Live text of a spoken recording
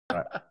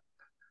Right.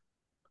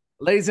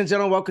 Ladies and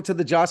gentlemen, welcome to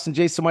the Josh and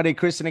Jason Monday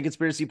Christian and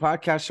Conspiracy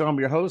Podcast Show. I'm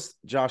your host,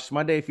 Josh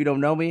Monday. If you don't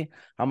know me,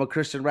 I'm a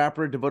Christian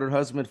rapper, devoted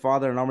husband,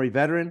 father, and Army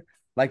veteran. I'd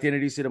like to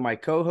introduce you to my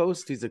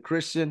co-host. He's a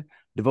Christian,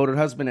 devoted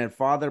husband, and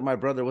father, my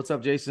brother. What's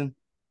up, Jason?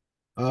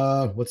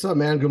 What's up,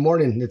 man? Good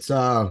morning. It's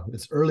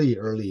early,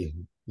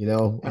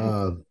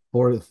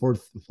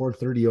 four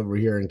thirty over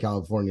here in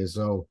California.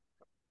 So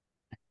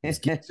let's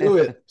get to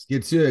it. Let's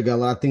get to it. Got a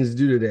lot of things to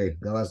do today.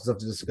 Got a lot of stuff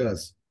to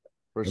discuss.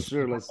 For And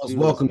sure. Let's do this,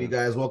 welcome you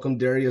man. guys. Welcome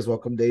Darius.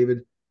 Welcome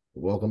David.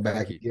 Welcome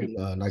back Thank you.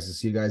 again. Nice to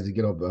see you guys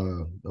again.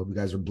 Hope you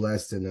guys are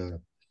blessed and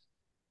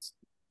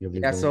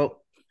Yeah.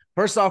 So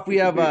first off, we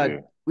have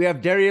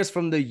Darius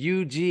from the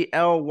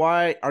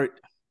U.G.L.Y. Or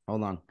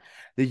hold on,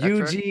 the That's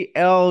right.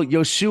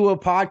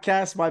 U.G.L.Yeshua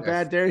podcast. My Yes.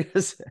 bad,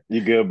 Darius. You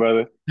good,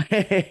 brother?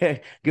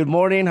 Good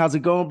morning. How's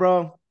it going,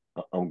 bro?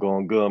 I'm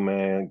going good,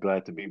 man.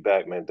 Glad to be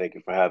back, man. Thank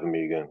you for having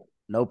me again.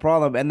 No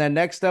problem. And then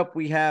next up,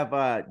 we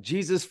have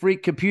Jesus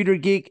Freak Computer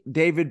Geek,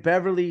 David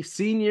Beverly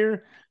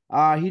Sr.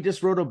 He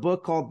just wrote a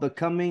book called The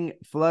Coming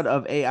Flood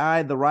of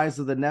AI, The Rise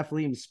of the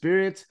Nephilim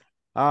Spirits.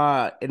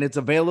 And it's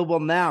available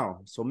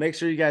now. So make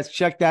sure you guys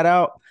check that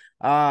out.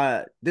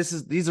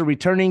 These are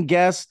returning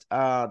guests.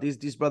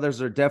 These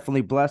brothers are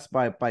definitely blessed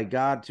by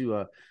God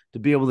to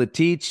be able to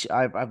teach.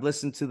 I've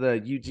listened to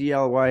the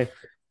U.G.L.Yeshua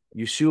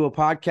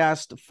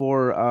podcast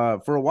for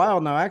a while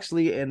now,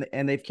 actually,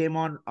 and they've came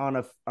on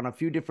a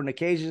few different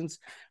occasions.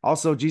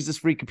 Also, Jesus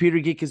Freak Computer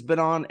Geek has been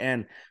on,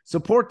 and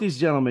support these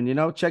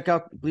gentlemen. Check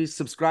out, please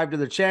subscribe to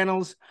their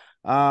channels.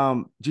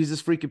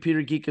 Jesus Freak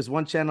Computer Geek is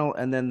one channel,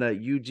 and then the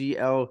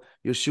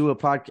U.G.L.Yeshua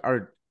podcast.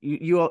 Or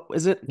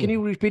is it? Can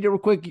you repeat it real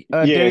quick,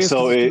 Darius?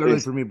 So it's too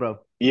early for me, bro.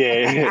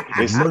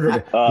 it's murder.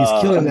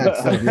 He's killing that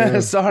stuff,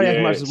 man. Sorry, I'm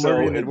yeah. much So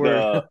murdering that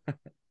word.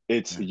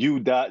 it's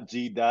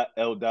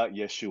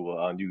U.G.L.Yeshua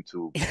on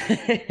YouTube.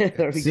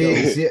 There we go.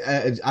 See,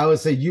 I would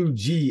say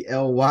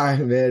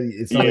UGLY, man.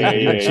 It's Yeah. I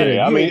You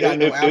mean, ain't got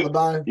no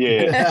alibi.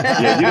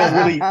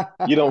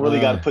 You don't really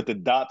got to put the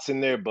dots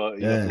in there, but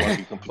if you want to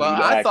be completely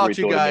Well, accurate,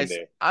 throw them in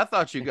there. I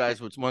thought you guys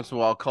would once in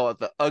a while call it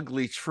the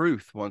ugly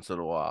truth once in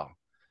a while.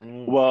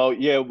 Well,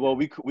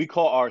 we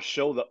call our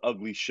show the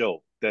Ugly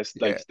Show. That's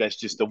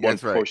just the one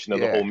That's right. portion of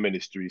the whole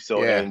ministry.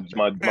 So, Yeah. and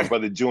my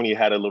brother Junior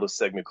had a little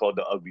segment called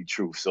the Ugly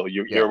Truth. So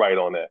Yeah. you're right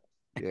on that.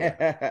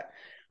 Yeah.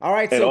 All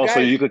right, And so also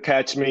guys, you could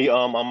catch me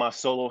on my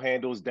solo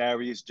handles,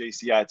 Darius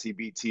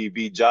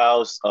JCITBTV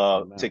Giles,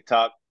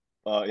 TikTok,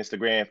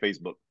 Instagram,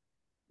 Facebook.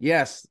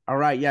 yes. All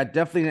right. Yeah,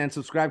 definitely. And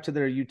subscribe to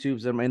their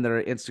YouTubes and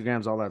their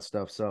Instagrams, all that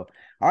stuff. So,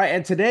 all right.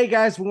 And today,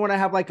 guys, we want to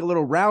have like a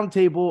little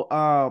roundtable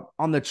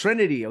on the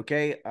Trinity.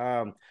 Okay.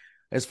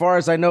 As far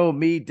as I know,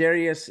 me,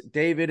 Darius,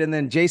 David, and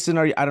then Jason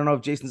I don't know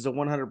if Jason's a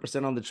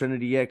 100% on the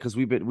Trinity yet, because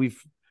we've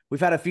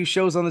had a few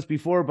shows on this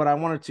before, but I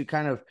wanted to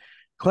kind of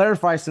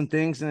clarify some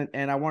things, and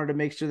I wanted to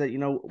make sure that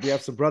we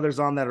have some brothers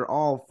on that are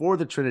all for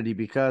the Trinity,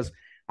 because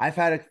I've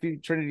had a few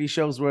Trinity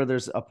shows where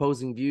there's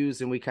opposing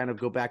views and we kind of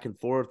go back and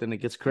forth and it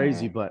gets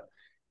crazy, but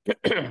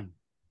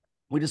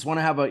we just want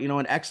to have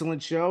an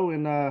excellent show,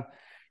 and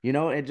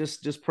and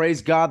just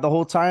praise God the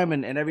whole time,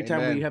 and every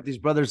time we have these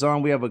brothers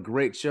on, we have a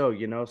great show,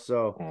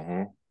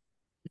 so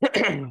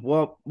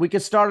well, we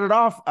could start it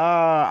off.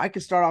 I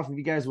could start off if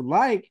you guys would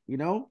like.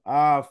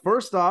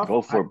 First off,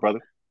 Go for it,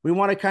 brother. We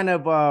want to kind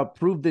of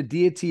prove the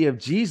deity of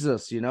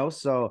Jesus,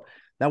 so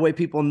that way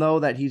people know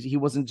that he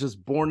wasn't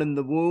just born in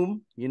the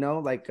womb,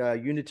 like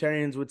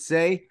Unitarians would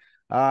say,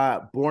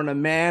 born a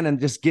man and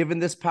just given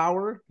this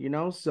power,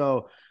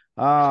 so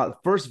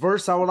first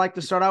verse I would like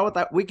to start out with.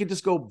 That we could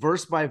just go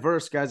verse by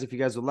verse, guys, if you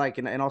guys would like,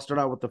 and I'll start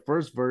out with the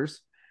first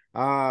verse.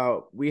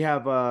 We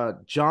have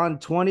John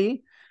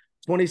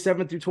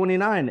 20:27 through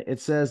 29.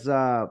 It says,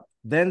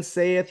 then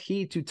saith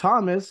he to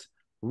Thomas,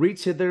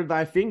 reach hither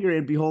thy finger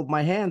and behold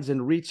my hands,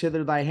 and reach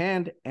hither thy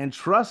hand and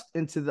trust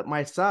into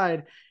my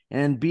side,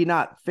 and be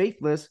not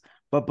faithless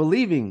but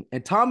believing.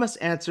 And Thomas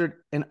answered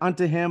and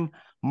unto him,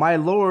 my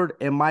Lord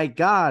and my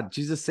God.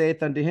 Jesus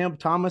saith unto him,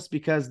 Thomas,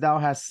 because thou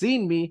hast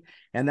seen me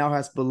and thou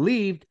hast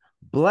believed,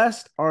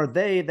 blessed are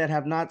they that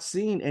have not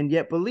seen and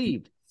yet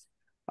believed.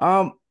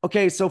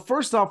 Okay, so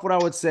first off, what I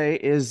would say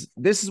is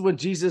this is when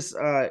Jesus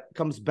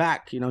comes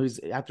back. He's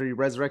after he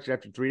resurrected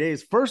after 3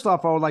 days. First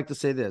off, I would like to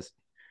say this.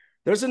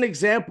 There's an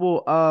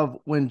example of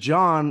when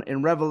John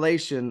in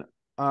Revelation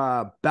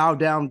bowed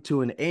down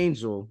to an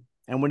angel,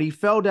 and when he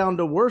fell down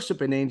to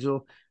worship an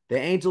angel, the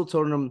angel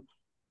told him,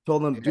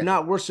 do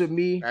not worship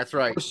me. That's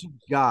right. Worship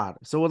God.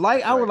 So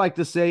I would like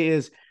to say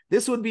is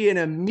this would be an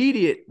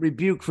immediate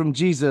rebuke from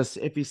Jesus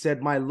if he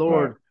said, my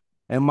Lord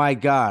and my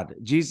God.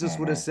 Jesus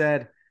would have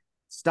said,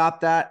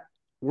 stop that.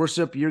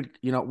 Worship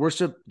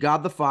worship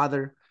God the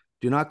Father.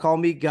 Do not call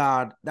me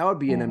God. That would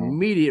be an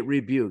immediate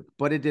rebuke,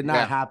 but it did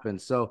not happen.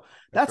 So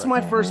that's my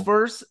first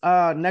verse.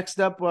 Next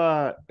up,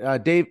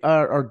 Dave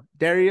or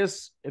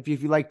Darius, if you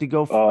like to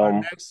go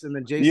next, and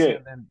then Jason,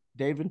 and then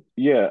David.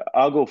 Yeah,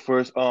 I'll go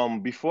first.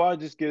 Before I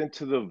just get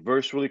into the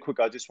verse really quick,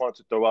 I just wanted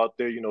to throw out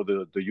there,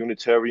 the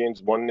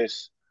Unitarians,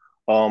 oneness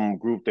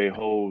group, they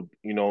hold,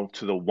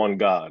 to the one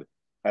God,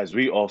 as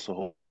we also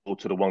hold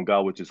to the one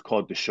God, which is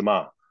called the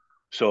Shema.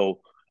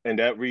 So, and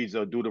that reads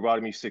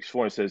Deuteronomy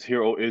 6:4 and says,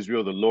 "Hear, O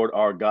Israel, the Lord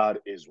our God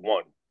is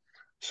one."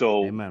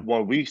 So Amen.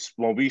 when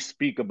we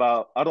speak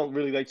about, I don't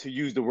really like to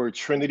use the word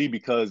Trinity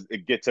because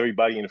it gets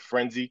everybody in a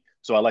frenzy.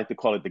 So I like to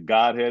call it the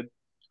Godhead.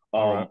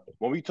 All right.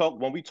 When we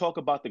talk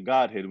about the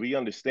Godhead, we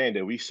understand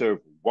that we serve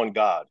one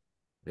God.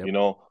 Yep. You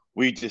know,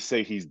 we just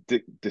say he's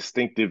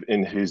distinctive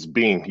in his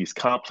being. He's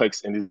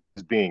complex in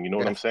his being. You know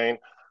what I'm saying?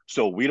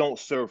 So we don't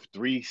serve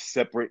three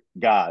separate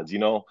gods. You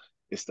know,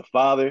 it's the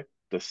Father,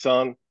 the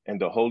Son,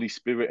 and the Holy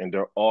Spirit, and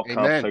they're all Amen.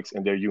 complex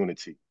in their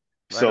unity.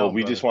 Right So on,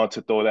 we brother. just want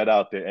to throw that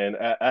out there. And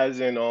as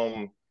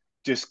in,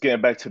 just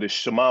getting back to the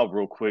Shema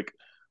real quick.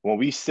 When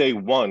we say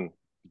one,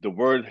 the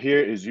word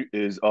here is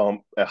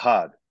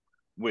ehad,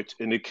 which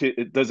and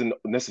it doesn't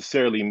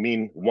necessarily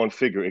mean one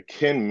figure. It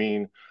can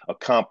mean a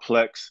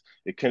complex.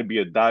 It can be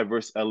a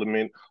diverse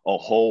element, a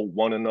whole,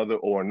 one another,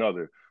 or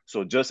another.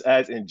 So just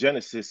as in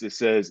Genesis it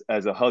says,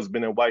 as a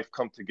husband and wife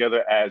come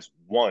together as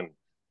one,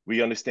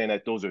 we understand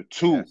that those are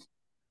two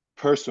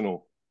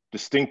personal,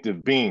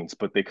 distinctive beings,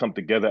 but they come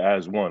together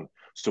as one.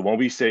 So when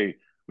we say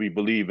we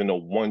believe in the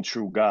one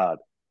true God,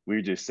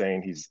 we're just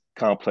saying he's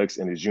complex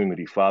in his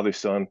unity, Father,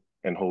 Son,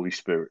 and Holy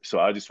Spirit. So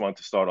I just wanted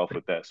to start off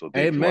with that. So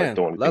Dave, if you want to Amen.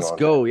 throw anything Let's on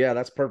go. Yeah,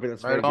 that's perfect.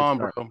 That's a Right very good on,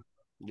 start. bro.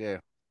 Yeah.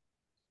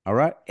 All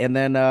right. And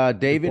then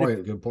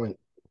David, Good point.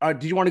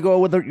 do you want to go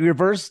with your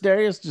verse,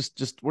 Darius? We're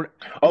just go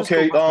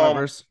Okay. verse by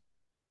verse.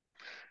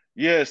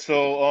 Yeah.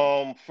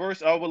 So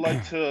first I would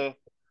like to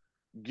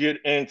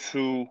get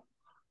into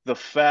the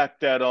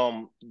fact that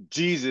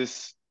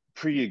Jesus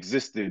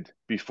pre-existed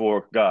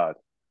before God.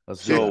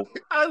 Let's do So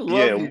I love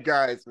yeah. you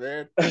guys,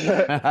 man.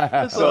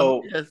 that.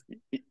 So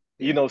Yes.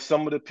 you know,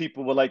 some of the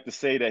people would like to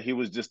say that he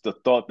was just a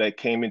thought that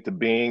came into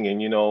being,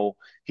 and you know,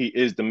 he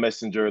is the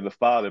messenger of the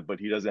Father, but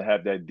he doesn't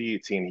have that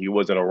deity, and he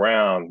wasn't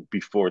around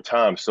before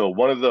time. So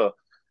one of the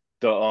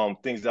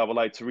things I would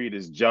like to read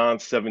is John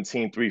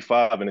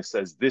 17:3-5, and it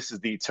says, "This is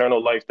the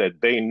eternal life,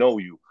 that they know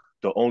you,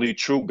 the only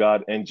true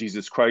God, and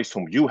Jesus Christ,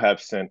 whom you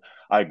have sent.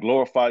 I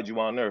glorified you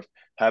on earth,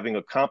 having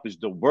accomplished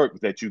the work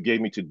that you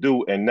gave me to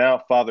do. And now,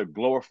 Father,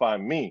 glorify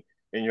me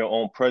in your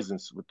own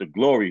presence with the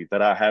glory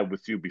that I had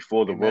with you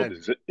before the world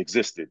Amen.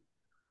 existed."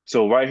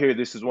 So right here,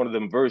 this is one of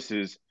them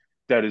verses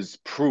that is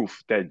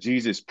proof that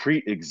Jesus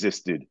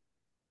pre-existed.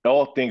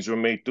 All things were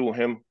made through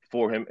him,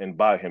 for him, and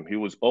by him. He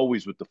was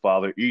always with the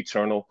Father,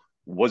 eternal,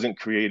 wasn't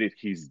created.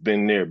 He's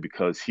been there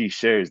because he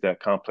shares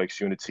that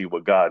complex unity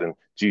with God, and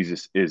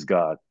Jesus is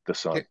God, the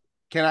Son.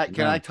 Can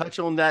I touch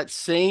on that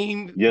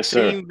same Yes,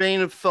 sir.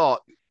 vein of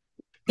thought?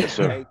 Yes,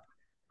 sir. Okay.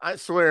 I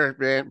swear,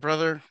 man,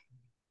 brother,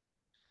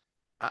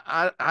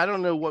 I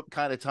don't know what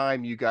kind of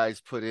time you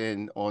guys put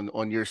in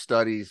on your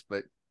studies,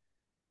 but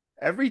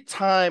every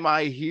time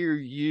I hear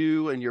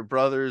you and your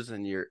brothers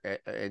and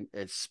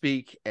and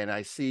speak, and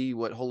I see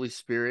what Holy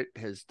Spirit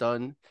has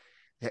done,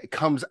 it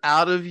comes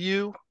out of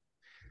you.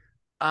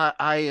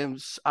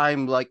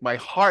 I'm like, my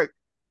heart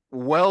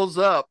wells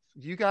up.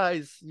 You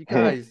guys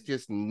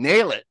just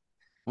nail it.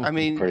 I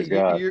mean, Praise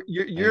God.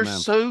 you're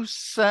so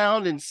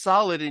sound and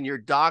solid in your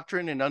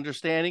doctrine and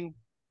understanding,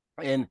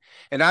 and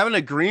I'm in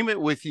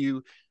agreement with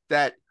you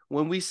that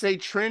when we say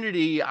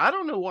Trinity, I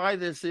don't know why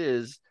this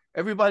is.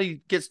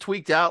 Everybody gets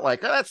tweaked out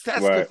like, oh, that's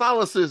Right.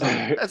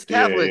 Catholicism, that's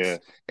Yeah, Catholics,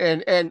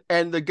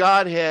 and the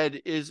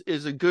Godhead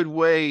is a good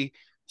way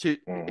to,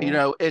 you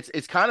know,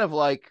 it's kind of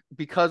like,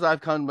 because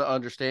I've come to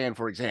understand,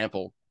 for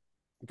example,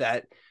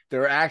 that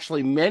there are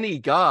actually many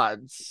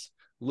gods,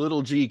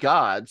 little g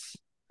gods,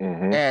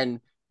 and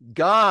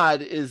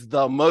God is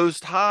the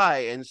most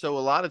high. And so a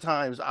lot of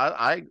times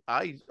I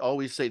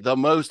always say the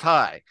most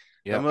high,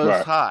 the Yep. most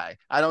Right. high.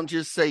 I don't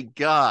just say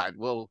God.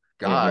 Well,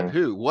 God,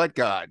 who? What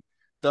God?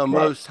 The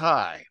most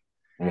high.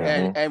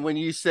 And when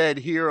you said,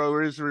 "Hear, O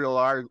Israel,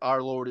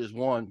 our Lord is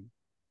one,"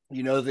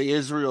 you know, the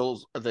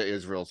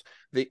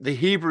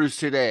Hebrews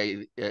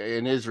today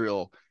in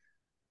Israel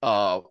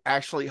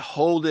actually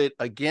hold it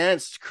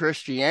against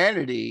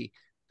Christianity.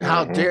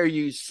 How dare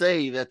you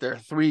say that there are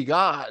three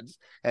gods?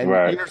 And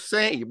Right. you're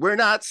saying, we're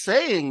not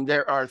saying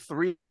there are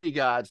three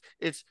gods.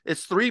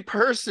 It's three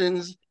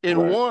persons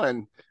in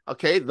one.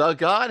 Okay, the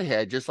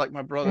Godhead, just like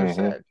my brother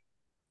said.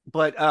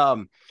 But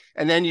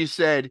and then you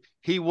said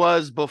he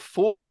was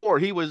before,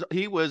 he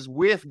was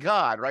with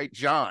God, right?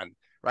 John,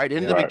 right?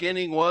 In the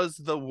beginning was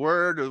the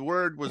Word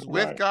was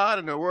with God,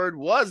 and the Word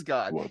was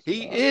God.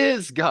 He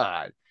is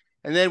God.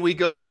 And then we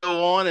go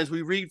on as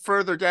we read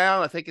further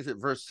down. I think it's at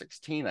verse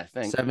 16, I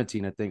think.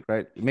 17, I think,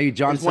 right? Maybe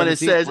John is when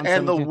 17, it says,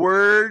 "And the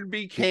Word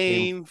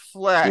became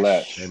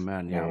flesh."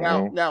 Amen.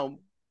 Yeah. Now,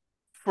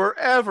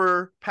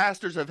 forever,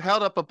 pastors have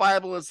held up a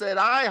Bible and said,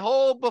 "I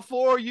hold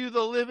before you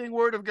the living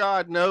Word of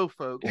God." No,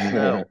 folks,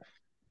 no.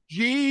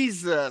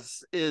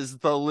 Jesus is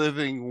the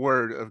living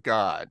Word of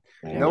God.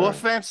 No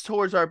offense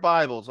towards our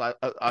Bibles.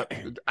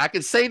 I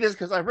can say this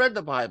because I've read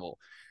the Bible,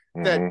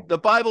 that the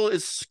Bible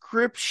is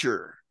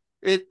scripture.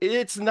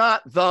 It's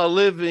not the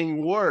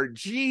living Word.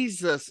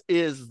 Jesus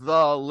is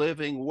the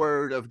living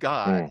Word of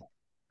God.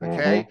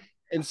 Okay.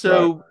 And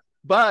so,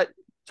 but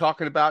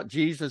talking about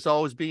Jesus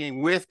always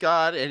being with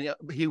God, and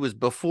he was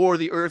before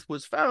the earth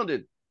was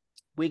founded.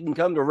 We can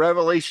come to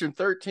Revelation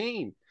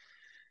 13.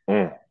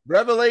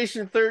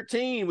 Revelation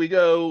 13, we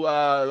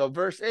go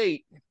verse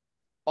 8.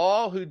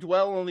 All who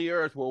dwell on the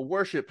earth will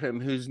worship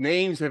him, whose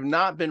names have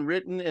not been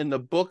written in the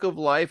book of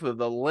life of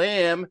the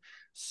Lamb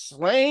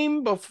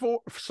slain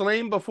before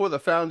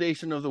the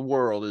foundation of the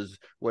world, is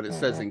what it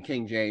says in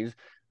King James.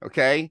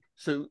 Okay,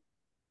 so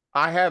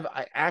I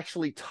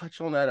actually touch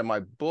on that in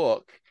my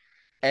book,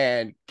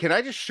 and can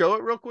I just show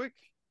it real quick?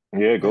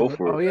 Yeah, go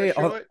for it. Oh yeah.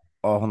 Show it.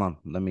 Oh, hold on.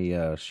 Let me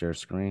share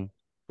screen.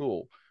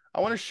 Cool.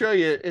 I want to show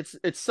you.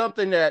 It's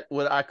something that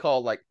what I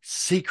call like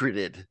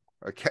secreted.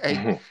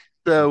 Okay.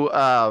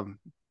 So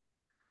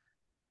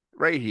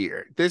right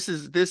here, this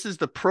is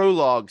the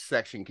prologue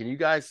section. Can you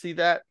guys see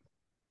that?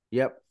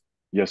 Yep.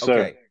 Yes, sir.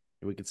 Okay.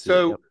 We can see.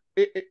 So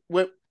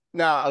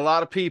now a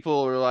lot of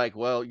people are like,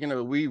 well,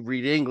 we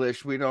read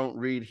English, we don't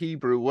read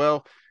Hebrew.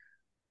 Well,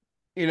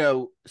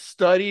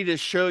 study to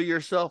show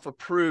yourself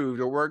approved,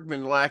 a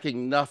workman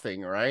lacking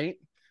nothing, right?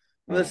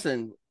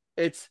 Listen,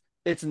 it's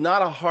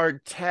not a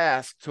hard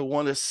task to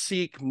want to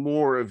seek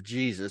more of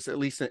Jesus, at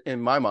least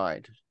in my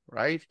mind,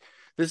 right?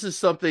 This is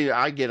something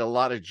I get a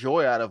lot of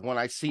joy out of when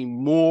I see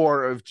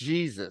more of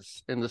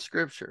Jesus in the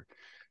scripture.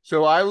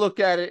 So I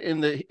look at it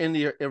in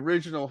the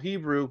original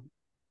Hebrew.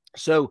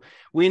 So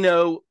we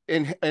know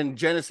in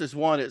Genesis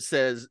 1, it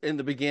says, in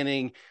the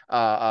beginning,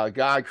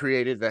 God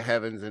created the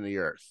heavens and the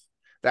earth.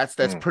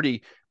 That's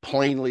pretty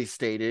plainly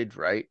stated,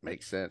 right?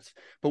 Makes sense.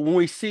 But when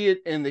we see it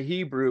in the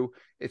Hebrew,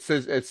 it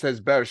says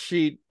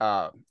Bereshit.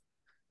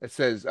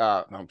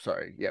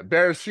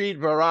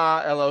 Bereshit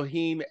bara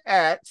Elohim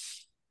et.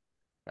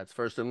 That's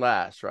first and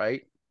last,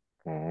 right?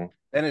 Then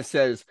it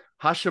says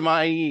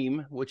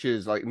Hashemayim, which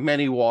is like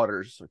many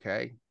waters.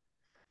 Okay,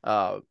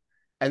 and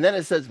then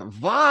it says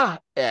va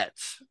et,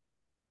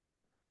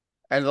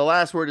 and the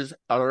last word is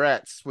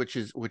aretz, which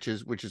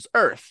is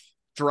earth,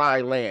 dry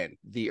land,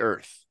 the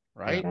earth,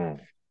 right?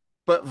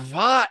 But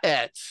va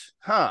et,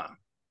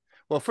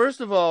 well,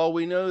 first of all,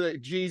 we know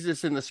that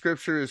Jesus in the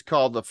scripture is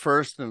called the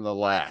first and the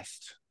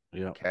last.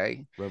 Yeah.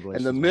 Okay.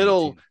 And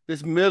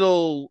this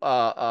middle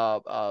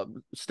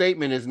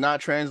statement is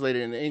not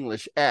translated in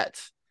English.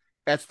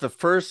 That's the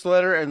first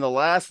letter and the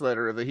last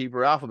letter of the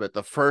Hebrew alphabet,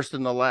 the first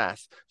and the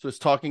last. So it's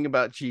talking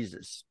about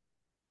Jesus.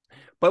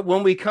 But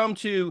when we come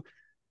to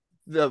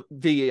the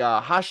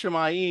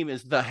Hashemayim,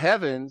 is the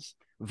heavens,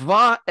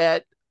 va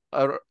et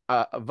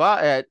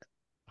haaretz,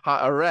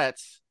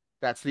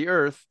 that's the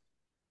earth.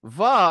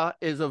 Va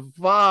is a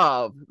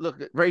vav. Look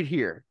right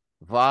here,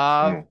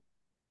 vav.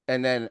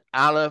 And then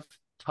Aleph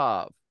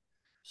Tav.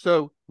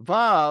 So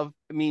Vav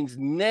means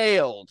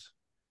nailed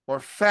or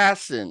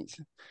fastened.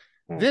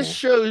 This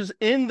shows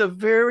in the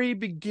very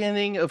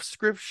beginning of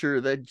scripture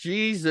that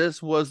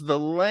Jesus was the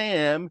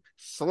lamb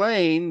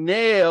slain,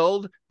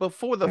 nailed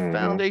before the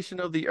foundation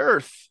of the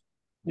earth.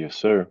 Yes,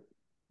 sir.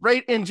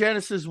 Right in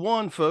Genesis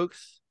 1,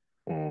 folks.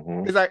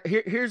 Because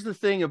here's the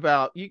thing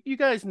about you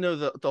guys know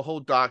the whole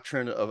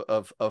doctrine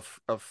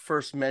of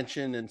first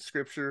mention in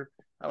scripture.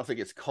 I don't think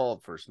it's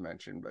called first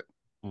mention, but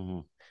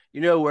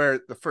where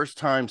the first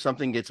time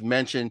something gets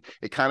mentioned,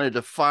 it kind of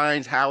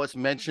defines how it's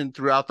mentioned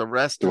throughout the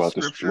rest of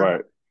scripture.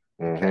 Right.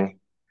 Okay.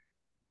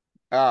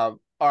 All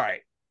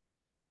right.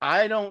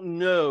 I don't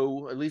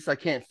know, at least I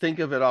can't think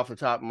of it off the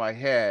top of my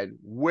head,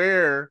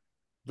 where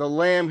the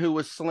lamb who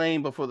was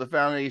slain before the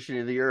foundation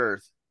of the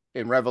earth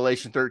in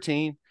Revelation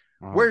 13,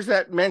 where's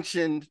that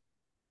mentioned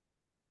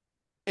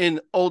in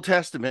Old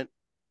Testament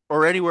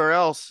or anywhere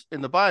else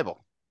in the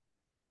Bible?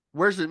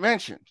 Where's it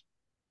mentioned?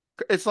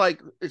 It's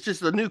like it's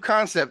just a new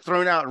concept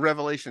thrown out in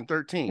Revelation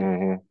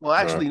 13. Well,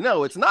 actually,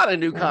 no, it's not a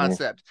new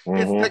concept.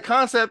 It's the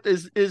concept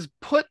is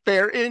put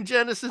there in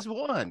Genesis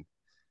 1.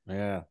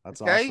 Yeah,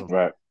 that's awesome.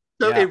 Right.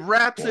 So it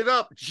wraps it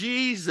up.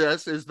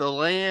 Jesus is the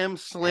lamb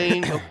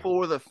slain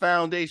before the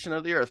foundation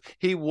of the earth.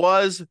 He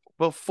was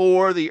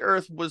before the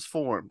earth was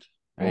formed.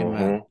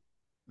 Amen.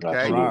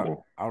 Okay.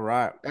 All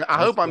right. And I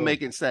hope I'm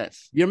making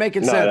sense. You're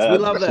making sense. We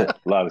love that.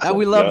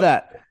 We love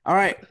that. All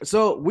right.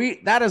 So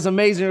that is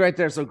amazing right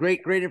there. So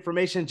great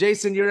information.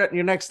 Jason, you're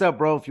next up,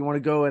 bro. If you want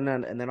to go and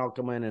then I'll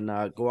come in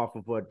and go off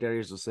of what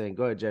Darius was saying.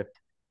 Go ahead, Jay.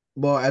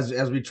 Well,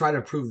 as we try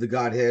to prove the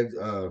Godhead,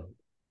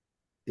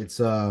 it's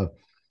a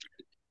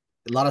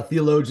lot of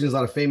theologians, a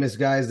lot of famous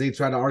guys, they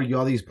try to argue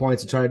all these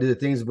points and try to do the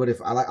things. But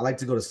if I like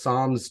to go to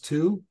Psalms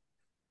 2,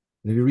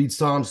 and if you read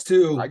Psalms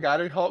 2, I got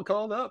it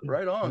called up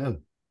right on. Yeah.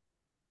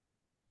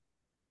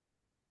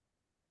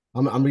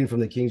 I'm reading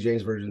from the King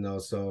James version though,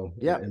 so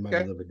it might be a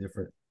little bit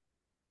different.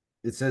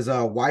 It says,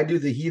 why do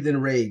the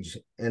heathen rage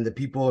and the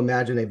people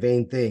imagine a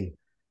vain thing?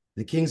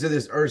 The kings of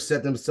this earth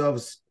set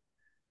themselves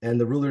and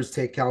the rulers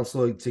take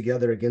counsel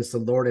together against the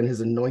Lord and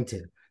his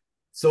anointed.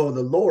 So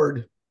the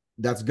Lord,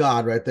 that's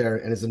God right there,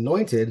 and his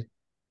anointed,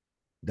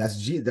 that's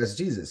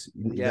Jesus.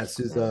 Yes.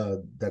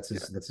 That's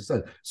his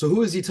son. So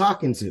who is he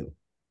talking to?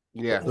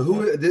 Yeah.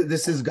 So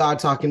this is God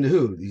talking to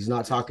who? He's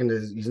not talking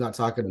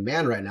to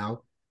man right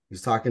now.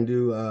 He's talking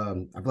to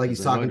I feel like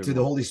he's talking to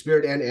the Holy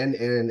Spirit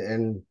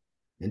and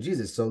and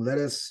Jesus. So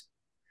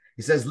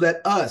he says,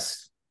 let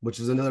us, which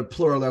is another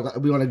plural.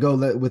 We want to go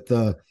with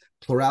the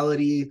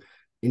plurality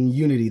in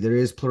unity. There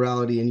is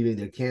plurality in unity.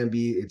 There can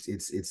be.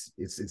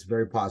 It's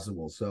very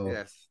possible. So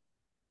yes.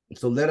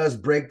 So let us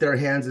break their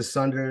hands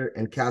asunder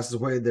and cast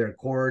away their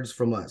cords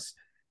from us.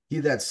 He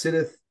that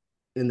sitteth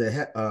in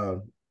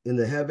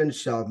the heavens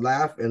shall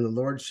laugh, and the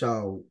Lord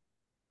shall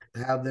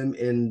have them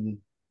in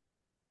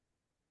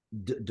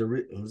what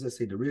does that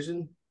say?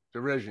 Derision?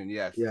 Derision,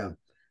 yes. Yeah.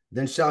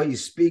 Then shall he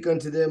speak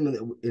unto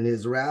them in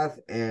his wrath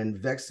and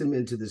vex them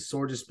into the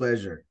sore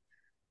displeasure.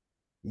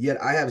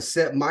 Yet I have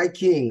set my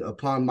king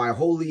upon my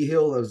holy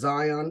hill of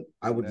Zion.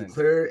 I will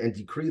declare and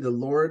decree, the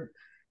Lord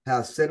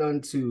hath said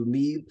unto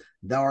me,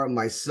 thou art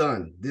my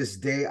son. This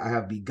day I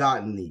have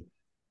begotten thee.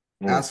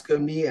 Ask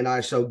of me, and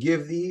I shall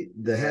give thee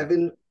the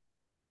heaven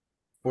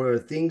for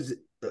things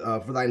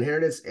for thy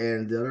inheritance,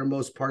 and the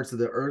uttermost parts of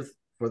the earth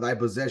for thy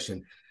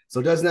possession.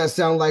 So doesn't that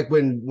sound like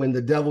when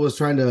the devil was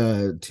trying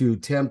to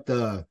tempt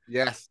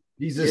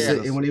Jesus,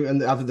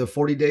 and after the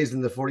 40 days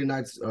and the 40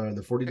 nights,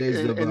 the 40 days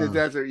in the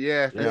desert,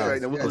 that's right,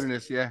 in the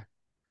wilderness, yeah.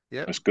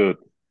 That's good.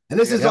 And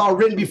this is all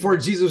written before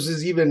Jesus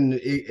is even.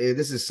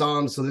 This is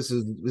Psalms, so this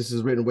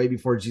is written way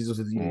before Jesus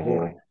is even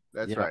born.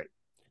 That's right.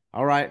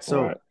 All right,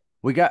 so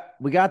we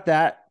got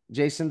that.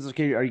 Jason's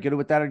okay. Are you good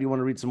with that, or do you want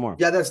to read some more?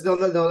 Yeah, I'm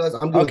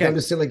good. Okay. I'm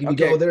just saying, like, if you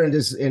go there and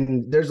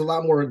there's a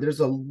lot more. There's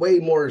a way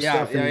more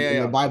stuff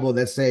in the Bible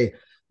that say,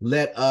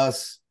 "Let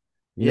us."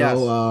 You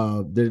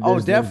know,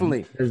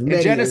 definitely. There's many,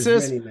 in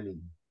Genesis. There's many.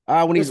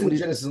 When he's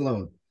Genesis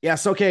alone.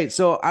 Yes. Okay.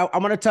 So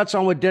I'm going to touch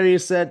on what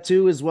Darius said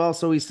too, as well.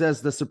 So he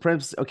says the supreme.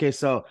 Okay.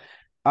 So,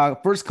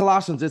 First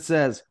Colossians, it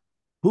says,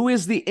 "Who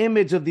is the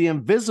image of the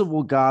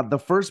invisible God, the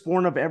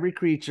firstborn of every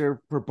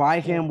creature? For by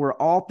him were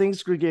all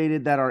things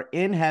created that are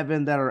in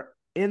heaven, that are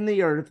in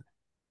the earth,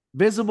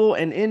 visible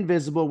and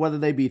invisible, whether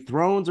they be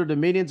thrones or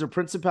dominions or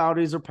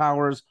principalities or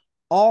powers.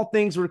 All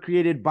things were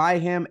created by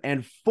him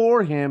and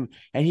for him,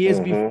 and he is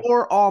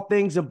before all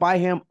things, and by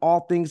him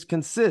all things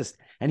consist.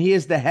 And he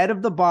is the head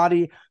of the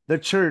body, the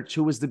church,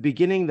 who was the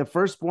beginning, the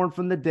firstborn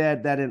from the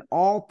dead, that in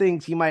all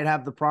things he might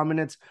have the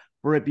prominence.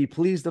 For it be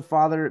pleased the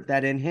Father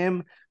that in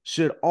him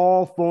should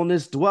all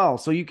fullness dwell."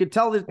 So you could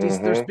tell that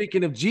they're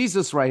speaking of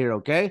Jesus right here,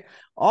 okay?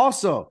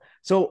 Also,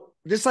 so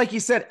just like he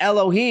said,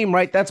 Elohim,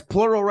 right? That's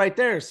plural right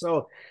there.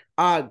 So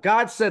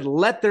God said,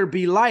 "Let there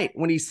be light."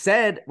 When he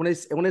said, when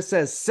it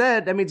says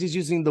 "said," that means he's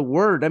using the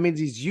word. That means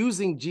he's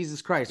using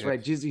Jesus Christ, right?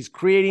 Jesus, he's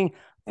creating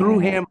through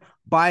him,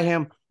 by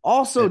him.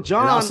 Also,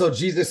 John. And also,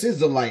 Jesus is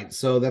the light.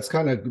 So that's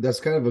kind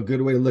of a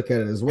good way to look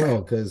at it as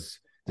well, because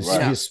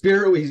his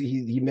spirit,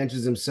 he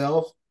mentions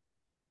himself.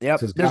 Yep.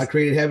 Says God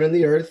created heaven and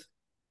the earth,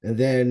 and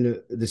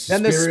then the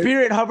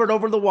Spirit hovered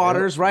over the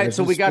waters, right?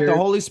 So we got the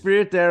Holy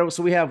Spirit there.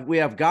 So we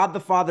have God the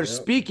Father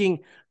speaking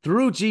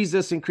through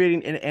Jesus and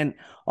creating, and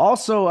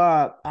also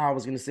I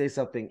was going to say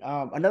something.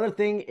 Another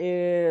thing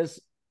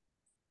is,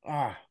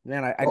 I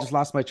just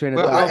lost my train of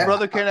thought.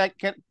 Brother, can I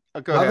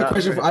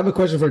have a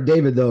question for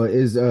David, though,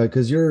 is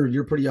because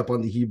you're pretty up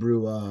on the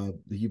Hebrew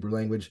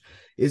language.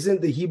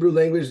 Isn't the Hebrew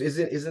language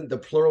isn't the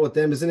plural with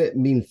them? Isn't it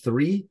mean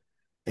three?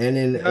 And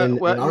in our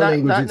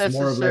language, it's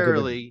more of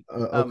like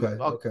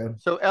okay.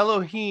 So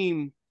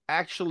Elohim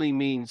actually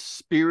means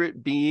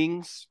spirit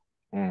beings.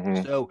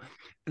 So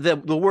the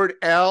word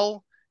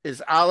El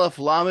is Aleph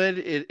Lamed.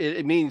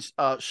 It means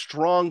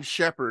strong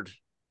shepherd.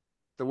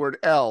 The word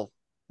El.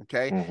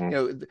 Okay. You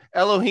know,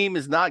 Elohim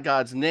is not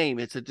God's name.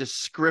 It's a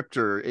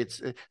descriptor.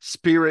 It's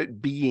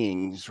spirit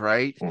beings,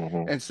 right?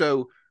 And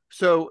so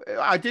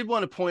I did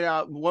want to point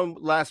out one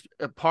last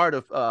part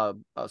of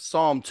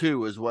Psalm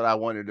 2 is what I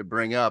wanted to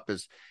bring up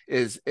is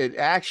it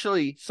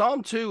actually,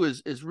 Psalm 2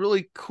 is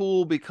really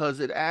cool because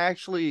it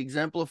actually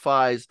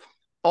exemplifies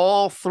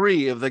all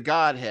three of the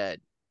Godhead.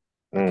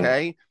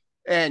 Okay.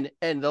 And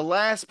the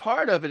last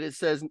part of it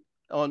says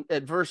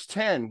at verse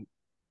 10,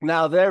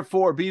 "Now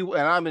therefore be," and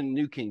I'm in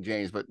New King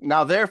James, but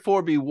 "Now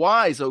therefore be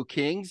wise, O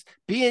kings,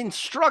 be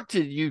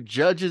instructed, you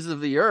judges of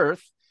the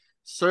earth.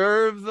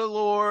 Serve the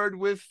Lord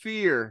with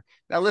fear."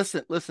 Now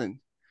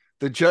listen.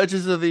 The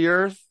judges of the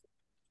earth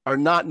are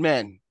not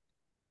men.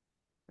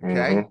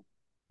 Okay?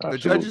 The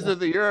judges of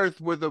the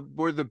earth were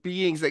the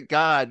beings that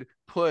God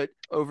put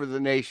over the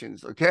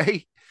nations.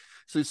 Okay?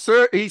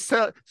 So he's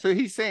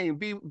saying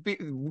be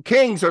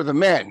kings are the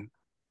men.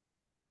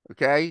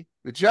 Okay?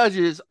 The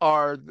judges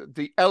are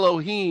the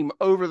Elohim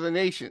over the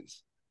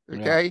nations.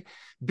 Okay?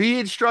 Be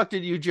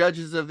instructed, you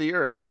judges of the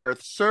earth.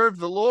 Serve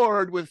the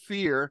Lord with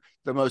fear,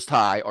 the Most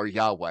High, or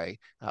Yahweh.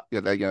 How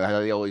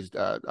they always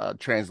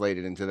translate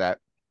it into that.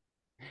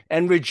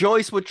 "And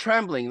rejoice with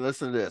trembling."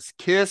 Listen to this.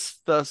 "Kiss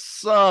the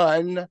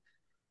Son,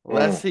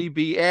 lest he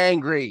be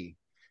angry,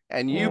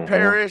 and you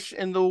perish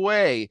in the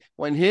way,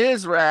 when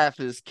his wrath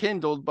is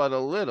kindled but a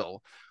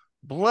little.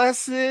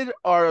 Blessed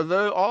are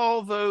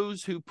all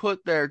those who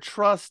put their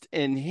trust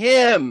in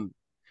him."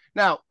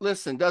 Now,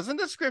 listen, doesn't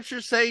the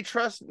scripture say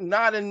trust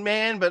not in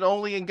man, but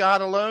only in God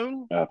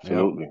alone?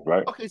 Absolutely,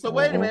 right. Okay, so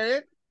wait a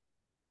minute.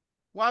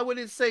 Why would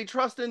it say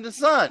trust in the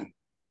Son?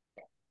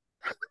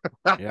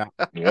 Yeah.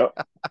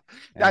 Yep.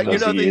 Now, you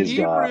know, the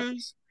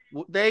Hebrews,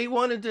 they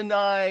want to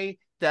deny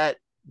that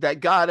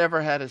God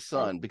ever had a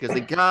son, because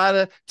they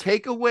gotta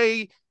take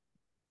away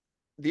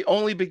the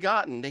only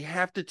begotten. They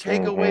have to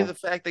take away the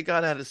fact that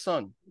God had a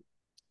son.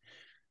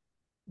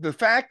 The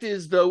fact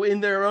is, though,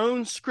 in their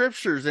own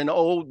scriptures, in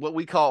what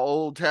we call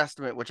Old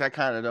Testament, which I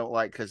kind of don't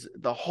like, because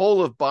the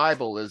whole of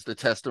Bible is the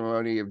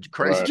testimony of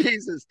Christ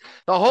Jesus.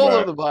 The whole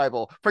of the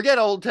Bible. Forget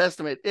Old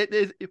Testament.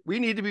 We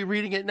need to be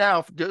reading it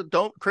now.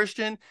 Don't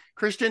Christian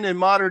in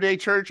modern day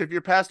church. If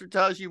your pastor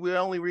tells you we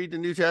only read the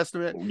New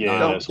Testament,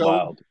 that's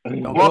wild.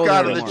 Don't walk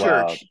out of the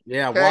church.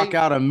 Yeah, okay? Walk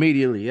out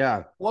immediately.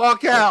 Yeah,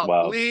 walk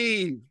out.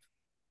 Leave.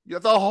 You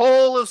have the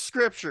whole of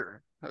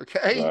Scripture.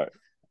 Okay,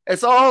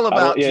 it's all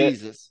about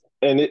Jesus.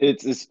 And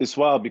it's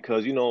wild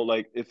because, you know,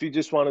 like if you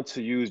just wanted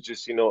to use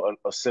just, you know,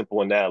 a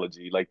simple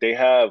analogy, like they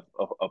have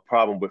a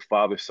problem with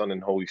Father, Son,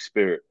 and Holy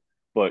Spirit.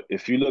 But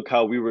if you look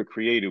how we're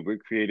created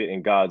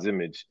in God's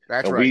image.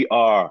 That's and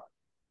right.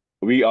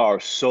 We are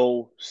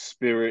soul,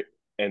 spirit,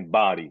 and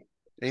body.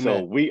 Amen.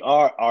 So we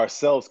are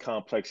ourselves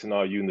complex in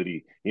our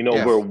unity. You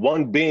know, we're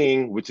one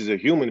being, which is a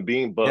human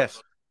being,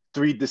 but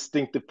three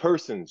distinctive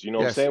persons, you know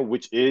what I'm saying?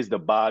 Which is the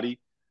body,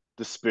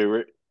 the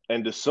spirit,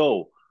 and the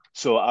soul.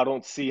 So I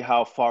don't see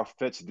how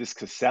far-fetched this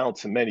could sound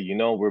to many. You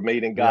know, we're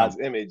made in God's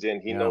image, and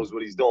He knows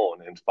what He's doing.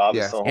 And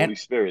Father, Son, Holy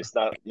Spirit. It's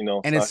not, you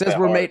know. And it says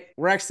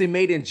we're actually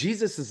made in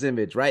Jesus's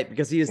image, right?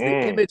 Because He is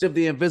the image of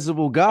the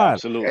invisible God.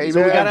 Absolutely. Amen,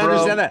 so we got to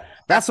understand that.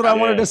 That's what I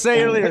wanted to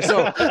say earlier.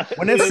 So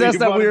when it says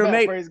that we were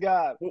made, praise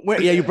God.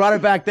 You brought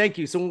it back. Thank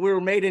you. So when we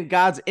were made in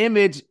God's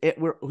image,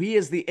 He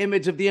is the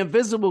image of the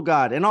invisible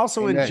God. And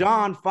also in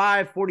John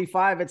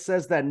 5:45, it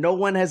says that no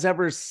one has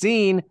ever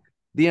seen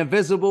the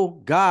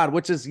invisible God,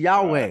 which is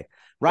Yahweh.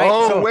 Right.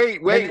 Oh, so wait.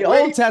 In the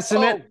Old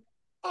Testament.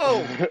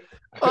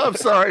 I'm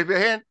sorry,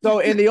 man. So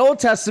in the Old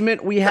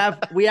Testament, we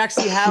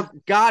actually have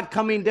God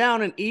coming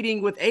down and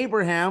eating with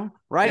Abraham.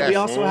 Right. Yes. We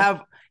also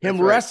have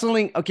Him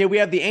wrestling. Okay. We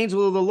have the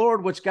angel of the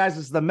Lord, which, guys,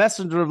 is the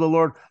messenger of the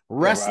Lord,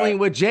 wrestling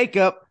with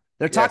Jacob.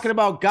 They're talking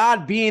about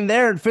God being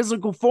there in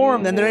physical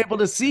form. Then they're able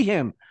to see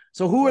Him.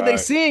 So who are they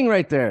seeing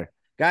right there?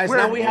 Guys,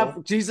 now we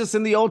have Jesus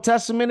in the Old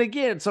Testament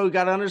again. So we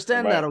got to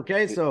understand that.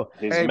 Okay. So,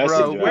 hey,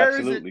 bro,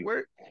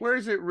 where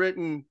is it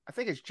written? I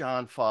think it's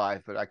John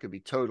 5, but I could be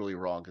totally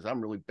wrong because I'm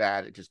really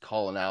bad at just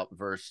calling out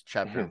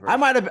chapter and verse.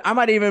 I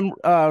might even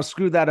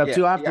screw that up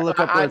too. I have to look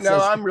up where it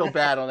says. I'm real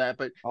bad on that,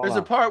 but there's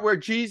a part where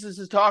Jesus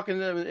is talking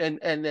to them,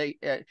 and they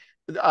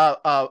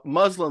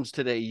Muslims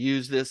today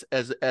use this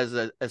as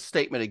a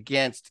statement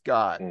against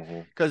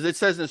God, because it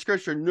says in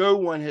Scripture, no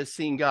one has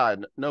seen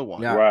God. No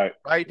one. Yeah. Right.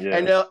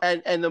 Yeah.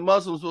 And the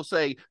Muslims will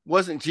say,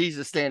 wasn't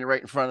Jesus standing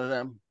right in front of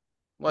them?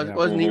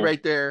 Wasn't He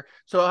right there?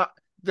 So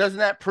doesn't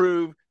that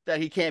prove that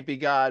He can't be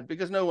God,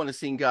 because no one has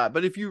seen God?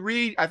 But if you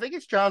read, I think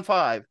it's John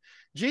 5,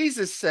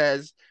 Jesus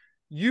says,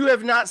 you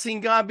have not seen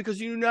God because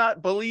you do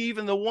not believe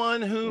in the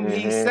one whom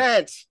He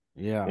sent.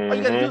 Yeah. All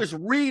you got to do is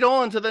read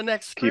on to the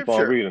next scripture. Keep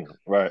on reading.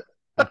 Right.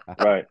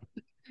 Right.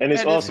 And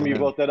it's awesome you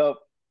brought that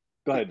up.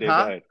 Go ahead, Dave.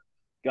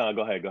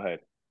 Go ahead.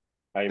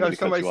 I didn't mean to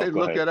somebody say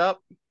look it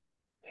up.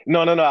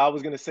 No. I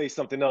was gonna say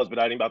something else, but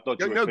I thought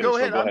you were finished. Go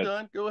ahead. So I'm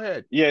done. Go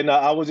ahead. Yeah, no,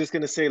 I was just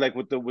gonna say, like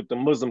with the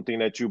Muslim thing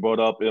that you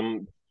brought up,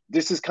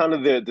 this is kind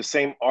of the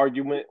same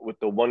argument with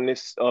the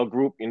oneness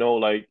group. You know,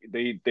 like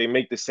they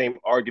make the same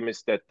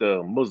arguments that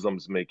the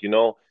Muslims make. You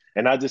know,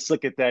 and I just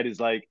look at that as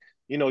like,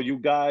 you know, you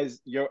guys,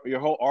 your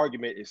whole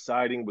argument is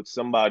siding with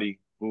somebody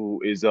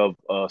who is of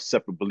a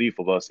separate belief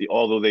of us,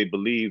 although they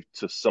believe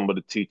to some of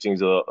the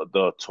teachings of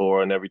the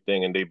Torah and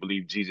everything, and they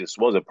believe Jesus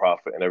was a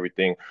prophet and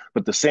everything.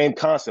 But the same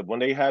concept, when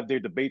they have their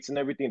debates and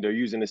everything, they're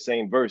using the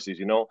same verses,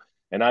 you know?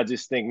 And I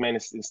just think, man,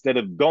 instead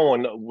of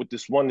going with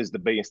this oneness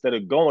debate, instead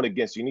of going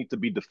against, you need to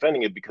be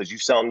defending it, because you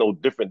sound no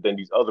different than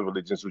these other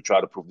religions who try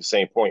to prove the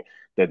same point,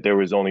 that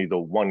there is only the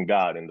one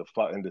God, and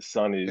the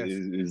Son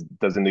is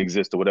doesn't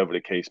exist, or whatever the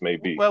case may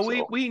be.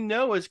 Well, we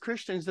know as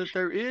Christians that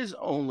there is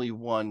only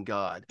one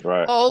God.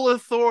 Right. All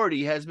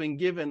authority has been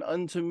given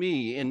unto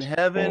me in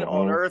heaven,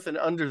 on earth, and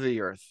under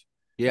the earth.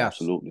 Yeah,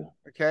 absolutely.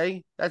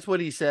 Okay, that's what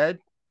He said.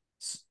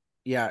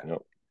 Yeah.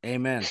 Yep.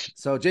 Amen.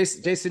 So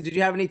Jason, did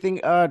you have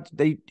anything?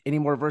 Any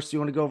more verses you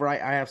want to go over?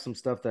 I have some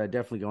stuff that I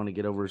definitely want to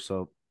get over.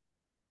 So,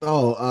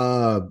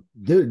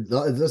 dude,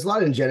 there's a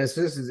lot in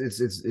Genesis.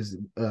 It's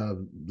a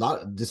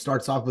lot. This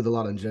starts off with a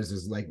lot in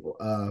Genesis, like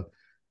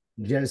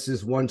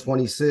Genesis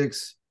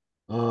 1:26.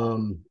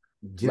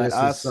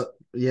 Genesis,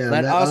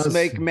 let us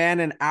make man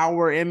in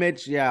our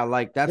image. Yeah,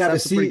 like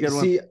that's a pretty good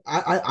one.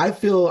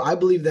 I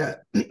believe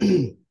that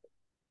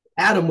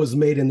Adam was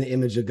made in the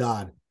image of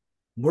God.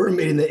 We're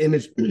made in the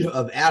image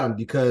of Adam,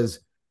 because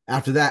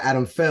after that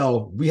Adam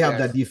fell, we have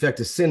that defect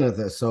of sin with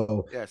us.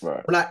 So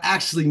we're not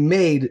actually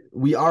made.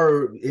 We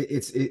are.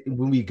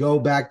 When we go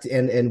back to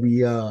and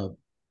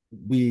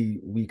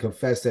we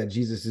confess that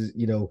Jesus is,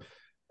 you know,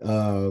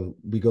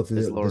 we go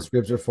through the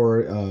scripture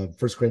for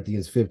 1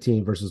 Corinthians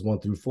 15 verses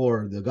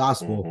 1-4, the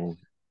gospel,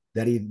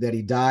 that he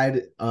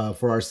died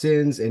for our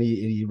sins, and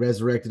he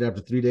resurrected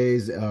after 3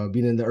 days,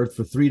 being in the earth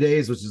for 3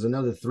 days, which is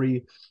another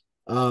 3.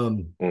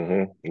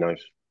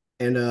 Nice.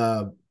 And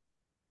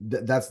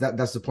that's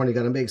the point you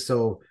got to make.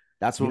 So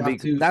that's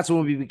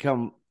when we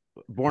become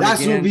born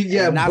that's again. When we,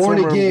 yeah, that's born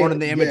when again. We're born in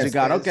the image of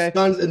God. Okay.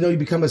 Sons, no, you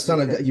become a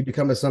son of God. You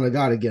become a son of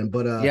God again.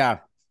 But yeah,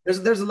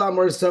 there's a lot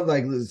more stuff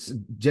like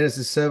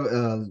Genesis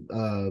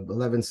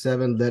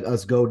 11:7. Let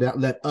us go down.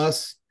 Let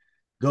us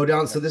go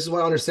down. So this is why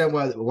I understand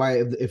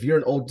why if you're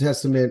an Old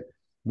Testament,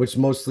 which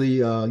mostly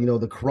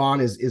the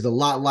Quran is a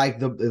lot like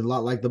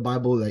the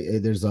Bible. Like,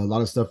 there's a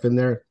lot of stuff in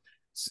there,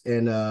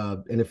 and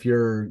if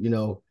you're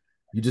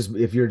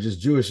if you're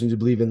just Jewish and you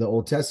believe in the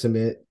Old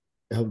Testament,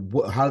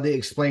 how do they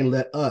explain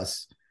let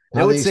us?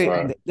 They would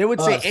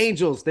say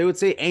angels. They would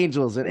say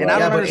angels, and I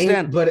don't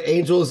understand. But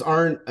angels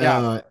aren't.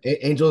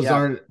 Angels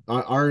aren't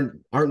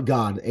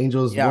God.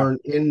 Angels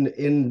weren't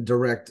in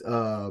direct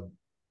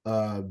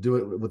do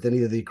it with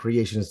any of the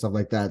creation and stuff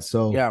like that.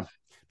 So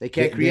they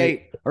can't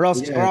create, or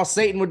else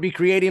Satan would be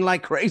creating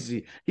like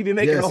crazy. He'd be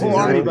making a whole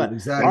army. But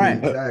all right,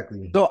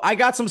 exactly. So I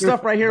got some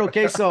stuff right here.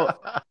 Okay, so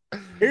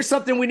here's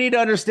something we need to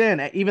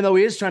understand, even though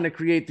he is trying to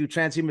create through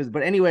transhumanism.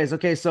 But anyways,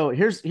 okay, so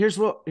here's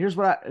what you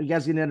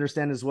guys need to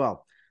understand as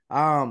well.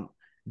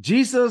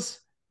 Jesus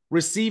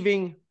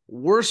receiving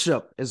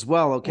worship as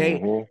well.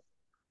 Okay.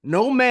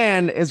 No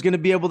man is going to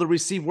be able to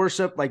receive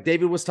worship like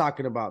David was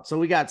talking about. So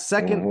we got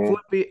Second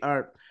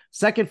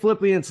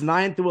Philippians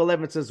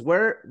 9-11. It says,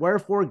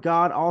 wherefore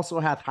God also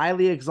hath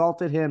highly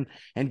exalted him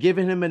and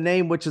given him a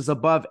name which is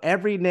above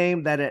every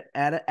name, that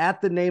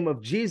at the name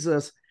of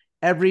Jesus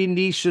every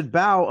knee should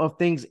bow, of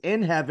things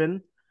in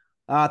heaven,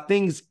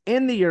 things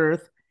in the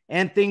earth,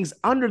 and things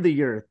under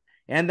the earth,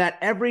 and that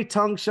every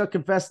tongue shall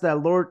confess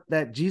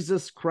that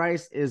Jesus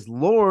Christ is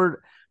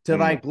Lord, to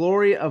thy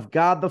glory of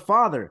God the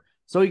Father.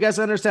 So you guys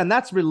understand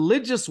that's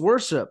religious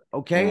worship,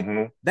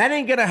 okay? That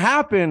ain't gonna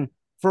happen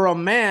for a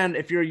man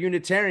if you're a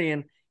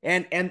Unitarian,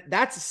 and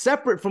that's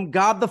separate from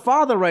God the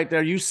Father right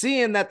there. You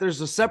seeing that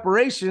there's a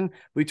separation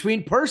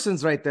between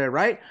persons right there,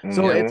 right?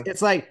 So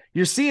it's like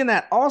you're seeing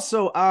that.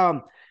 Also,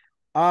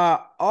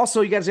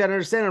 you guys got to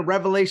understand in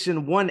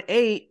Revelation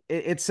 1:8,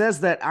 it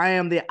says that I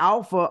am the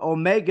Alpha,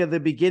 Omega, the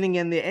beginning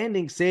and the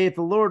ending, saith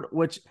the Lord,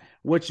 which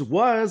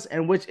was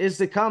and which is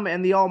to come,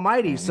 and the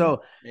Almighty.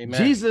 So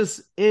Amen.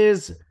 Jesus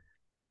is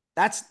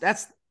that's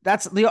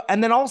the,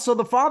 and then also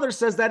the Father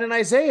says that in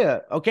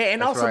Isaiah, okay,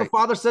 and the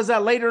Father says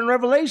that later in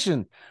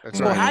Revelation.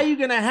 So how are you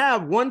gonna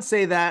have one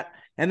say that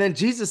and then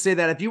Jesus say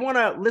that? If you want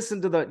to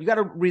listen to you got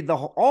to read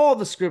all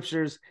the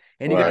scriptures.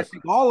 And you got to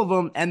think all of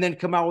them and then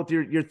come out with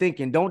your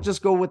thinking. Don't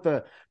just go with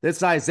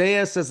this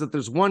Isaiah says that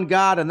there's one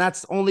God and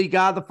that's only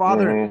God the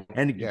Father.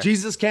 And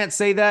Jesus can't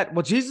say that.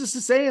 Well, Jesus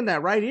is saying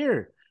that right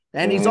here.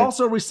 And he's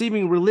also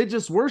receiving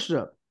religious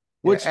worship.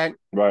 Which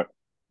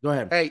Go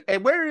ahead. Hey,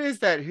 where is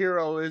that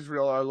hero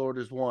Israel, our Lord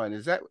is one?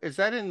 Is that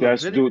in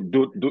That's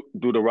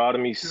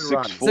Deuteronomy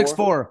 6:4?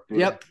 6:4.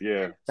 Yep.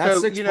 Yeah.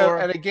 That's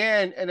 6:4. And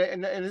again,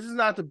 and this is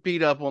not to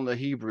beat up on the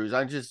Hebrews.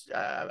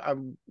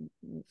 I'm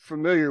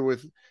familiar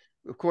with.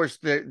 Of course,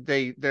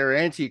 they're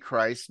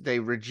antichrist. They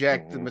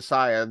reject the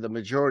Messiah. The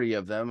majority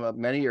of them,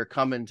 many are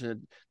coming to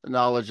the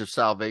knowledge of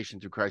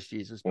salvation through Christ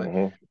Jesus.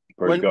 But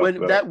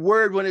when that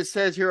word, when it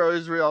says here, "O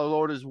Israel, our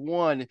Lord is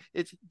one,"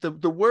 it's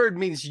the word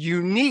means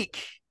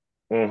unique.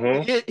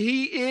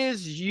 He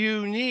is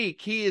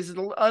unique. He is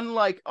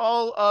unlike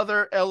all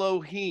other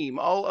Elohim,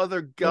 all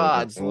other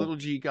gods, little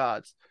g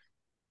gods.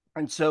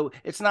 And so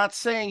it's not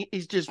saying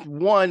he's just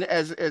one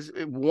as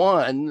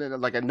one,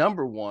 like a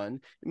number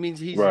one. It means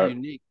he's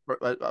unique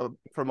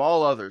from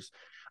all others.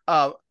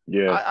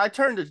 I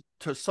turned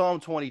to Psalm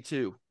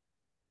 22.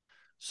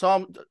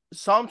 Psalm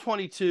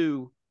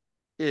 22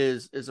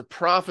 is a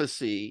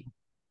prophecy,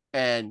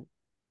 and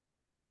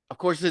of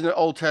course, it's in the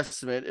Old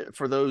Testament.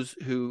 For those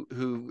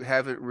who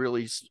haven't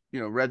really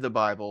read the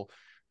Bible,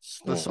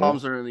 the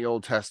Psalms are in the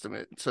Old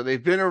Testament, so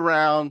they've been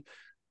around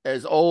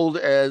as old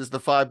as the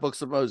 5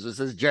 books of Moses,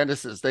 as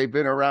Genesis. They've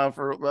been around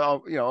for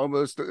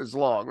almost as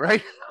long,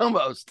 right?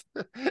 Almost.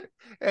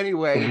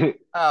 Anyway,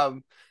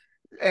 so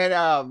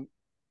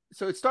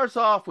it starts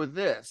off with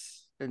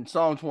this in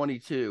Psalm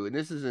 22, and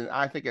this is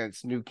I think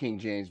it's New King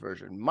James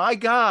Version. My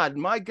God,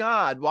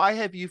 why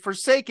have you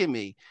forsaken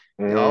me?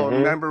 Y'all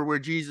remember where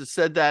Jesus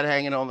said that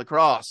hanging on the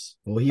cross?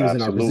 Well, he was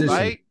in our position,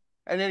 right?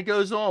 And then it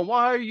goes on.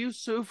 Why are you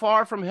so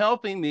far from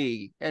helping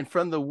me and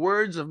from the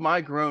words of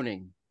my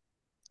groaning?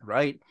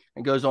 Right,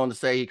 and goes on to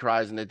say he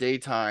cries in the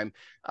daytime,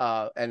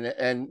 and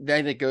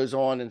then it goes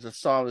on into the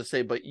psalm to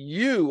say, but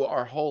you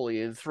are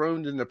holy,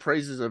 enthroned in the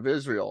praises of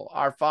Israel.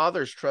 Our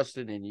fathers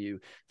trusted in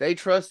you. They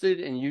trusted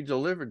and you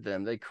delivered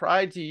them. They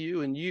cried to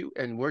you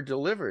and were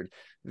delivered.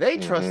 They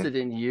trusted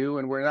in you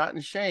and were not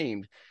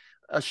ashamed.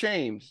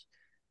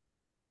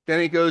 Then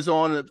it goes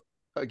on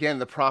again,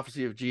 the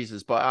prophecy of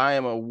Jesus, but I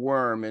am a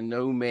worm and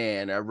no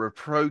man, a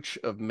reproach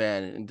of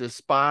men and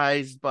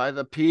despised by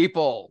the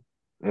people.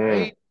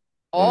 Right.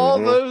 All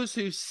those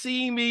who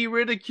see me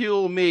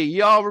ridicule me.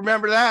 Y'all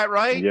remember that,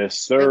 right? Yes,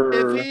 sir.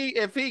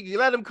 If he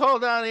let him call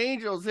down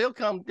angels,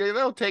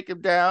 they'll take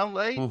him down,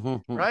 right?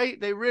 Right?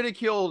 They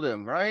ridiculed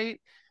him, right?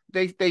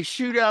 they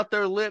shoot out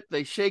their lip,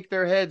 they shake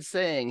their head,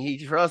 saying, "He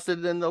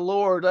trusted in the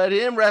Lord. Let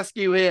him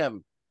rescue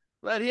him.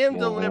 Let him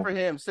deliver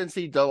him, since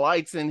he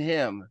delights in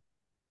him."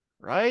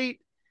 Right?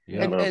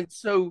 Yeah. And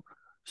so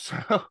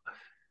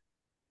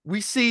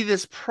we see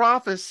this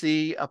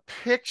prophecy, a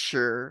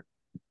picture,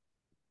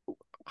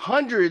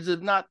 hundreds,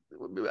 if not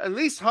at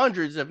least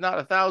hundreds, if not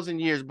 1,000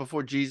 years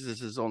before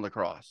Jesus is on the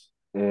cross.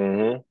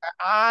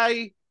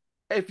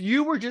 If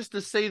you were just to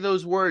say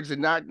those words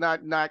and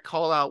not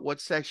call out what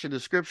section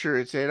of scripture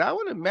it's in, I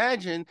would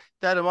imagine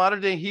that a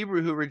modern day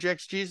Hebrew who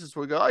rejects Jesus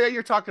would go, "Oh yeah,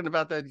 you're talking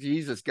about that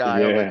Jesus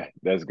guy." Yeah,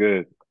 that's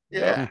good.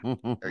 Yeah.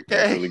 Okay.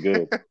 That's really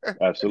good.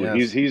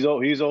 Absolutely. Yes. He's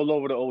all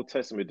over the Old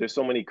Testament. There's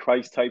so many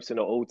Christ types in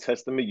the Old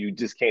Testament, you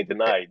just can't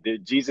deny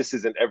it. Jesus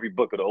is in every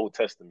book of the Old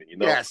Testament, you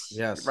know?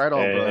 Yes. Right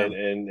on, bro.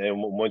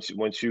 And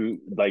once you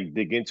like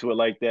dig into it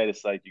like that,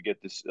 it's like you get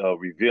this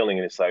revealing,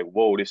 and it's like,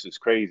 whoa, this is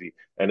crazy.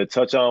 And to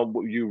touch on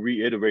what you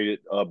reiterated,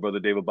 Brother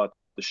Dave, about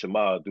the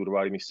Shema,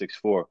 Deuteronomy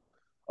 6:4,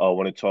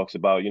 when it talks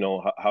about, you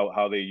know,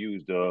 how they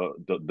use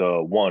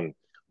the one,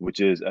 which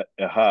is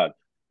Ehad.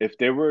 If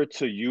they were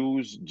to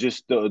use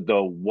just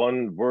the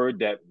one word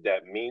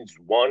that means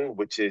one,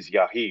 which is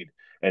Yahid,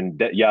 and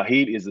that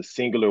Yahid is a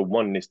singular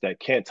oneness that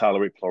can't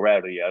tolerate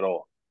plurality at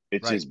all.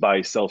 It's just by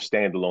itself,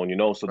 standalone, you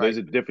know. So there's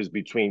a difference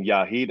between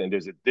Yahid and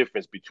there's a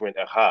difference between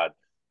Ehad,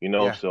 you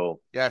know.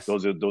 Yeah. So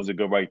those are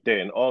good right there.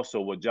 And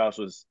also what Josh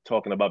was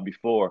talking about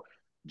before,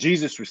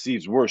 Jesus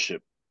receives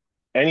worship.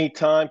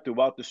 Anytime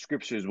throughout the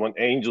scriptures,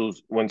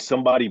 when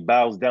somebody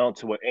bows down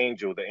to an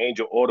angel, the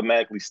angel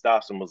automatically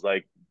stops and was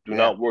like, "Do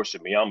not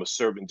worship me. I'm a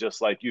servant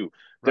just like you."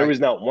 There is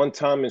not one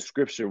time in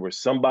scripture where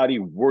somebody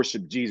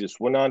worshiped Jesus,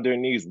 went on their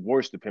knees,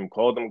 worshiped him,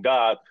 called him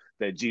God,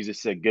 that Jesus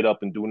said, "Get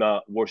up and do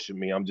not worship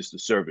me. I'm just a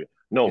servant."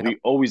 No, he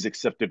always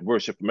accepted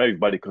worship from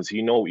everybody because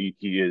he know he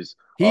is.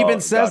 He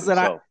even says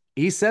that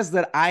he says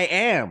that I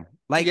am.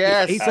 Like,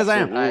 he says I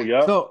am.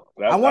 So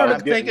I wanted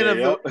to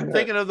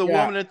thinking of the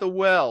woman at the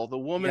well. The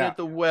woman at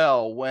the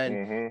well,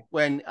 when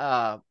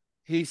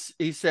he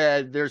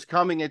said, "There's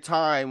coming a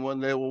time when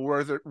they will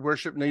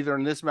worship neither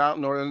in this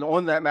mountain nor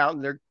on that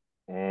mountain."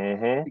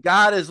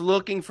 God is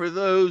looking for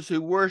those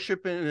who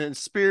worship in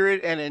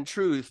spirit and in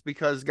truth,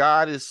 because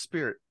God is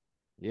spirit.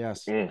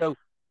 Yes. So,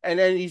 and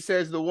then he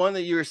says, "The one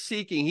that you're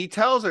seeking," he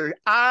tells her,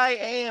 "I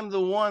am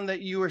the one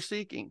that you are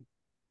seeking.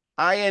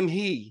 I am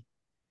he."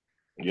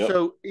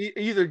 So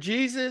either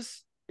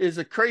Jesus is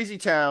a crazy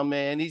town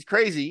man, he's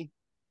crazy,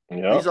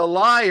 he's a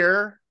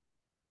liar,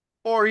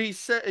 or he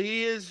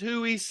is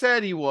who he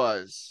said he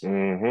was,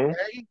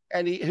 okay?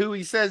 And who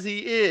he says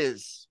he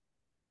is.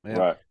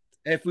 Right.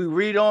 If we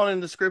read on in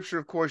the scripture,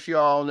 of course, you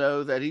all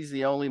know that he's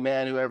the only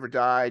man who ever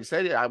died,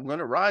 said, "I'm going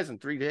to rise in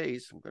 3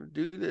 days. I'm going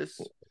to do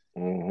this."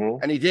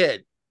 And he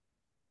did.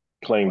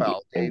 Claimed it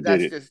and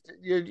that's did it.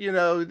 Just you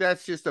know,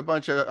 that's just a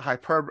bunch of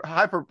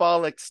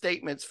hyperbolic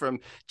statements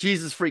from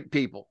Jesus freak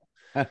people.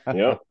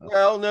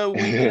 Well, no,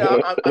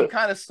 I'm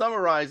kind of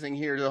summarizing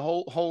here the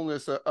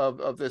wholeness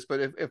of this,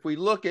 but if we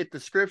look at the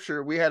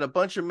scripture, we had a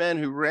bunch of men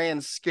who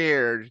ran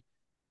scared,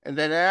 and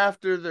then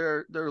after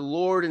their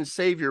Lord and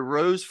Savior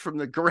rose from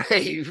the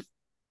grave,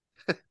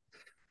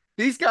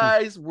 these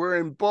guys were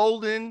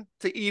emboldened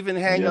to even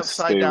hang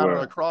upside down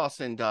on a cross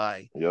and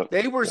die.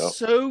 They were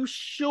so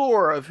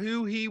sure of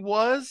who he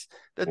was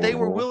that they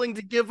were willing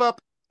to give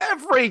up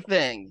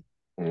everything.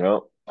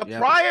 But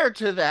prior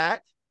to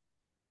that,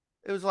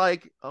 it was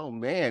like, oh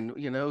man,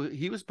 you know,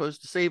 he was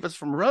supposed to save us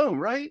from Rome,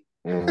 right?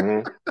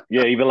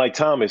 Yeah, even like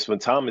Thomas, when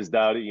Thomas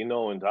doubted, you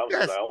know, and Thomas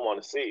was like, "I don't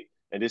want to see."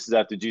 And this is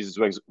after Jesus'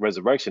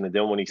 resurrection. And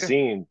then when he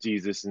seen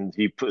Jesus, and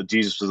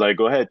Jesus was like,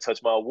 "Go ahead,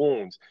 touch my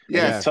wounds."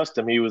 And he touched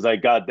him. He was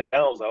like, God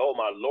down. Was like, "Oh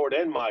my Lord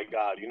and my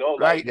God," you know,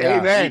 like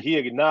Amen. He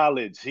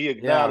acknowledged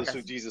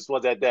who Jesus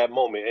was at that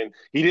moment. And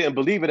he didn't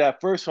believe it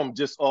at first from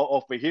just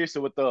off of here.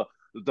 So what the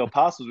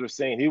apostles were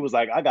saying, he was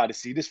like, "I got to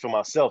see this for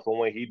myself." And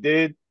when he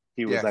did,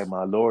 he was like,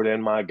 "My Lord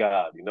and my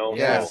God," you know?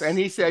 So, and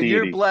he said,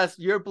 deity.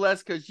 You're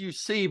blessed because you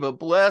see, but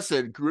blessed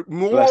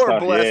are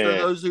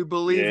those who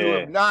believe, who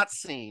have not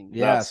seen.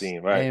 Not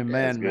seen, right.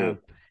 Amen, man.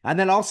 And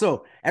then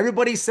also,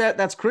 everybody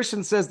that's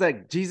Christian says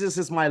that Jesus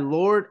is my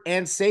Lord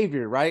and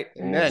Savior, right?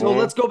 So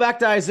let's go back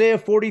to Isaiah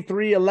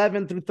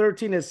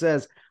 43:11-13. It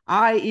says,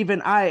 I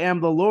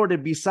am the Lord,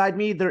 and beside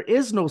me there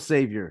is no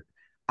Savior.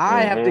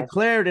 I have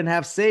declared and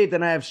have saved,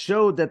 and I have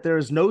showed that there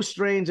is no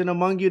strange in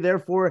among you.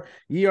 Therefore,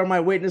 ye are my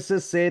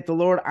witnesses, saith the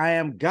Lord. I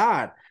am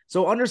God.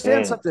 So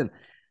understand something.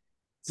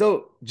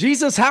 So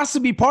Jesus has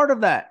to be part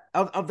of that,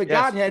 of the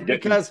Godhead,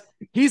 because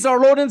he's our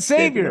Lord and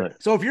Savior.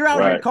 So if you're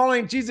out here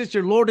calling Jesus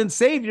your Lord and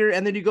Savior,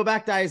 and then you go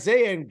back to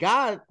Isaiah and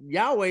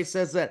Yahweh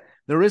says that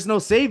there is no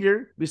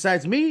Savior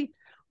besides me,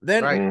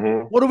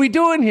 then what are we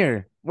doing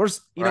here? We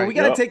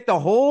got to take the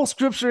whole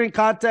scripture in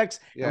context,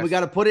 and we got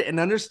to put it and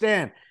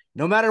understand.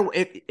 No matter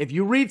if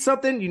you read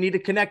something, you need to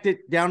connect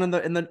it down in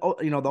the the Old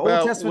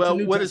Testament.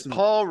 Well, what does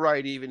Paul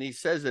write? Even he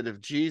says that if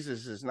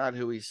Jesus is not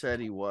who he said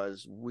he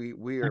was, we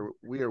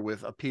are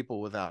with a people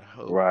without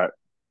hope. Right.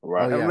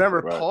 And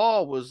remember,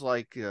 Paul was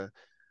like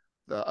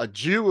a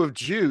Jew of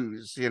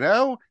Jews, you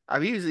know. I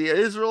mean, he's the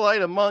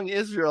Israelite among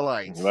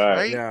Israelites,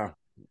 right? Yeah.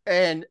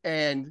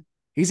 And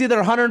he's either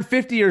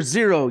 150 or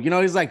 0. You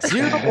know, he's like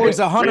 0 or he's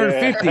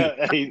 150.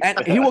 Yeah.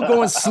 And he will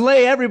go and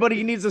slay everybody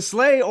he needs to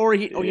slay, or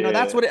you know, Yeah.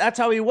 that's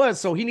how he was.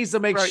 So he needs to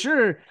make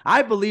sure.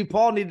 I believe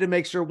Paul needed to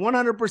make sure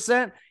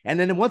 100%. And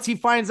then once he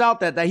finds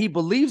out that he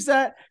believes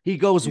that, he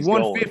goes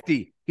 150.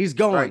 Going. He's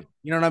going. Right.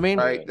 You know what I mean?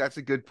 Right. That's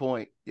a good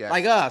point. Yeah.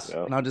 Like us.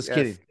 Yeah. No, just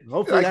kidding.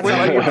 Hopefully like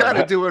we're kind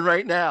of doing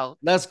right now.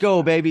 Let's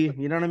go, baby.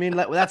 You know what I mean?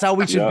 That's how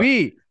we should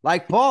be.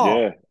 Like Paul.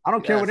 Yeah. I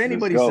don't care what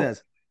anybody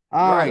says.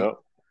 Right.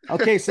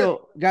 Okay,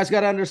 so guys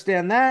got to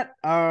understand that.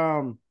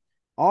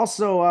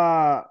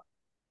 Also,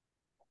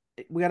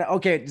 we got to.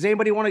 Okay, does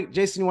anybody want to?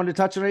 Jason, you want to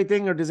touch on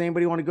anything, or does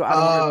anybody want to go?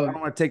 I don't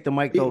want to take the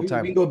mic the whole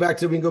time. We can go back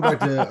to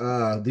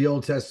the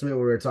Old Testament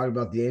where we were talking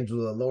about the angel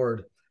of the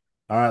Lord.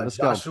 All right, let's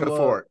go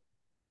for it.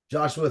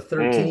 Joshua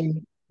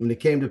 13. When it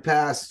came to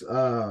pass,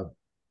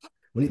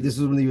 this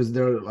is when he was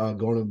there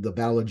going to the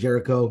Battle of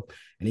Jericho,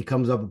 and he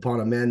comes up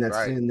upon a man that's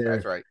sitting there.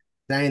 That's right.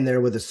 Standing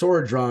there with a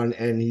sword drawn,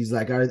 and he's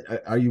like,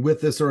 are you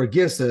with us or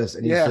against us?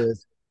 And he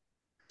says,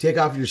 take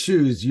off your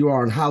shoes, you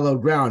are on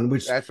hallowed ground.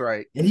 Which that's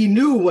right. And he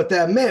knew what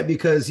that meant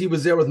because he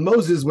was there with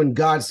Moses when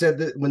God said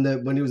that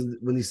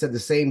when he said the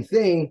same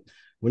thing,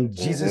 when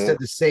Jesus said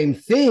the same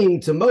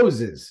thing to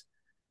Moses.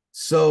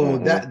 So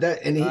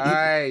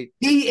the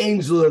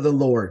angel of the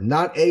Lord,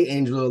 not a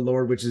angel of the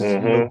Lord, which is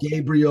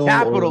Gabriel,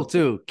 capital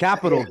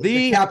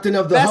the captain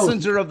of the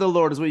messenger host. of the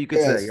Lord is what you could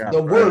say. Yeah.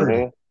 The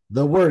word.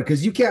 The word,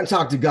 because you can't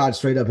talk to God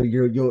straight up.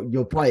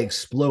 You'll probably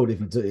explode if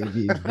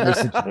you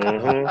listen.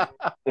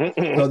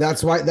 So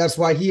that's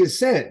why he is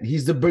sent. He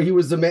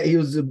was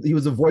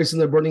the voice in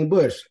the burning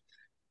bush.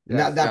 And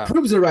that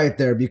proves it right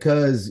there,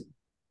 because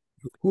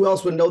who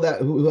else would know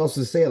that? Who else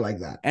would say it like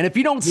that? And if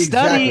you don't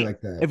study,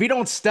 if you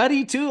don't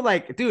study too,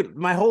 like, dude,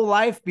 my whole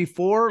life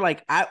before,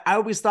 like, I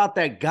always thought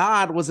that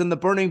God was in the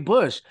burning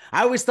bush.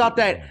 I always thought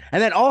that.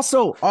 And then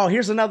also,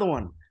 here's another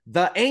one.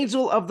 The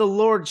angel of the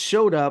Lord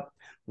showed up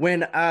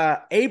when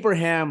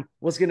Abraham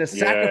was going to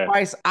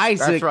sacrifice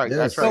Isaac.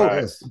 That's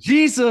right.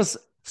 Jesus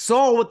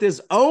saw with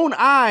his own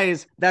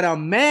eyes that a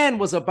man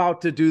was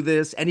about to do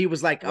this, and he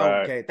was like,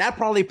 okay, that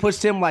probably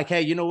pushed him like,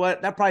 hey, you know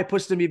what? That probably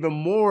pushed him even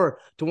more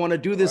to want to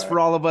do this for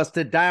all of us,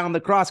 to die on the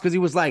cross, because he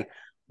was like,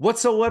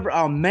 whatsoever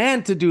a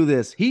man to do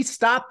this. He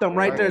stopped them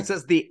right there. It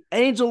says the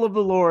angel of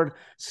the Lord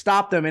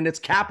stopped them, and it's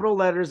capital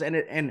letters,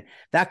 and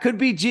that could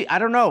be I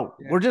don't know.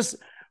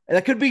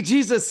 That could be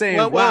Jesus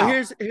saying, well,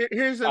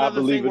 here's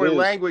another thing where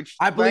language.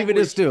 I believe it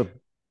is too.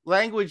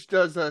 Language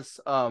does us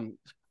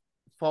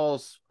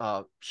falls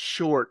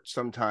short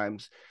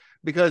sometimes,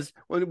 because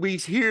when we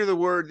hear the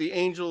word the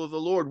angel of the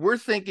Lord, we're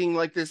thinking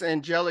like this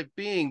angelic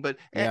being, but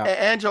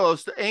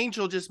angelos, the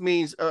angel just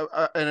means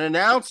an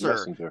announcer,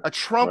 messenger, a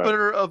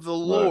trumpeter of the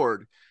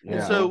Lord.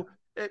 So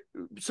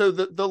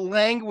the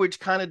language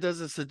kind of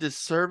does us a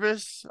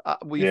disservice.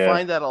 We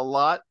find that a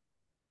lot.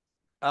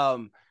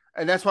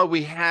 And that's why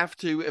we have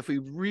to, if we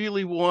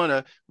really want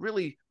to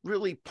really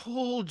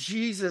pull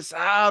Jesus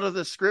out of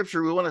the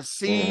scripture, we want to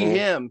see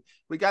him,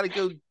 we got to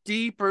go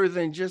deeper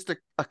than just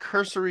a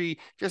cursory,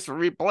 just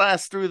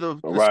blast through the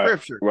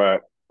scripture.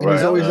 Right. And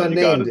he's always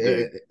unnamed.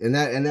 And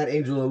that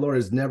angel of the Lord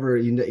is never,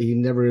 he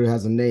never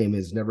has a name.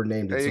 It's never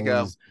named. There you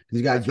go.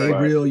 He's got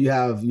Gabriel. You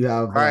have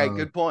right.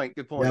 Good point.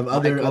 You have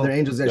other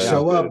angels that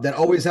show up that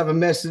always have a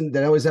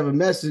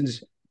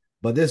message,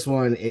 but this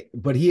one,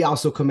 but he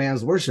also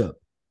commands worship.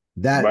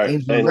 That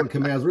angel of the Lord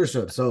commands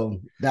worship. So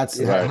that's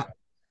how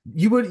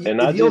you would.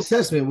 The Old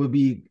Testament would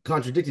be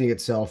contradicting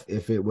itself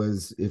if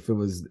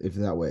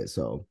that way.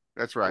 So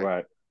that's right.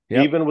 Right.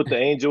 Yep. Even with the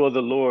angel of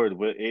the Lord,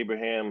 with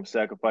Abraham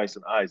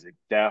sacrificing Isaac,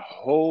 that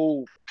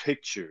whole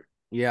picture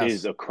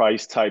is a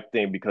Christ type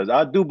thing. Because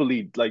I do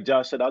believe, like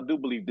Josh said, I do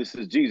believe this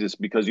is Jesus.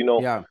 Because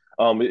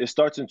it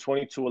starts in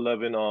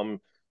 22:11.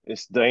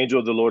 It's the angel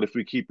of the Lord. If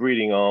we keep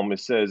reading, it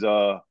says,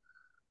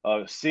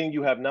 seeing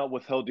you have not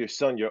withheld your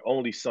son, your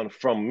only son,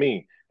 from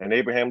me. And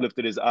Abraham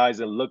lifted his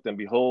eyes and looked, and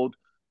behold,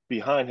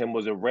 behind him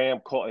was a ram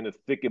caught in the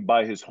thicket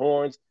by his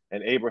horns.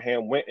 And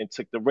Abraham went and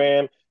took the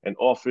ram and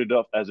offered it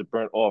up as a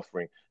burnt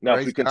offering. Now,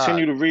 if we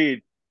continue to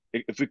read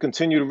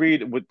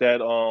with that,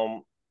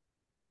 the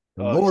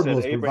Lord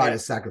will provide a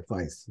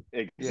sacrifice.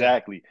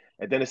 Exactly.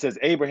 And then it says,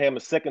 Abraham a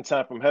second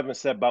time from heaven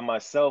said, by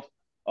myself,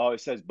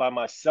 by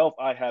myself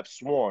I have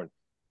sworn.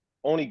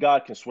 Only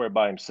God can swear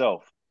by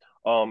himself.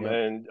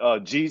 And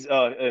Jesus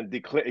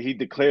he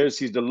declares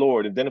he's the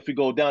Lord. And then if we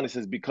go down, it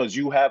says, because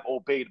you have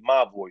obeyed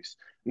my voice.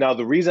 Now,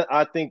 the reason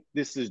I think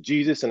this is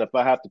Jesus, and if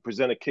I have to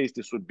present a case,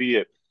 this would be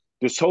it.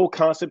 This whole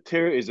concept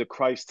here is a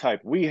Christ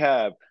type. We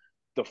have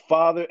the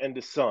Father and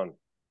the Son,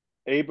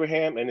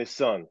 Abraham and his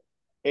son.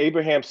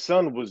 Abraham's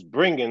son was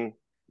bringing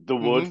the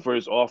wood for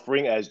his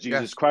offering, as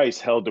Jesus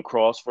Christ held the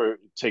cross for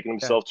taking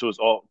himself to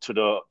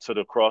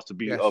the cross to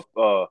be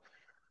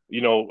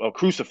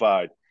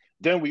crucified.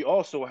 Then we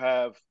also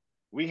have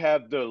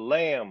the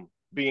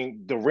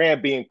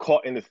ram being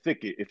caught in the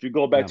thicket. If you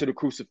go back to the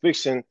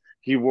crucifixion,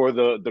 he wore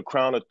the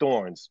crown of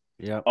thorns.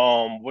 Yeah.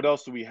 What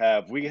else do we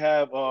have? We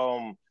have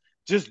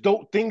just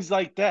things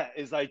like that.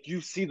 Is like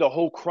you see the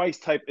whole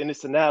Christ type in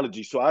this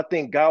analogy. So I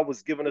think God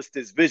was giving us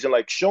this vision,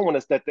 like showing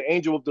us that the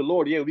angel of the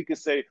Lord, yeah, we can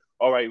say,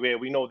 all right, yeah,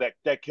 we know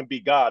that can be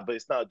God, but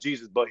it's not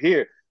Jesus. But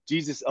here,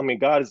 Jesus, I mean,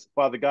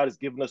 Father God is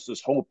giving us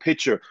this whole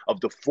picture of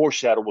the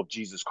foreshadow of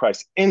Jesus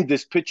Christ in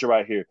this picture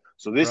right here.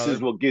 So this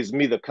is what gives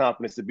me the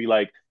confidence to be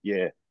like,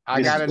 yeah.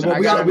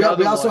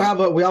 We also have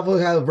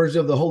a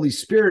version of the Holy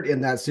Spirit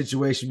in that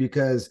situation,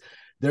 because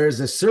there's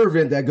a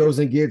servant that goes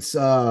and gets is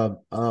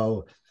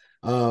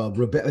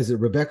it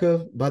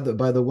Rebecca by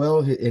the well,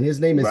 and his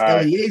name is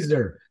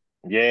Eliezer.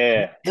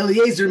 Yeah,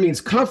 Eliezer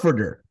means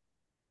comforter.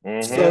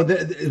 Mm-hmm. So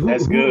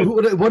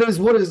what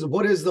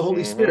is the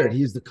Holy Spirit?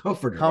 He's the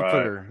comforter.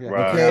 Comforter. Right.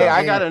 Yeah. Okay,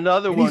 I got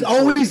another one. He's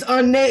always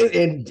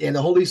unnamed, and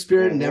the Holy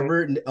Spirit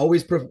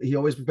always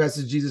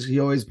professes Jesus. He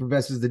always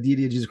professes the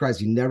deity of Jesus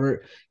Christ.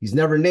 He's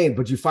never named,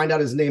 but you find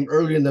out his name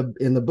early in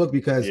the book,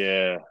 because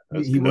he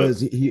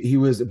was.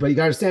 But you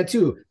gotta understand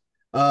too,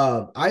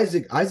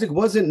 Isaac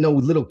wasn't no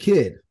little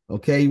kid.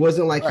 Okay, he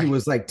wasn't like he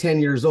was like 10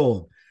 years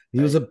old. He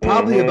was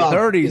probably about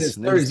 30s. In his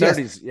 30s.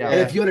 Yes. Yeah. And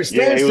if you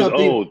understand he something.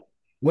 Was old.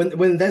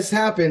 When this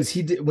happens,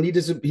 he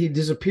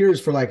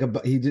disappears for like and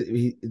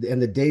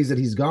the days that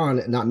he's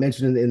gone, not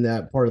mentioned in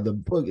that part of the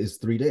book, is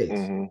 3 days,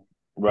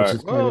 right?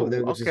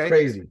 Which is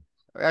crazy.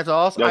 That's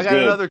awesome. That's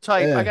good. Another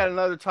type. Yeah. I got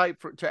another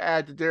type to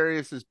add to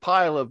Darius's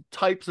pile of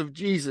types of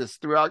Jesus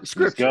throughout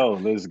Scripture.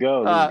 Let's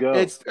go.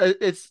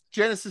 It's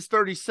Genesis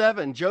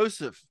 37.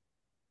 Joseph.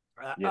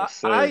 Yes,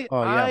 sir.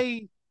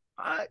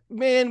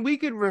 Man, we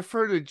could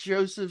refer to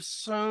Joseph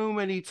so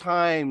many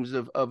times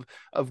of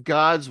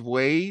God's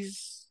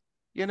ways.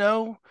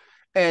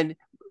 And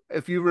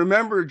if you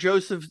remember,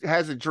 Joseph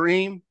has a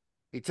dream.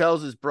 He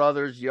tells his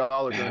brothers,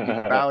 y'all are going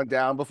to be bowing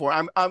down before.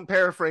 I'm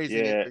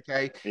paraphrasing it,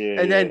 okay?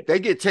 And then they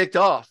get ticked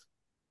off.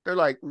 They're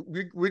like,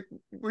 we're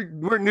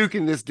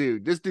nuking this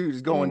dude. This dude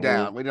is going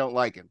down. We don't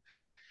like him.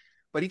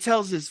 But he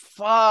tells his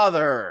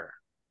father,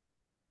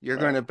 you're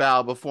going to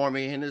bow before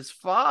me. And his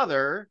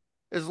father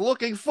is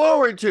looking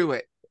forward to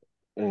it.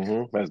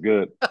 That's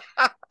good.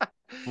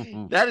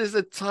 That is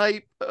a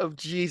type of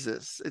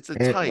Jesus. It's a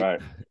type. Right.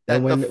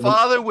 That the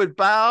Father would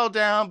bow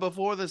down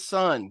before the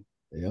Son.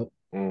 Yep.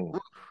 Man.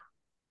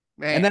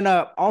 And then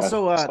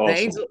also awesome.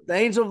 the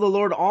angel of the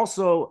Lord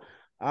also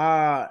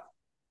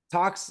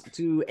talks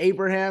to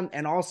Abraham,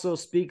 and also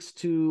speaks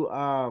to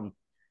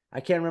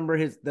I can't remember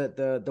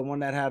the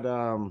one that had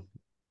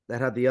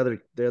the other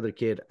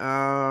kid.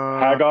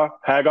 Hagar.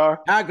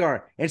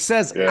 It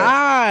says,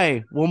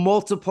 I will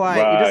multiply.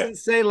 Right. He doesn't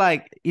say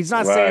he's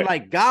not saying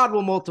like God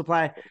will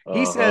multiply.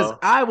 He says,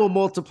 I will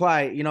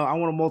multiply. I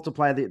want to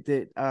multiply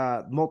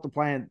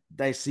multiplying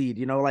thy seed.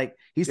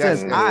 He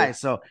says, I.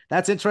 So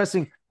that's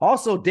interesting.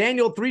 Also,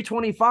 Daniel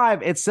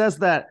 3:25. It says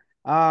that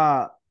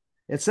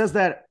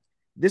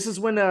this is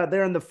when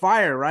they're in the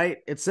fire, right?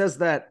 It says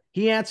that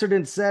he answered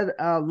and said,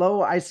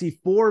 lo, I see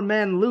 4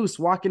 men loose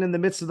walking in the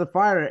midst of the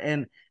fire,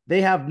 and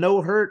they have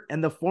no hurt,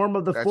 and the form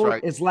of the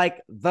fourth is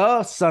like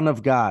the Son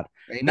of God,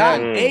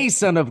 not a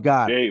son of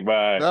God.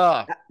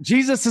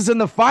 Jesus is in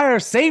the fire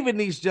saving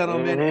these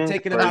gentlemen and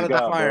taking them out of the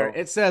fire.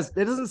 Bro.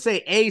 It doesn't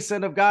say a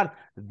son of God,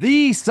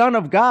 the Son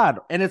of God,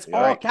 and it's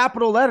all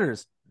capital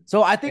letters.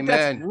 So I think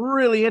that's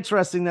really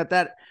interesting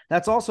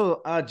that's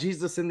also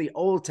Jesus in the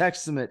Old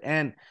Testament,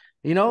 and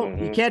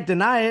you can't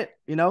deny it.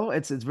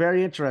 It's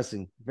very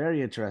interesting.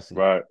 Very interesting.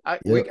 Right.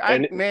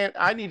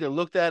 I need to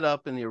look that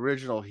up in the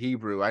original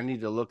Hebrew. I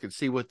need to look and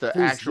see what the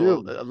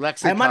actual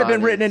lexicon. It might have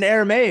been written in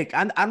Aramaic.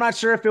 I'm not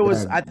sure if it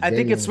was. I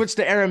think it switched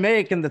to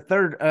Aramaic in the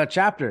third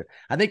chapter.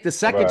 I think the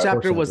second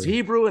chapter was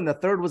Hebrew and the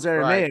third was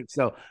Aramaic.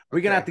 So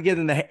we're gonna have to get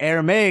in the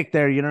Aramaic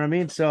there. You know what I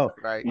mean? So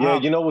yeah.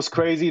 What's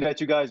crazy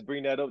that you guys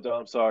bring that up, though?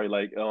 I'm sorry.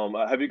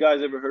 Have you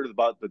guys ever heard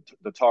about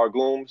the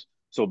Targums?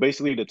 So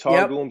basically, the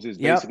Targums is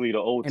basically the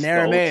Old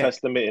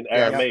Testament in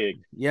Aramaic.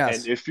 Yes.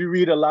 And if you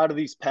read a lot of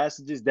these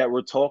passages that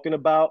we're talking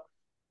about,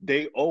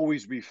 they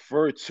always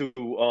refer to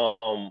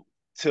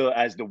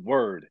as the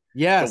Word.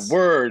 Yes. The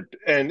Word.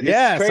 And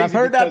yes, it's crazy I've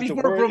heard that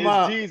before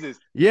from Jesus.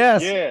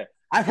 Yes. Yeah.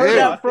 I've heard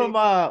that from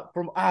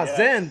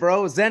Zen,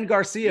 bro. Zen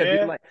Garcia.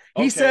 Yeah.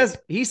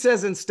 He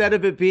says instead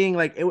of it being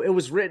like it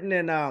was written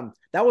in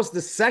that was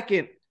the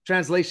second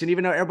translation,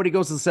 even though everybody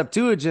goes to the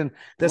Septuagint,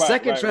 the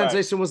second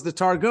translation was the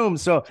Targum.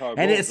 So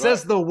and it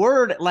says the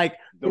word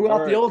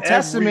throughout the Old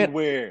Testament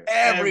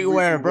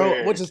everywhere,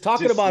 bro, which is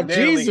talking about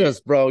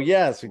Jesus, bro.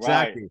 Yes,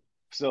 exactly.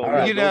 So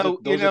but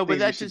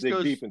that just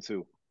goes deep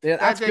into. Yeah,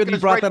 that's good. You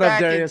brought that up,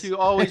 Darius. Into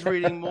always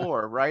reading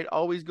more, right?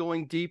 Always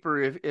going deeper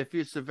if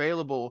it's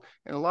available.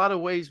 In a lot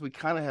of ways, we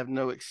kind of have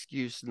no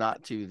excuse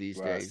not to these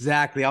days.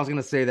 Exactly. I was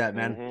going to say that,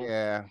 man.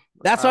 Yeah.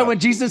 That's why when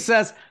Jesus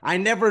says, I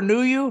never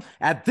knew you,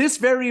 at this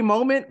very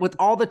moment, with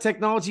all the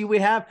technology we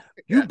have,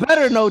 you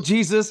better know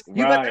Jesus.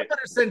 You better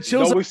send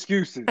children. No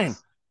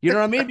excuses. You know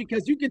what I mean?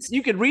 Because you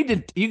can read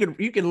it,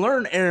 you can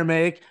learn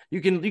Aramaic, you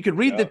can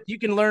read you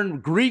can learn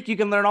Greek, you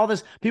can learn all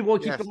this. People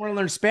keep can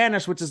learn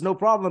Spanish, which is no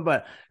problem,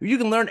 but you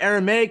can learn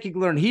Aramaic, you can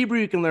learn Hebrew,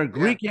 you can learn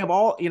Greek. You have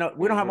all, we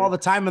don't have all the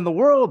time in the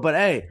world, but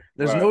hey,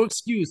 there's no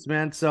excuse,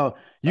 man. So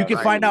you can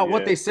find out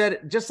what they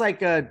said, just like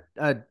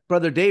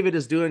Brother David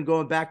is doing,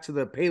 going back to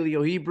the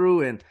Paleo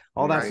Hebrew and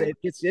all that. So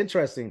it's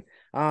interesting.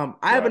 I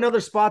have another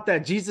spot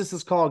that Jesus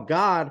is called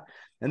God,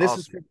 and this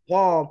is from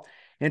Paul.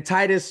 In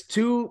Titus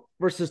 2,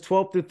 verses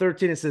 12 through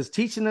 13, it says,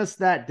 teaching us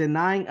that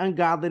denying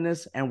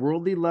ungodliness and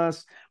worldly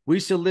lust,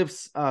 we shall live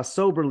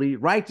soberly,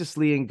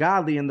 righteously, and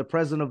godly in the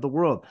presence of the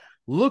world,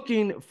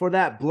 looking for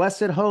that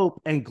blessed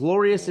hope and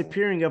glorious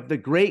appearing of the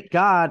great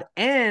God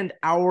and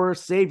our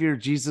Savior,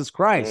 Jesus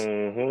Christ.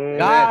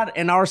 God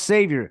and our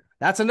Savior.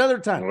 That's another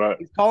time.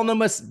 He's calling them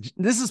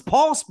this is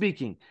Paul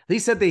speaking. He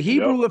said the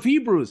Hebrew of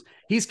Hebrews.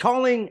 He's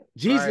calling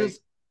Jesus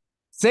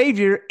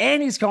Savior,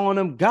 and he's calling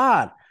him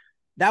God.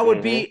 That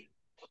would be...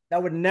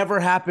 That would never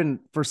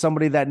happen for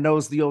somebody that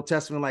knows the Old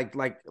Testament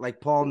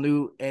like Paul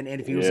knew, and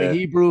if he was a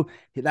Hebrew,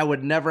 that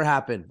would never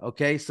happen.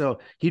 Okay, so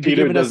he'd be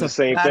giving us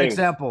a bad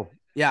example.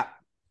 Yeah.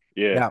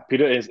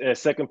 Peter in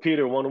 2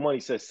 Peter 1:1, he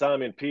says,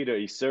 Simon Peter,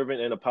 a servant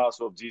and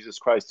apostle of Jesus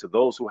Christ, to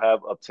those who have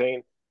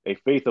obtained a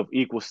faith of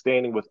equal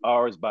standing with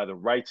ours by the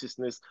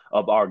righteousness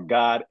of our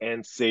God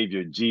and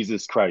Savior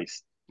Jesus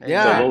Christ.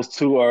 Yeah. So those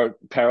two are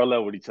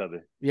parallel with each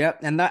other.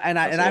 Yep.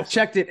 I've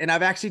checked it, and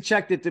I've actually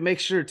checked it to make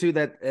sure too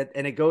that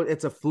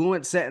it's a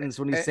fluent sentence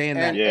when he's saying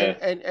that.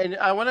 And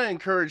I want to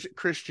encourage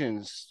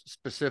Christians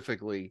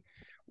specifically.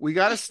 We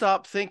got to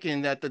stop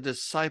thinking that the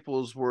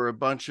disciples were a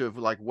bunch of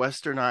like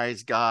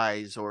westernized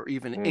guys or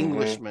even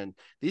Englishmen.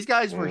 These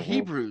guys were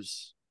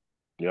Hebrews.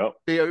 Yep.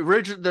 The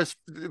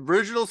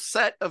original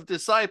set of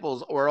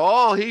disciples were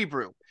all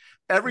Hebrew.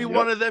 Every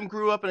one of them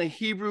grew up in a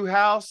Hebrew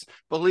house,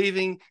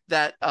 believing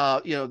that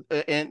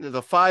in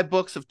the 5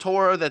 books of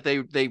Torah that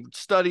they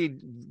studied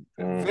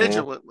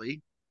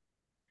vigilantly.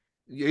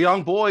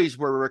 Young boys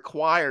were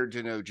required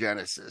to know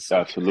Genesis.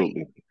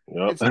 Absolutely.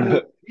 Yep.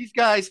 So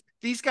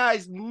these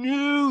guys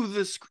knew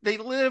they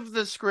lived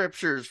the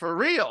scriptures for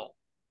real.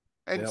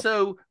 And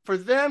so for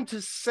them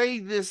to say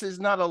this is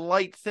not a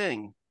light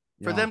thing,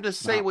 for them to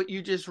say what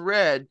you just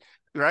read,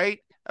 right,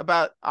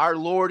 about our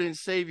Lord and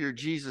Savior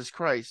Jesus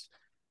Christ,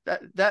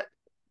 that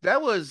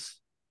was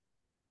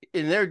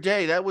in their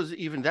day, that was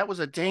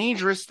a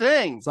dangerous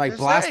thing. It's like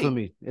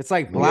blasphemy. It's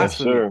like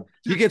blasphemy. Yes,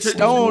 you get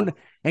stoned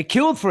and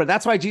killed for it.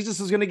 That's why Jesus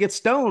was going to get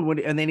stoned when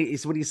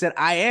he said,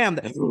 "I am."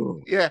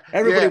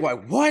 Everybody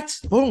went, "What?"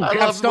 Boom!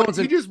 Grab stones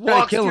and he just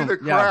walks through the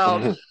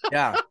crowd.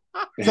 Yeah.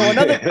 So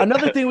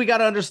another thing we got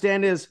to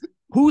understand is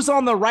who's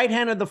on the right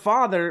hand of the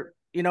Father.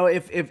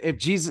 If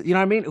Jesus, you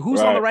know what I mean?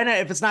 Who's on the right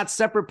hand if it's not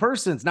separate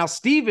persons? Now,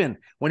 Stephen,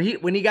 when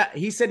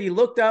he said he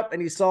looked up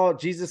and he saw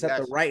Jesus at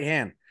the right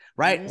hand,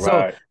 right?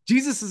 So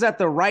Jesus is at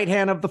the right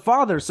hand of the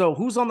Father. So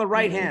who's on the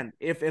right hand?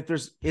 If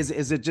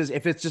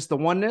it's just the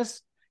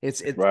oneness? It's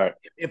if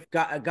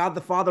God the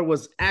Father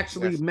was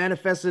actually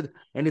manifested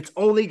and it's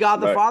only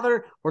God the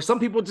Father, or some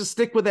people just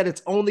stick with that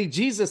it's only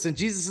Jesus and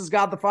Jesus is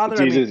God the Father.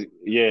 Jesus,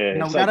 we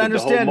gotta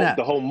understand that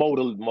the whole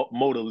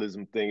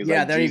modalism thing is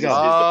there Jesus you go. Is the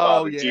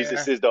Father,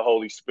 Jesus is the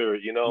Holy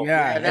Spirit,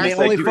 and they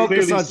only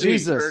focus on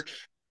Jesus.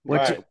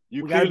 Which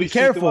you gotta be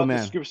careful, man.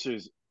 The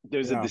scriptures,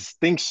 there's a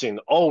distinction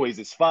always.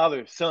 It's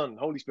Father, Son,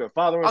 Holy Spirit,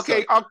 Father and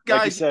Son.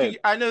 Guys, like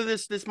I know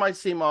this might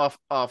seem off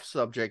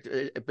subject,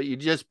 but you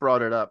just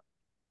brought it up.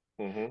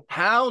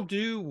 How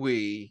do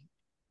we,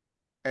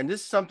 and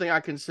this is something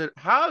I consider,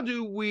 how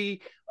do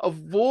we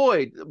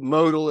avoid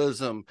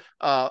modalism,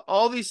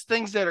 all these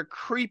things that are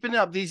creeping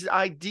up, these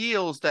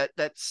ideals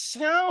that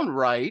sound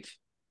right,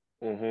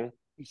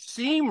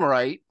 seem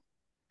right?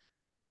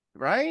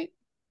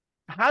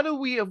 How do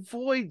we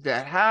avoid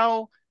that?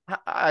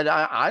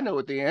 I know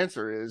what the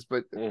answer is,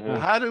 but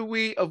how do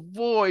we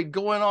avoid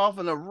going off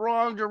in the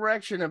wrong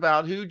direction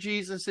about who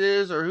Jesus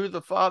is or who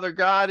the Father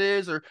God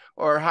is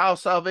or how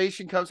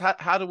salvation comes?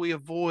 How do we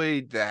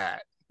avoid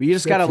that? You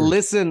just got to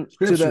listen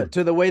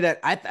to the way that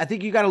I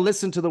think you got to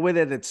listen to the way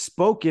that it's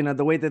spoken and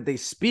the way that they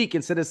speak,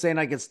 instead of saying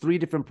like it's 3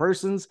 different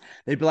persons.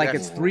 They'd be like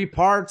it's 3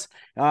 parts.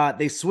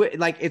 They switch,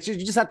 like it's you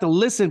just have to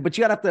listen, but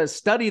you got to have to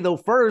study though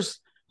first.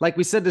 Like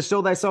we said, to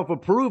show thyself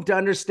approved, to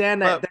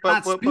understand that they're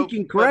not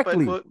speaking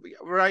correctly.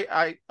 Right,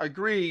 I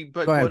agree.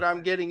 But what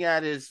I'm getting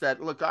at is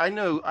that, look, I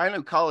know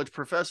college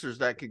professors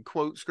that can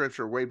quote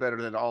scripture way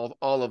better than all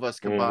of us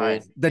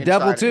combined. The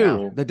devil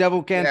too. The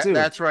devil can too.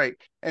 That's right.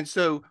 And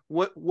so,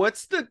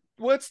 what's the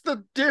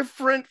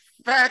different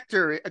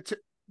factor?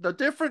 The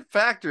different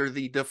factor,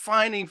 the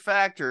defining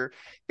factor,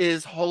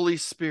 is Holy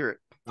Spirit.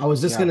 I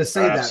was just going to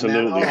say that,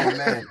 man. Oh,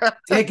 man.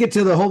 Take it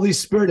to the Holy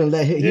Spirit and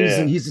let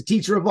him. He's the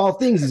teacher of all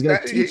things. He's going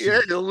to teach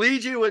you. He'll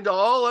lead you into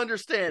all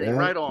understanding.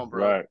 Right on,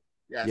 bro. Right.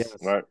 Yes.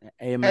 Right.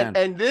 Amen.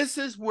 And this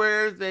is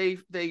where they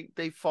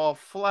fall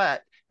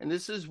flat. And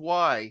this is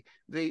why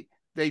they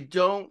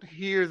don't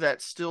hear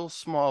that still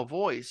small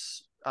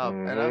voice.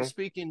 And I'm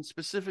speaking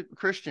specific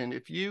Christian.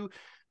 If you,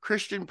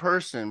 Christian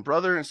person,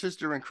 brother and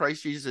sister in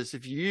Christ Jesus,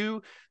 if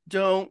you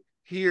don't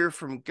hear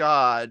from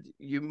God,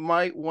 you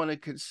might want to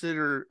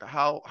consider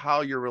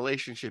how your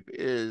relationship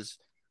is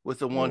with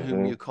the one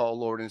whom you call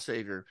Lord and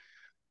Savior.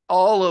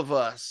 All of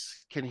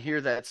us can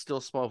hear that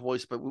still small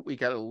voice, but we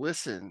got to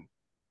listen.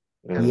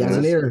 He has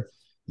an ear.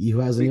 He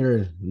has an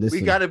ear. Listen.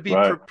 We got to be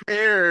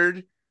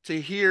prepared to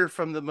hear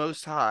from the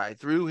Most High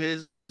through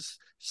his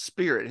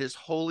Spirit, his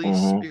Holy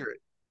Spirit.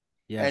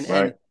 Yes.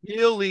 And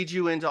he'll lead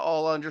you into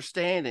all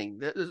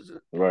understanding.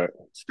 Right.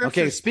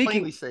 Okay,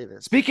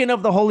 speaking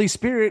of the Holy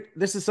Spirit,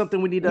 this is something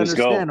we need to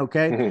understand,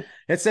 okay?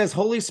 It says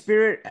Holy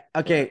Spirit,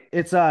 okay,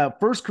 it's 1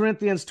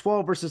 Corinthians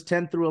 12, verses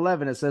 10 through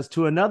 11. It says,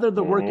 to another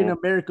the working of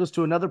miracles,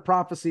 to another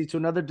prophecy, to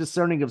another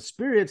discerning of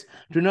spirits,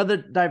 to another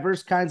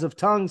diverse kinds of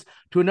tongues,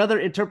 to another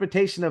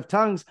interpretation of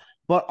tongues.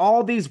 But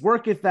all these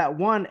worketh that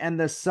one and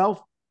the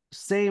self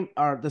same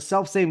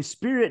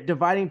Spirit,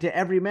 dividing to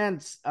every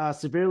man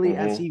severely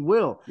as he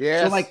will.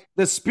 Yes. So like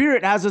the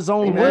Spirit has his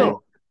own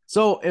will.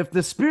 So if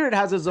the Spirit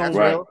has his own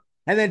will,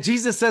 and then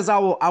Jesus says, I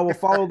will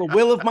follow the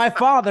will of my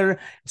Father.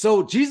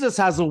 So Jesus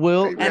has a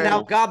will, and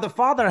now God the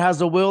Father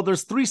has a will.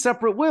 There's three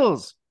separate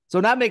wills.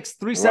 So that makes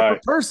three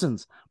separate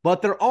persons,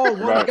 but they're all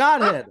one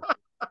Godhead.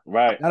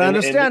 Right. I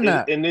understand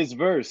that. In this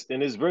verse,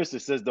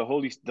 it says the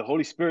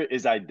Holy Spirit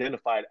is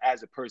identified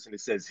as a person.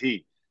 It says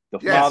he, the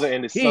Father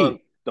and the Son.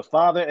 The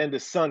Father and the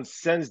Son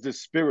sends the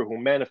Spirit who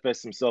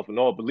manifests himself in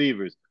all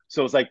believers.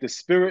 So it's like the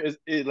Spirit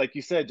is like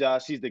you said,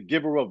 Josh, he's the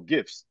giver of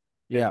gifts.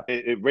 Yeah.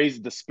 It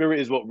raises, the Spirit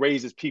is what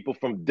raises people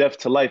from death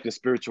to life and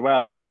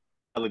spirituality.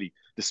 The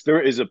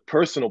Spirit is a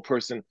personal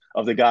person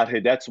of the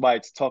Godhead. That's why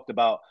it's talked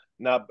about.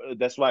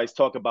 That's why it's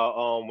talked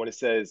about when it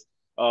says,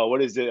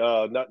 what is it?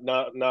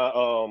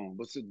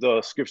 What's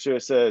the scripture?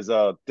 It says,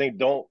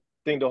 don't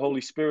think the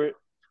Holy Spirit,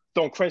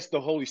 don't quench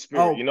the Holy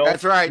Spirit. You know,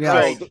 that's right.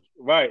 Yeah. So,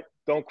 right.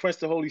 Don't quench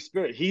the Holy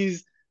Spirit.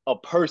 He's a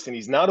person.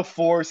 He's not a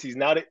force. He's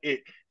not a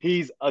it.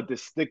 He's a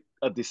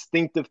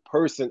distinctive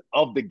person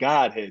of the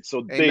Godhead.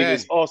 So, Dave,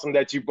 it's awesome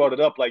that you brought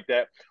it up like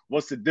that.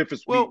 What's the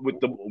difference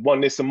with the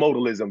oneness and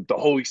modalism? The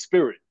Holy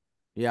Spirit.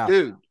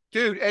 Yeah,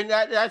 dude, and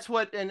that's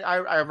what. And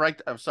I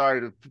write. I'm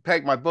sorry to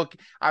peg my book.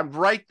 I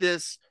write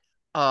this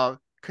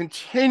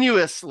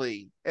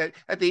continuously.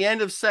 At the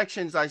end of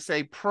sections, I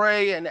say,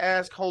 pray and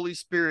ask Holy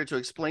Spirit to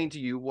explain to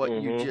you what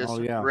you just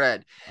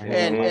read.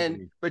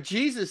 But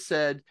Jesus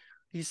said,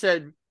 he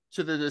said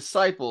to the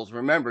disciples,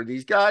 remember,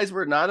 these guys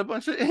were not a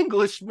bunch of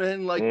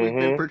Englishmen like we've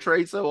been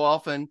portrayed so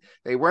often.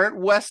 They weren't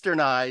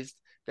westernized.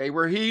 They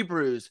were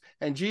Hebrews.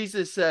 And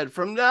Jesus said,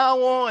 from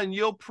now on,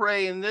 you'll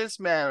pray in this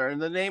manner, in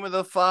the name of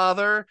the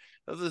Father,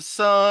 of the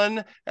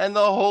Son, and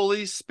the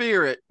Holy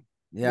Spirit.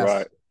 Yes.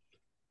 Right.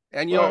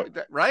 And you'll,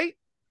 right?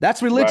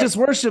 That's religious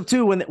worship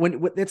too. When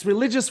it's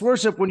religious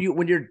worship when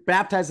you're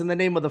baptized in the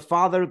name of the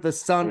Father, the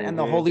Son, and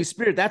the Holy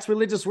Spirit. That's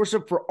religious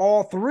worship for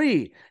all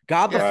three.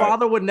 God the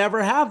Father would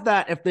never have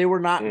that if they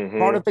were not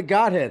part of the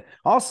Godhead.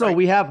 Also,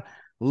 we have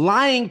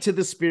lying to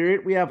the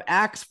Spirit. We have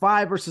Acts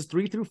 5 verses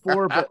 3 through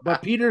 4.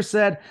 But Peter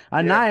said,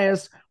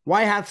 Ananias,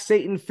 why hath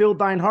Satan filled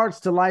thine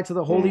hearts to lie to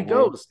the Holy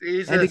Ghost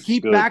and to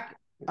keep back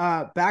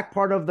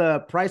part of the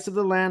price of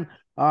the land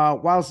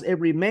whilst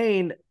it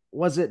remained?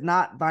 Was it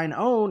not thine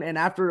own? And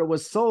after it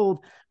was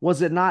sold,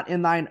 was it not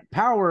in thine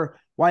power?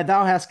 Why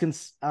thou hast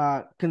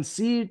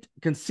conceded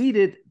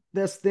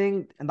this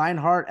thing in thine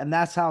heart, and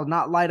that's how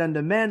not lied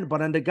unto men,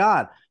 but unto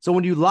God. So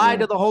when you lie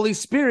to the Holy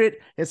Spirit,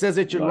 it says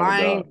that you're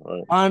lying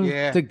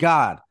unto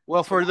God.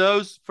 Well, for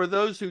those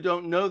who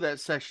don't know that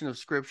section of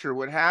scripture,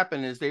 what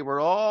happened is they were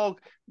all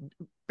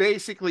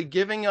basically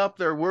giving up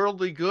their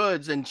worldly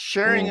goods and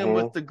sharing them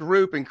with the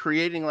group and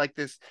creating like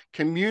this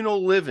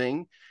communal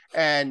living,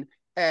 and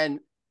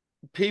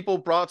people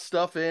brought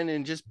stuff in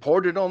and just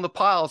poured it on the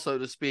pile, so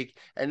to speak.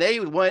 And they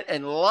went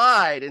and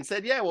lied and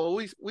said, yeah, well,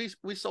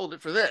 we sold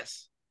it for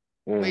this.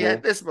 We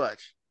had this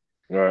much.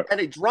 Right. And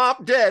they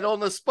dropped dead on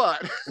the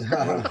spot.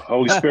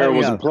 Holy Spirit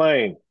wasn't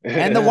playing.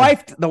 And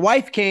the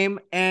wife came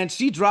and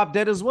she dropped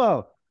dead as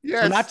well.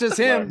 Yes. So not just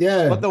him,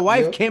 but the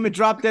wife came and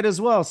dropped dead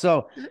as well.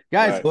 So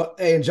guys, well,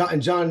 in John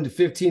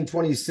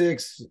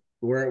 15:26,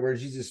 where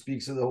Jesus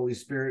speaks of the Holy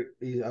Spirit,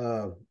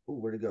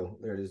 where'd it go?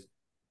 There it is.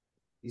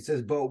 He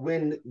says, but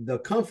when the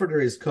Comforter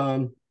is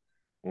come,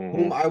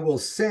 whom I will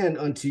send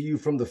unto you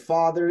from the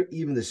Father,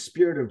 even the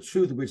Spirit of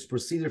truth, which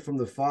proceeded from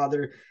the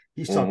Father,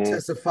 he shall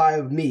testify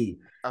of me.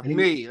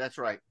 That's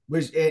right.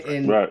 Which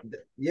and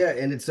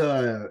it's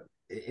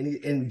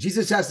and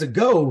Jesus has to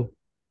go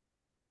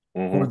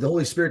for the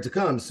Holy Spirit to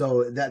come.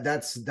 So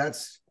that's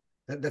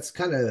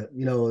kind of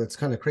that's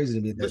kind of crazy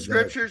to me. The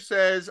scripture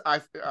says,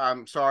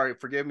 I'm sorry,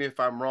 forgive me if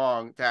I'm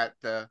wrong, that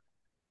the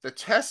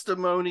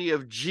testimony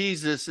of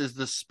Jesus is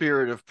the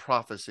spirit of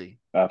prophecy.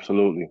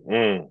 Absolutely.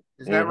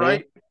 Is that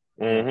right?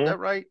 Is that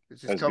right?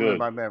 It's just coming to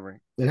my memory.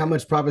 And how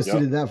much prophecy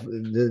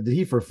did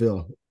he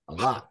fulfill? A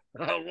lot.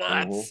 A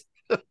lot.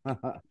 A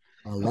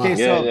lot.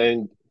 Okay,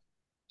 and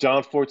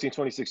John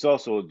 14:26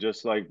 also,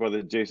 just like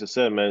Brother Jason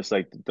said, man, it's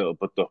like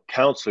the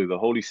Counselor, the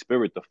Holy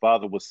Spirit, the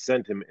Father will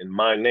send him in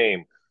my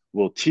name,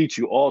 will teach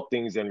you all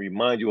things and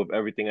remind you of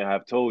everything I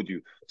have told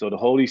you. So the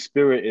Holy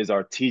Spirit is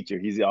our teacher.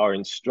 He's our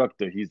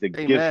instructor. He's the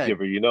gift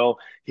giver. You know,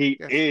 he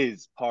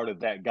is part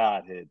of that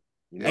Godhead.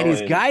 You know, and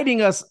he's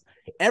guiding us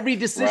every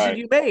decision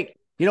you make.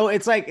 You know,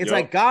 it's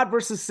like God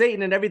versus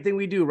Satan and everything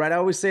we do, right? I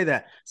always say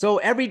that. So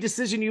every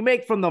decision you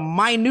make, from the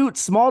minute,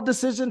 small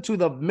decision to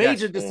the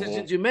major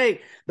decisions you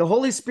make, the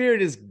Holy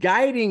Spirit is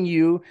guiding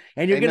you,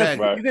 and you're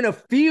gonna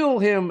feel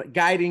him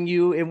guiding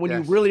you, and when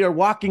you really are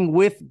walking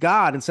with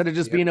God instead of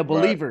just being a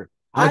believer.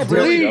 I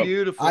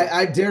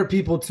dare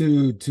people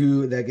to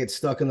that get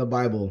stuck in the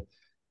Bible,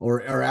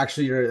 or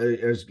actually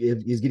is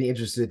getting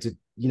interested, to,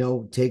 you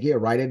know, take it,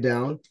 write it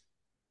down,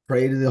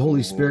 pray to the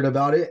Holy Spirit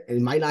about it.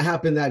 It might not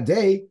happen that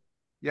day.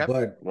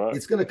 But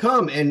it's gonna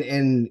come,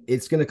 and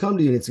it's gonna come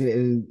to you,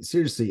 and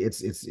seriously,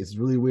 it's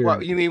really weird.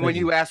 Well, you mean when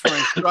you ask for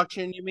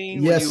instruction? You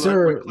mean? Yes,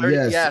 sir.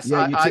 Yes.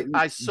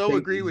 I so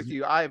agree with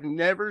you. I have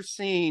never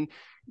seen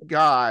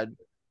God,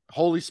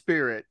 Holy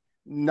Spirit,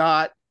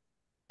 not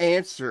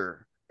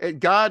answer.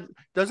 God,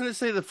 doesn't it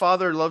say the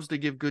Father loves to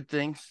give good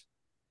things?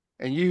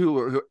 And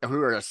you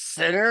who are a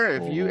sinner,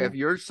 if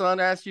your son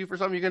asks you for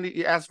something, you're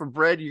gonna ask for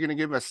bread, you're gonna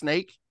give him a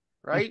snake.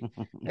 Right.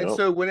 And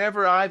so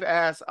whenever I've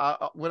asked,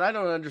 when I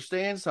don't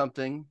understand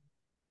something,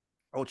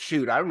 oh,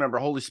 shoot, I remember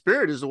Holy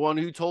Spirit is the one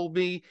who told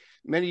me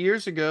many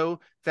years ago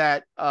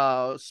that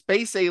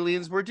space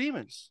aliens were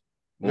demons.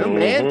 No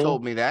man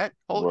told me that.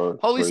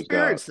 Holy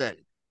Spirit said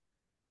it.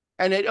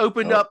 And it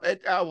opened up.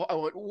 I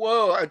went,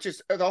 whoa,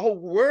 the whole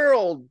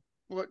world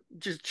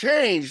just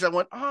changed. I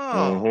went,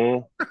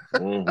 oh.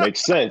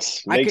 Makes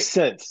sense. Makes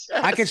sense.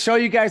 I can show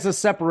you guys a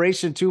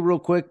separation too, real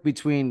quick,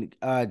 between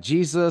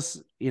Jesus,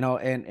 you know,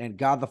 and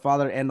God the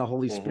Father and the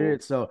Holy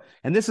Spirit. So,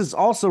 and this is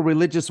also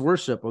religious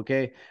worship,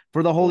 okay,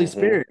 for the Holy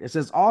Spirit. It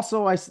says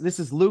also, this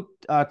is Luke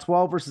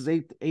 12 verses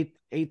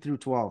 8 through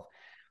 12.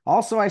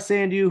 Also I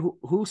say unto you,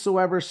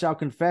 whosoever shall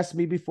confess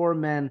me before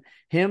men,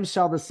 him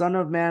shall the Son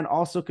of Man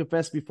also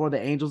confess before the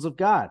angels of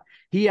God.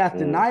 He hath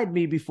denied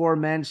me before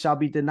men shall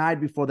be denied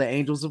before the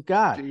angels of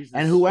God. Jesus.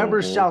 And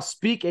whoever shall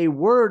speak a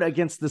word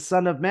against the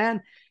Son of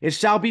Man, it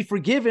shall be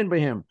forgiven by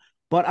him.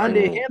 But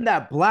unto him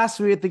that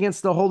blasphemeth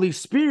against the Holy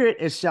Spirit,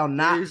 it shall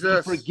not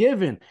be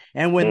forgiven.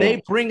 And when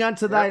they bring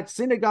unto thy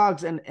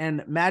synagogues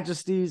and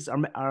majesties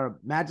or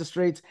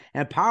magistrates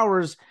and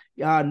powers,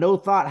 no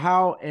thought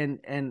how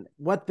and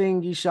what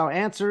thing ye shall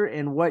answer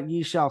and what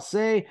ye shall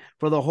say,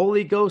 for the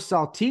Holy Ghost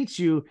shall teach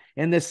you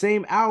in the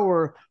same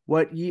hour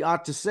what ye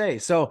ought to say.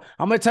 So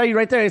I'm going to tell you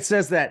right there, it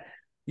says that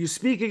you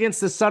speak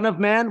against the Son of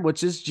Man,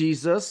 which is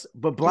Jesus,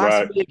 but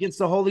blasphemy against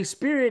the Holy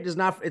Spirit is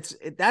not.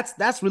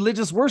 That's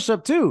religious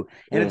worship too,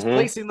 and it's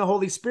placing the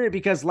Holy Spirit,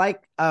 because,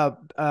 like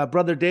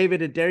brother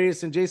David and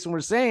Darius and Jason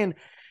were saying,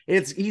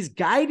 he's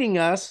guiding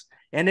us.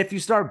 And if you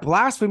start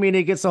blaspheming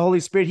against the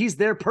Holy Spirit, he's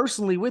there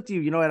personally with you,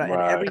 you know, at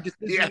every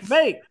decision you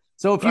make.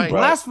 So if you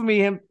blaspheme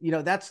him, you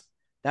know, that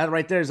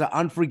right there is an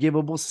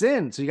unforgivable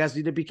sin. So you guys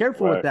need to be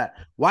careful with that.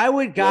 Why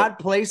would God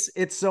place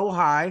it so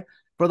high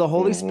for the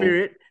Holy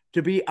Spirit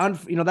to be,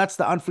 you know, that's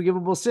the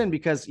unforgivable sin,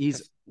 because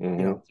he's, you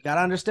know, you got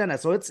to understand that.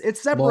 So it's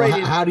separated.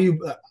 Well, how do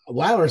you,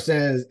 what I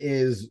understand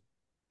is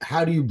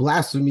how do you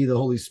blaspheme the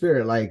Holy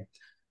Spirit? Like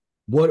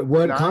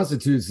what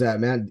constitutes that,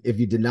 man? If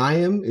you deny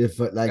him, I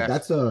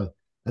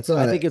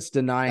think it's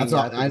denying.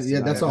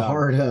 That's a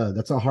hard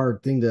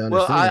thing to understand.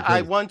 Well,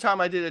 I one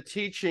time I did a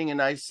teaching and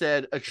I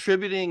said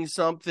attributing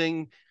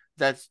something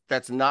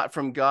that's not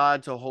from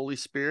God to Holy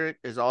Spirit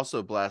is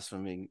also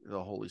blaspheming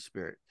the Holy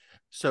Spirit.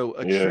 So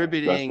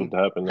attributing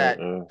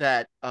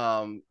that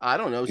I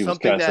don't know, he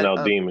something was casting that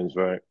out demons,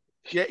 right?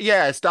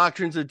 Yeah, it's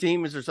doctrines of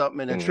demons or something,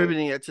 and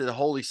attributing it to the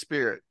Holy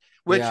Spirit,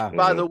 which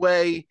by the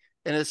way,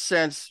 in a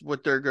sense,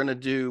 what they're going to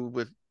do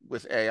with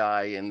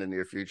AI in the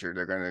near future,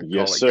 they're going to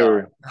call it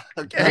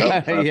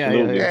God. Okay.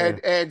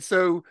 Yep, and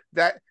so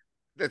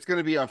that's going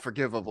to be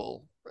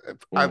unforgivable.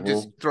 I'm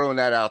just throwing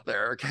that out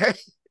there. Okay.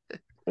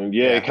 And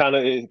it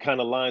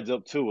kind of lines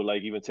up too,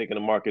 like even taking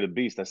the mark of the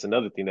beast. That's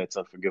another thing that's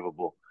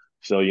unforgivable.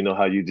 So you know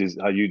how you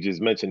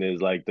just mentioned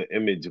is like the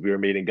image, we were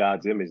made in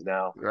God's image.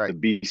 Now the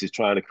beast is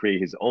trying to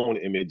create his own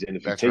image, and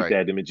if you take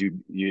that image,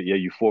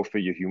 you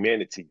forfeit your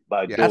humanity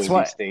by doing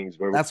these things.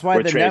 Where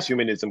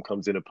transhumanism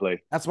comes into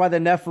play. That's why the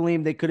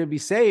Nephilim, they couldn't be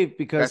saved,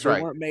 because they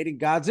weren't made in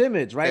God's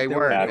image, right? They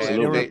weren't.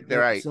 Absolutely,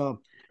 they're right. So,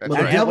 but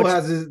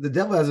the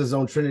devil has his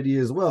own Trinity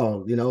as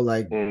well, you know,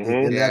 like,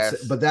 and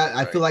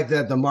I feel like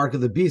that the mark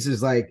of the beast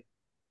is like,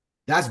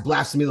 that's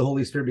blasphemy of the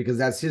Holy Spirit, because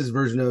that's his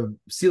version of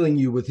sealing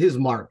you with his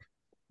mark.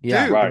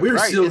 Yeah, dude, we're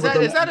sealed. Is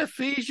that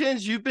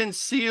Ephesians? You've been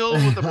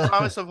sealed with the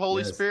promise of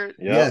Holy Spirit.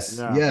 Yes.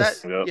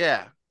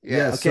 Okay.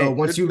 So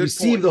once you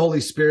receive the Holy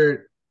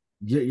Spirit,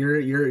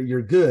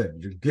 you're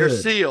good. You're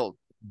sealed.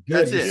 Good.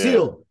 That's it.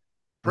 Sealed.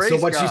 So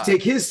once you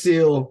take his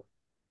seal,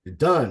 you're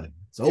done.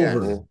 It's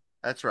over.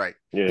 That's right.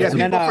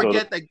 People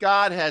forget that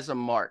God has a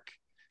mark.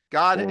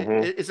 God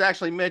is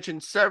actually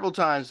mentioned several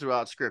times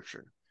throughout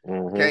Scripture.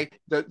 Okay,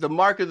 the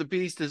mark of the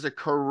beast is a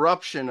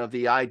corruption of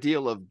the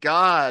ideal of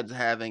God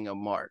having a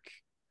mark.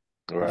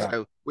 Right.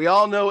 So we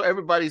all know,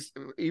 everybody's,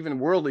 even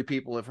worldly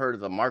people have heard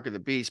of the mark of the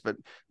beast, but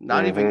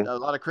not even a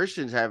lot of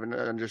Christians haven't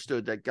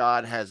understood that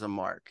God has a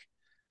mark.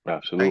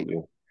 Absolutely.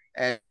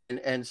 Right?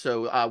 And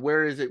so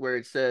where is it where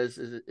it says,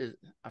 is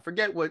I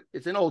forget what,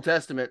 it's in Old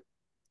Testament,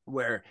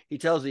 where he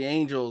tells the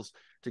angels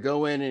to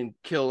go in and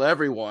kill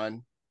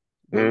everyone,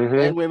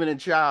 men, women, and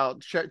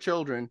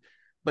children.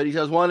 But he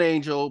tells one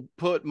angel,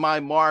 put my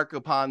mark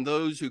upon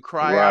those who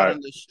cry out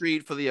in the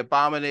street for the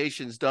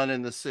abominations done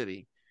in the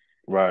city.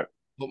 Right.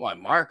 Put my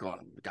mark on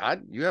them.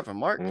 God, you have a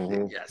mark?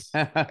 Yes.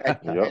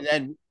 And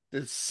then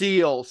the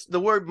seals, the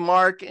word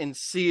mark and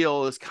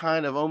seal is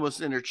kind of almost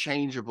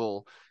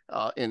interchangeable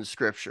in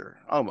scripture,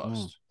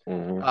 almost.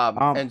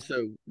 And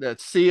so the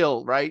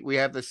seal, right? We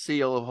have the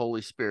seal of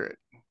Holy Spirit.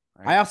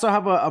 Right? I also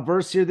have a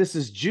verse here. This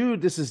is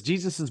Jude. This is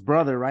Jesus's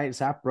brother, right? His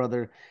half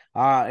brother.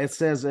 It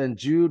says in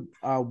Jude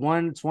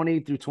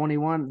 1:20 through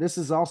 21. This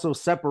is also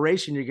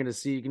separation. You're going to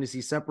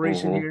see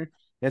separation here.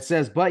 It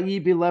says, but ye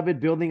beloved,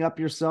 building up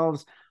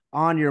yourselves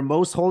on your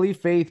most holy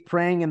faith,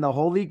 praying in the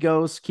Holy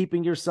Ghost,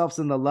 keeping yourselves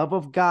in the love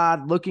of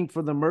God, looking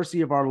for the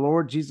mercy of our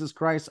Lord Jesus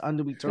Christ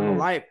unto eternal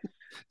life.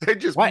 They're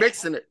just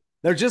mixing it.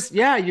 They're just,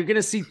 you're going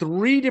to see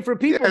three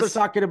different people they're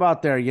talking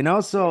about there,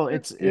 so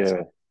it's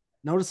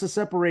notice the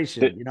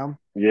separation,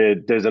 Yeah,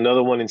 there's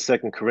another one in 2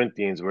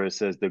 Corinthians where it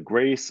says the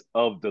grace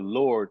of the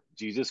Lord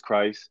Jesus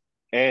Christ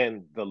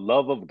and the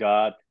love of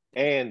God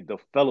and the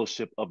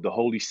fellowship of the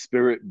Holy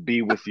Spirit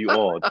be with you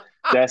all.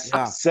 That's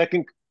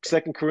Second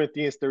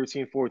Corinthians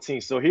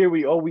 13:14. So here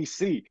we always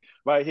see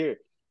right here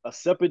a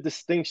separate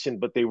distinction,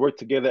 but they work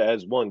together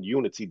as one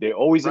unity. They're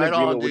always in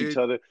agreement with each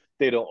other.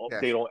 They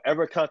don't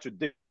ever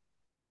contradict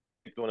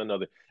one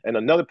another. And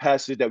another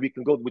passage that we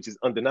can go, which is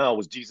undeniable,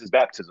 was Jesus'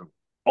 baptism.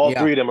 All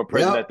three of them are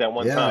present at that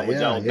one time.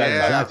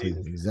 Exactly.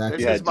 This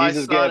is my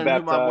Jesus son in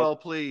whom I'm well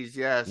pleased.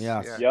 Yes.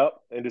 Yep.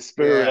 And the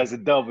Spirit as a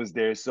dove is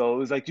there.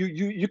 So it's like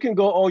you can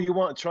go all you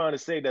want trying to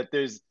say that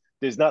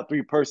there's not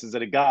three persons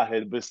of the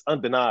Godhead, but it's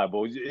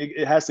undeniable.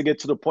 It has to get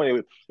to the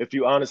point if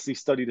you honestly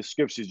study the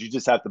scriptures, you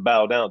just have to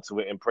bow down to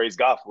it and praise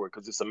God for it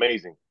because it's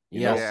amazing.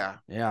 You know?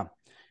 Yeah.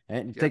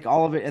 And take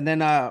all of it. And then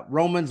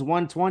Romans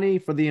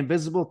 1:20, for the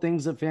invisible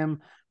things of him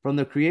from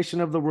the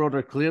creation of the world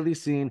are clearly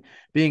seen,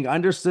 being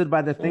understood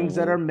by the things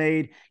that are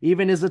made,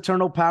 even his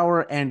eternal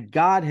power and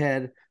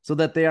Godhead, so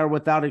that they are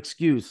without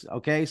excuse.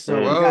 Okay, so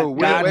we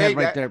got Godhead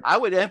right there. I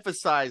would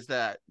emphasize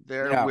that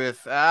they're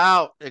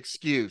without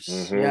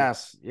excuse.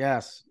 Yes.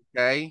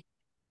 Okay,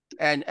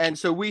 and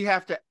so we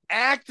have to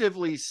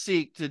actively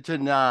seek to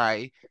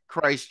deny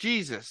Christ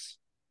Jesus.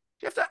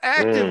 You have to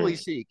actively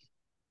seek.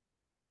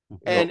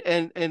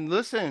 And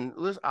listen,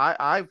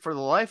 I for the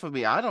life of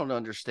me, I don't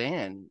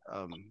understand.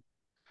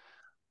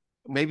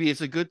 Maybe it's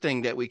a good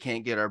thing that we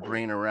can't get our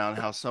brain around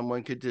how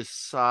someone could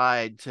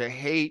decide to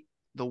hate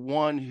the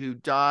one who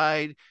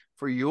died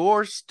for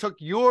took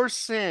your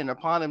sin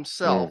upon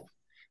himself.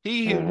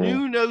 He who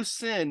knew no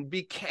sin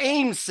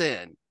became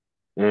sin.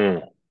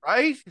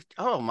 Right?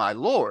 Oh my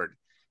Lord.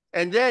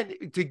 And then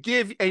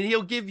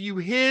he'll give you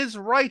his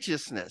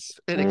righteousness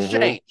in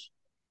exchange.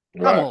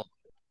 Come on.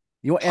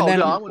 I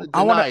want to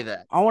deny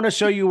that. I want to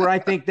show you where I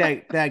think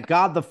that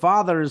God the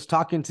Father is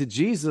talking to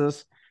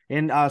Jesus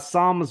in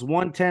Psalms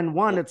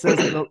 110:1. It says,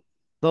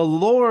 the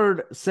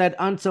Lord said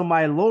unto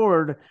my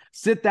Lord,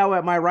 sit thou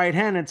at my right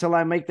hand until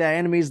I make thy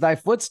enemies thy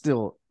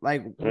footstool.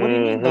 Like, what do you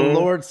mean the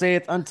Lord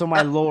saith unto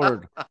my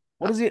Lord?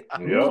 What is it?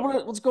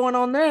 What's going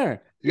on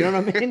there? You know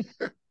what I mean?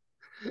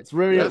 It's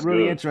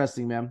really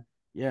interesting, man.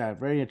 Yeah,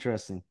 very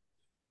interesting.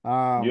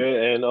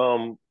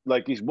 And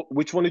like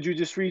which one did you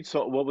just read?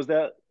 So what was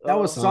that? That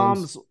was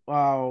Psalms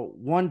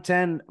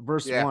 110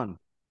 verse 1.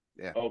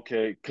 Yeah.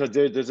 Okay, because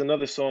there's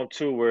another psalm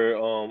too where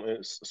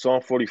it's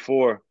Psalm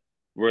 44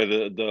 where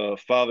the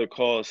father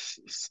calls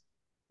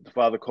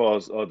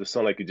the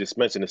son, like you just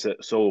mentioned. It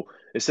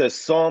says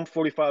Psalm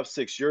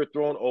 45:6, your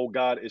throne, O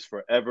God, is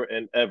forever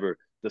and ever.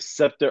 The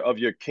scepter of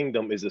your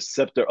kingdom is a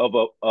scepter of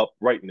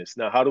uprightness.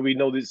 Now, how do we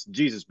know this,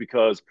 Jesus?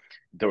 Because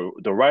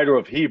the writer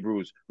of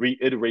Hebrews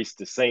reiterates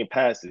the same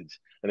passage.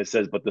 And it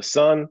says, but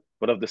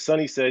of the son,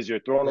 he says, your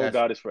throne, O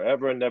God, is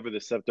forever and ever. The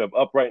scepter of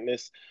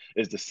uprightness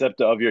is the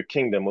scepter of your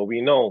kingdom. Well,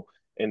 we know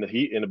in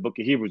the book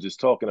of Hebrews, it's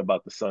talking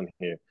about the son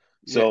here.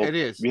 So it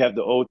is. We have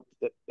the Old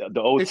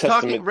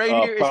Testament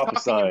prophesying.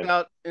 It's talking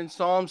about in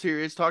Psalms here.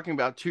 It's talking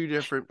about two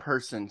different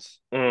persons.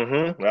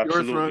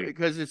 Absolutely.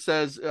 Because it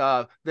says,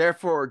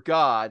 therefore,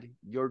 God,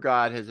 your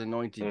God has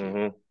anointed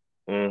you.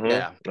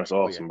 Yeah, that's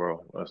awesome,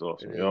 bro. That's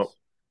awesome. Yep.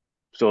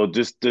 So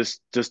just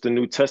the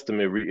New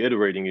Testament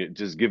reiterating it,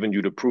 just giving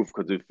you the proof.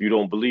 Because if you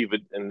don't believe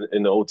it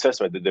in the Old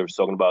Testament that they were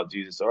talking about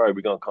Jesus, all right,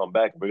 we're gonna come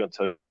back. We're gonna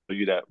tell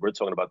you that we're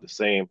talking about the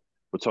same.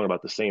 We're talking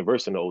about the same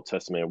verse in the Old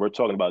Testament. We're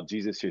talking about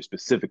Jesus here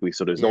specifically.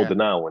 So there's no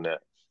denial in that.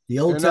 The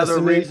Old Another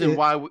Testament reason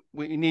why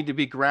we need to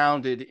be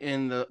grounded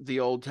in the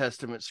Old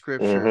Testament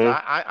scriptures.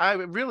 I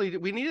really,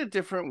 we need a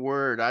different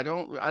word. I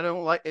don't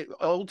like it.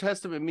 Old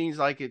Testament means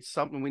like it's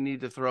something we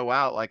need to throw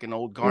out, like an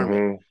old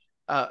garment.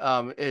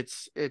 I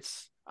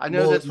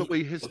know that's what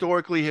we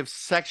historically have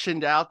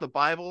sectioned out the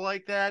Bible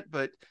like that,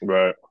 but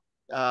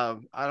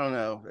I don't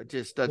know. It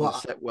just doesn't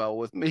sit well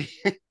with me.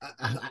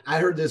 I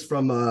heard this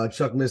from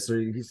Chuck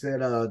Missler. He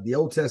said the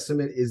Old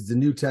Testament is the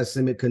New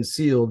Testament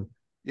concealed.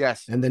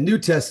 Yes. And the New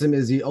Testament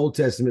is the Old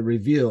Testament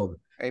revealed.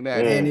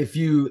 Amen. And if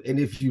you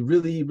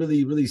really,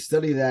 really, really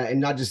study that and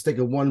not just stick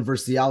with one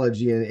verse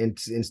theology and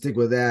stick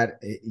with that,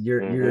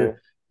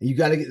 you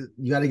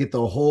gotta get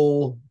the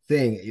whole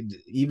thing.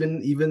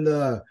 Even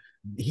the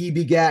he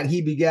begat,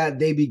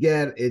 they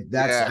begat.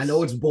 I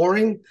know it's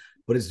boring,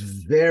 but it's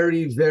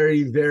very,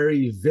 very,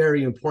 very,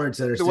 very important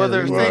to understand. Well,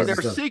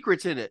 there's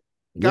secrets in it.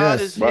 God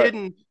has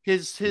hidden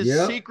his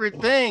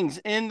secret things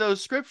in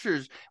those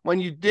scriptures. When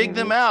you dig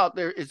them out,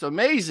 it's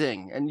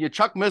amazing. And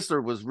Chuck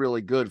Missler was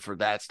really good for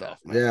that stuff,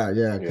 man.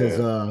 Yeah.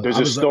 Because there's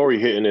a story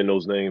hidden in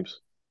those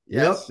names.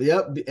 Yep.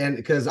 And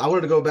because I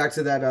wanted to go back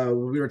to that,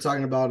 we were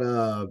talking about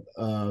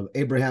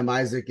Abraham,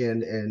 Isaac,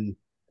 and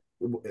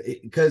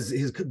because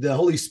the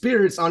Holy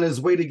Spirit's on his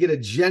way to get a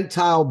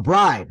Gentile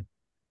bride.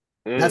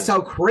 That's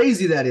how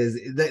crazy that is.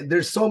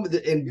 There's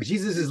in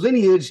Jesus's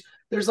lineage,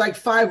 there's like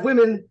 5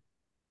 women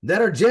that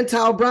are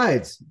Gentile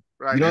brides.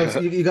 Right. You know,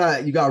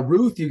 you got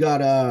Ruth, you got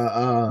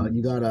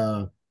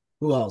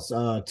who else?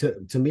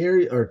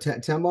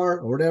 Tamar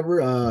or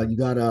whatever. You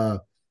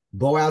got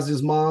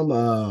Boaz's mom,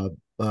 the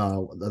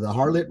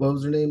harlot. What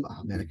was her name?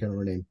 Oh man, I can't remember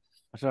her name.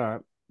 That's all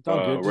right. It's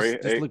all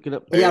good. Just look it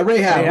up. Yeah,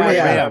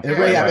 Rahab.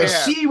 And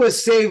she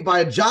was saved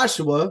by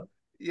Joshua.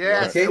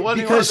 Yes, okay,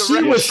 because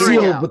she was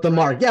sealed with the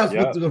mark. Yeah,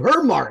 with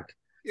her mark.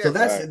 Yes, so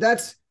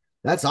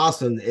that's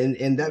awesome,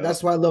 and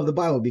that's why I love the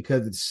Bible,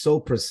 because it's so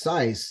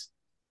precise,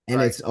 and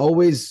it's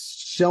always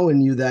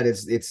showing you that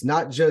it's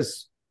not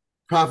just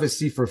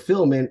prophecy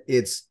fulfillment;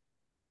 it's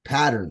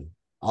pattern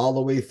all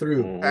the way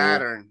through.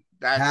 Pattern.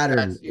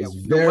 Pattern is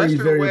the very,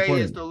 Western very way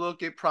important. Is to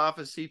look at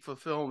prophecy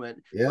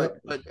fulfillment. Yep.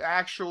 But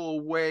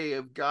actual way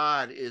of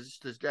God is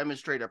to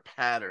demonstrate a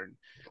pattern,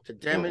 to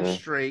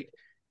demonstrate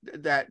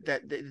that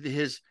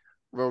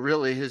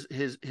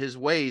his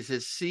ways,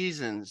 his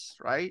seasons,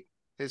 right?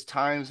 His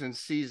times and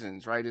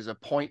seasons, right? His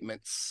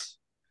appointments.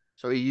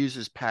 So he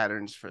uses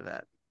patterns for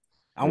that.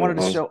 I wanted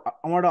to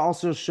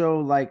also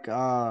show like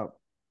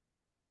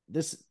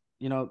this,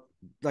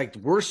 like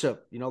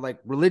worship, like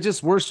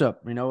religious worship.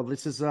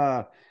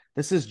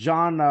 This is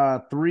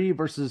John 3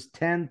 verses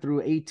 10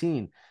 through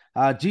 18.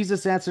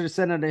 Jesus answered and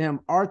said unto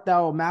him, Art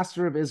thou a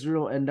master of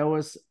Israel, and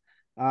knowest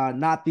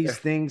not these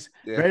things?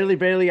 Verily,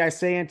 verily, I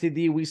say unto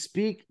thee, we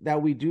speak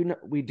that we do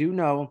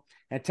know,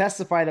 and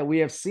testify that we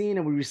have seen,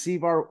 and we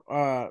receive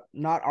our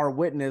not our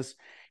witness.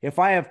 If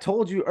I have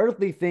told you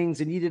earthly things,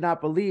 and ye did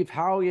not believe,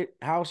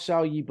 how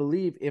shall ye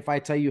believe if I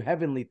tell you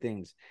heavenly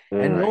things?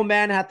 And no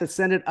man hath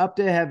ascended up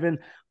to heaven,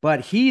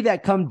 but he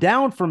that come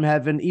down from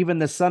heaven, even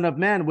the Son of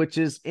Man, which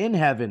is in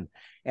heaven.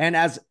 And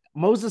as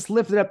Moses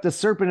lifted up the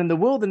serpent in the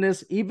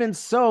wilderness, even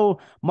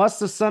so must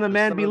the Son of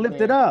Man be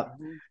lifted up,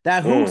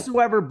 that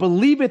whosoever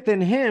believeth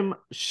in him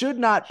should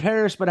not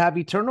perish, but have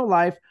eternal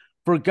life.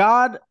 For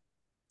God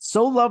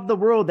so loved the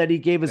world that he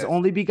gave his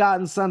only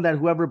begotten Son, that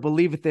whoever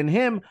believeth in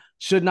him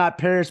should not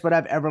perish, but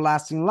have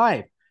everlasting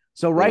life.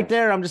 So right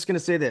there, I'm just going to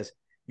say this.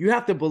 You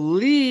have to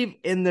believe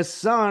in the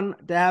Son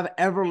to have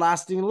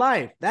everlasting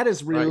life. That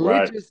is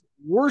religious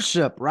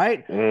worship,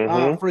 right?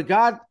 For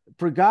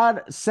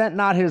God sent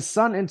not his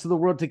Son into the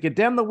world to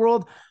condemn the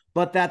world,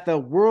 but that the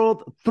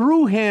world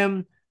through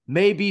him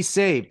may be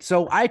saved.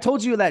 So I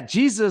told you that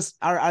Jesus,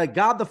 our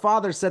God the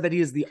Father, said that he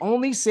is the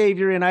only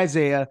Savior in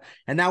Isaiah,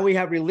 and now we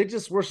have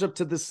religious worship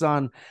to the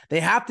Son.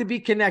 They have to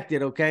be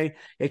connected, okay?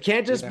 It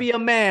can't just be a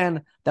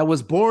man that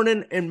was born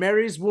in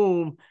Mary's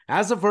womb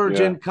as a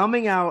virgin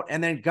coming out,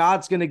 and then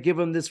God's going to give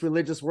him this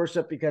religious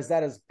worship, because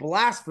that is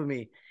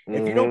blasphemy.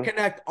 If you don't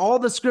connect all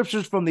the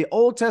scriptures from the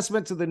Old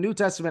Testament to the New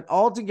Testament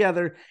all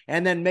together,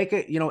 and then make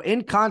it,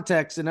 in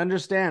context, and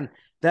understand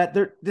that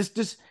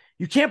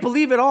you can't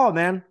believe it all,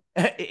 man.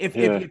 If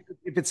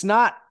it's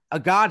not a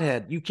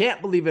Godhead, you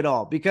can't believe it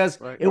all, because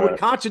it would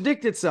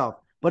contradict itself,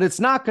 but it's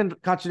not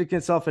contradicting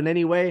itself in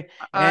any way.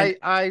 And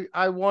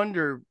I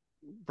wonder,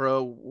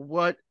 bro,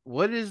 what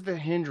is the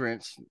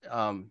hindrance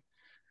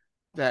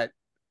that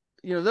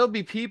there'll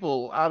be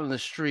people out on the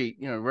street,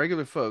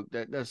 regular folk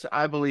that say,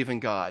 I believe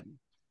in God,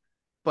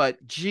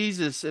 but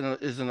Jesus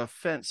is an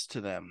offense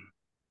to them.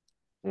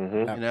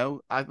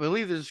 I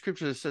believe there's a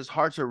scripture that says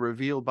hearts are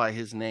revealed by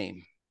his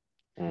name.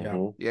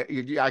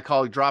 I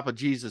call it drop a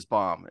Jesus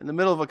bomb in the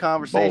middle of a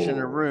conversation in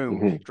a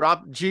room.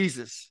 Drop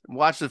Jesus and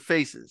watch the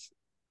faces,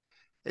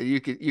 and you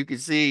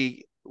could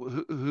see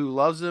who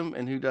loves him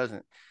and who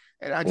doesn't.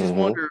 And I just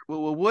wonder,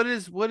 well, what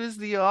is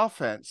the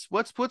offense?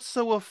 What's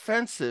so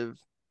offensive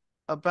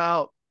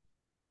about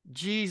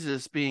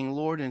Jesus being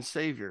Lord and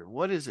Savior?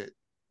 What is it?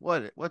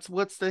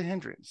 What's the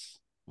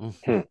hindrance?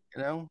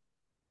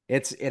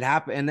 It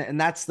happened,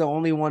 and that's the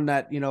only one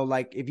that,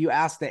 like if you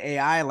ask the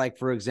AI, like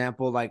for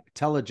example, like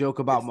tell a joke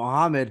about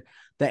Muhammad,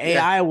 the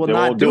AI will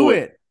not do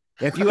it.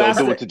 If you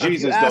ask it to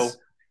Jesus, though.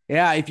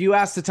 Yeah, if you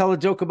ask to tell a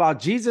joke about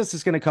Jesus,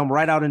 it's going to come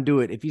right out and do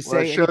it. If you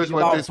say shows what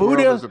about this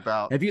Buddha, world is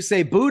about. If you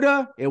say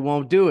Buddha, it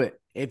won't do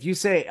it. if you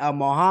say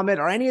Muhammad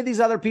or any of these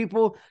other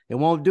people, it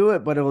won't do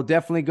it, but it will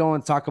definitely go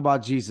and talk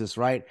about Jesus,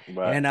 right?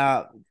 And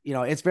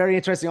it's very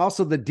interesting.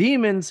 Also, the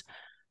demons,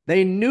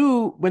 they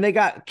knew when they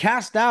got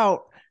cast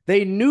out,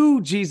 they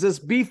knew Jesus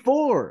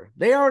before.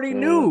 They already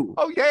knew.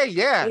 Oh,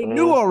 yeah. They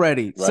knew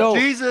already. Right. So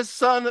Jesus,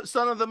 son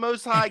of the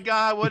Most High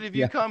God, what have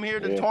you come here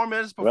to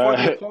torment us before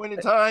the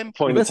appointed time?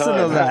 Listen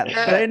to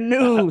that. They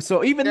knew.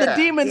 So even the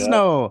demons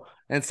know.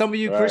 And some of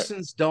you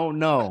Christians don't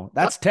know.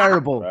 That's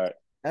terrible.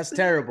 That's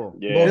terrible.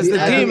 Because the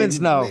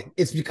demons know.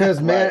 It's because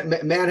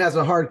man has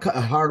a hard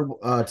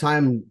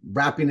time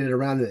wrapping it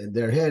around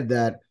their head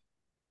that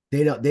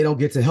they don't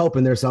get to help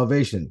in their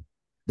salvation.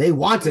 They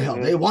want to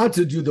help. They want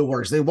to do the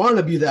works. They want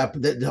to be that.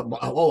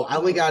 Oh, I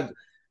only got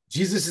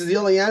Jesus is the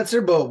only answer.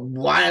 But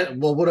why?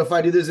 Well, what if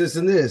I do this,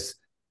 and this?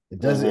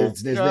 It doesn't.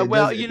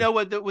 You know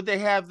what? They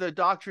have the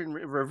doctrine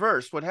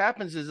reversed. What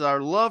happens is our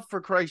love for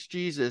Christ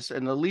Jesus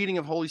and the leading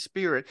of Holy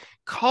Spirit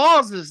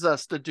causes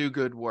us to do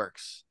good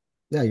works.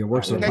 Yeah, your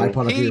works are a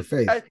byproduct of your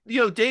faith.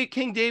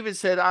 King David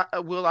said,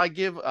 "Will I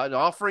give an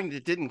offering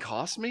that didn't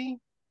cost me?"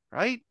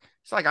 Right?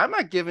 It's like, I'm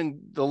not giving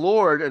the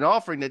Lord an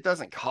offering that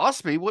doesn't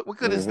cost me. What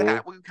good is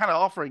that? What kind of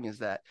offering is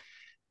that?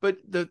 But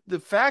the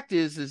fact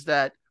is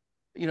that,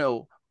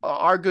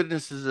 our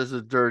goodness is as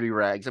a dirty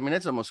rags. I mean,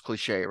 it's almost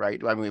cliche,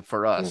 right? I mean,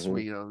 for us,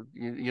 we, you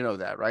know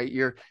that, right?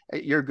 Your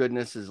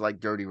goodness is like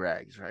dirty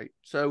rags, right?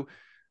 So,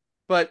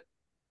 but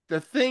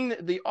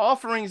the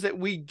offerings that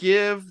we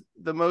give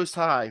the Most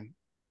High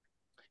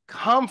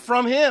come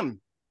from him.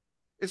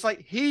 It's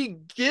like he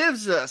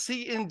gives us,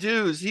 he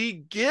endues, he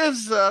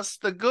gives us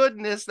the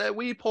goodness that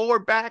we pour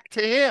back to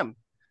him.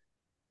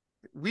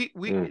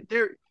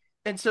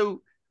 And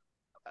so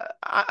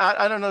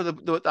I don't know,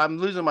 I'm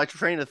losing my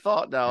train of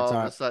thought now all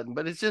of a sudden,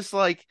 but it's just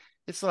like,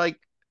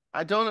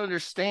 I don't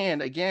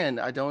understand. Again,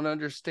 I don't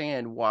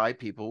understand why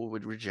people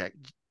would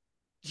reject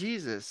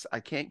Jesus. I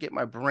can't get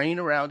my brain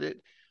around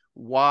it.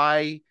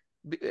 Why?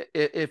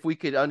 If we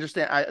could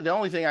understand, the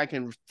only thing I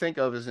can think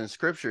of is in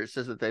scripture, it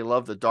says that they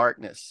love the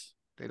darkness.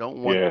 They don't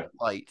want the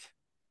light.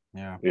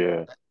 Yeah.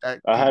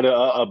 I had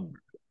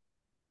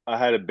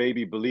a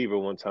baby believer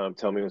one time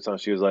tell me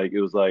she was like,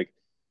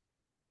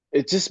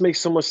 it just makes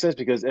so much sense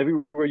because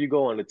everywhere you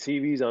go, on the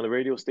TVs, on the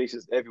radio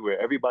stations,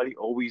 everywhere, everybody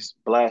always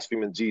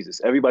blaspheming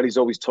Jesus. Everybody's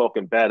always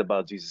talking bad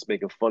about Jesus,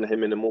 making fun of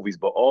him in the movies,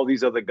 but all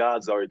these other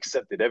gods are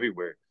accepted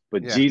everywhere.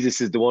 But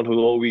Jesus is the one who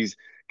always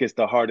gets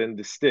the hard end of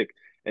the stick,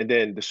 and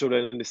then the short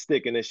end of the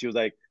stick. And then she was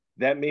like,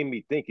 that made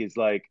me think, it's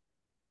like,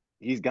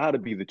 he's got to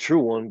be the true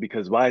one,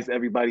 because why is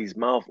everybody's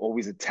mouth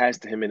always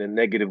attached to him in a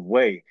negative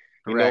way?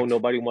 Correct.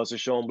 Nobody wants to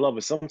show him love.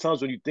 But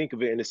sometimes when you think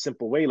of it in a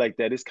simple way like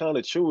that, it's kind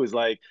of true. It's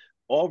like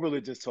all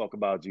religions talk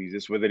about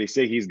Jesus, whether they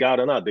say he's God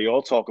or not. They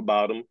all talk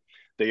about him.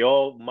 They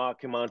all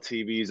mock him on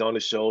TVs, on the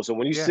show. So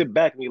when you sit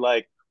back and you're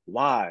like,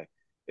 why?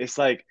 It's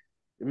like,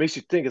 it makes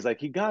you think, it's like,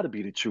 he got to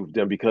be the truth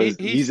then, because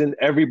he's in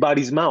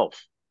everybody's mouth.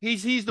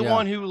 He's the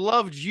one who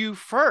loved you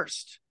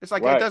first. It's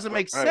like, it doesn't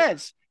make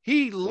sense.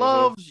 He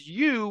loves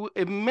you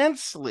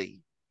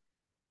immensely,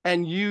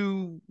 and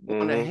you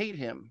want to hate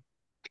him.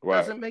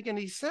 Doesn't make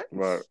any sense.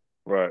 Right.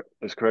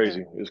 It's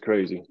crazy. It's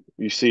crazy.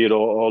 You see it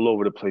all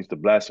over the place. The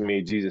blasphemy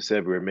of Jesus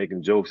everywhere,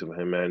 making jokes of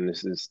him, man.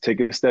 It's take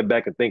a step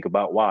back and think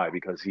about why,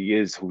 because he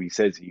is who he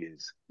says he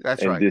is.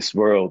 That's right. This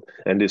world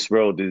has a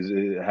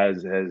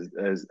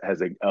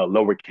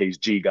lowercase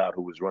G God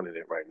who is running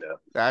it right now.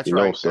 That's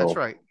right.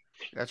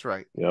 That's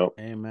right. Yep.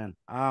 Amen.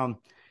 I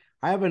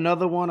have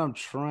another one I'm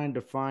trying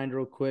to find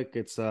real quick.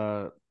 It's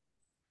one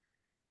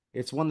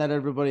that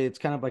it's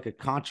kind of like a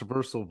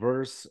controversial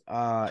verse.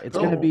 It's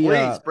going to be,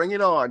 please bring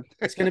it on.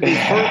 It's going to be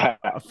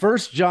 1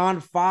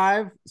 John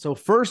 5. So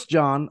 1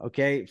 John,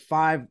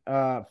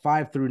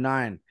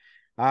 5-9.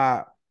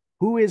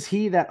 Who is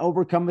he that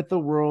overcometh the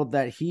world?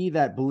 That he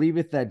that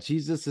believeth that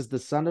Jesus is the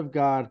Son of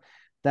God,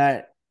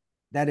 that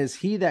is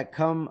he that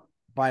come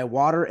by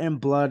water and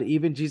blood,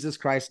 even Jesus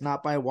Christ,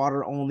 not by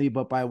water only,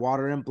 but by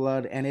water and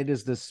blood. And it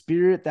is the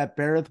Spirit that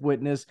beareth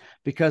witness,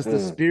 because the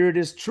Spirit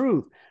is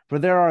truth. For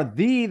there are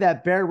thee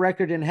that bear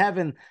record in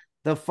heaven,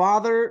 the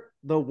Father,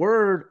 the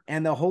Word,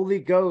 and the Holy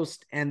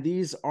Ghost, and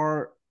these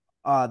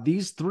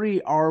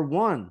three are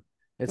one.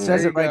 It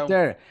says it right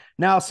there.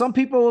 Now, some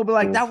people will be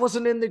like, that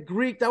wasn't in the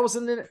Greek, that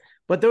wasn't in it.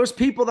 But those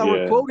people that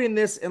were quoting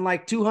this in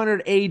like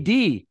 200 AD.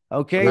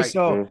 Okay, right.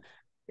 So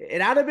it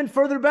had to have been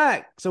further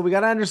back. So we got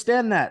to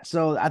understand that.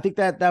 So I think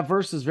that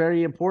verse is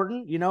very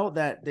important,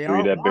 that they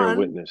are that bear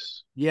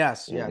witness.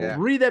 Yes. Yeah.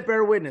 Three that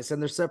bear witness,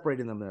 and they're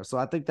separating them there. So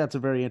I think that's a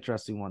very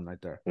interesting one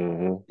right there.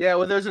 Yeah.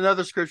 Well, there's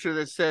another scripture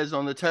that says,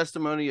 on the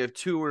testimony of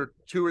two or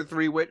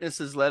three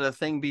witnesses, let a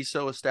thing be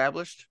so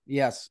established.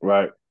 Yes.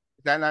 Right.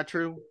 Is that not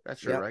true?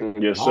 That's true, right?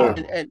 Yes, sir.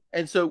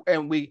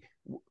 And we,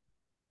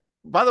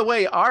 by the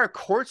way, our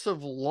courts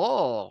of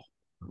law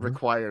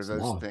require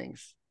those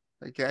things.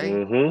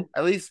 Okay.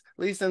 At least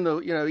in the,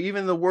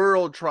 even the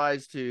world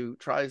tries to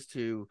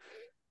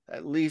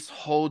at least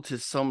hold to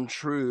some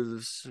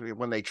truths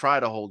when they try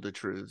to hold the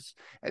truths.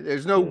 And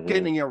there's no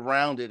getting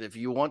around it. If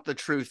you want the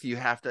truth, you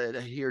have to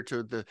adhere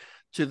to the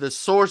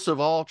source of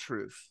all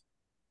truth.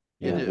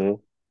 You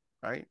do.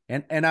 Right.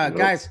 And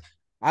guys,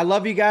 I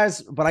love you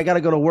guys, but I got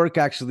to go to work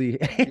actually.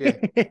 Yeah.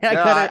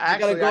 I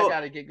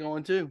gotta get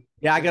going too.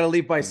 Yeah, I got to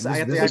leave by This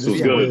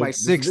was good. By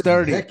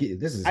 6:30.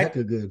 This is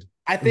hecka good.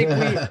 I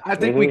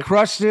think we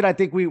crushed it. I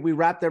think we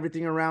wrapped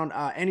everything around.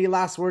 Any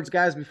last words,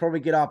 guys, before we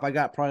get off? I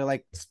got probably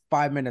like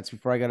 5 minutes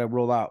before I got to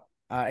roll out.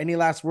 Any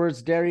last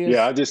words, Darius?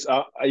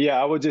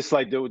 Yeah, I would just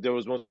like there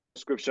was one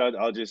scripture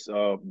I'll just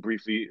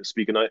briefly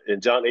speak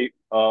in John 8,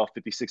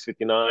 56,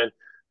 59.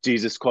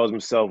 Jesus calls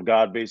himself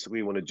God.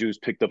 Basically, when the Jews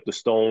picked up the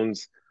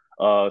stones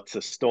to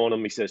stone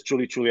him, he says,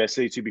 "Truly, truly, I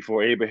say to you,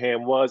 before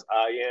Abraham was,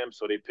 I am."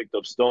 So they picked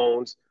up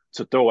stones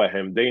to throw at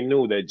him. They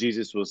knew that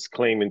Jesus was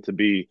claiming to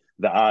be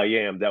the I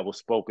am that was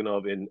spoken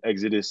of in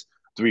Exodus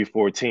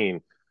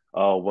 3:14.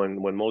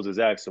 When Moses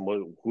asked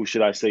him, "Who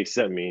should I say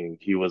sent me?"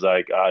 He was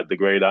like, "The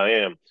great I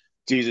am."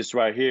 Jesus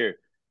right here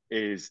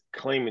is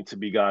claiming to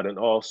be God. And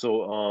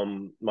also,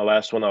 my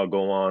last one I'll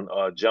go on.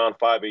 John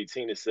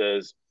 5:18, it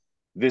says,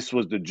 "This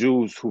was the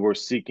Jews who were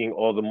seeking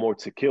all the more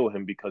to kill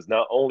him, because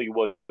not only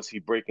was he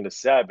breaking the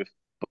Sabbath,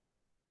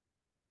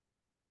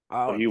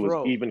 but he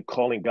was even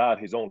calling God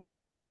his own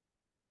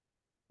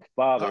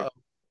Father,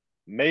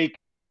 making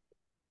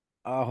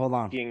hold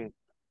on,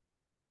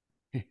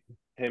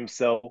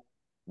 himself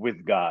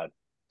with God."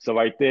 So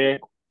right there,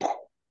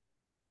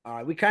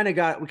 we kind of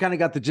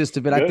got the gist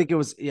of it. Good? I think it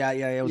was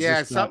it was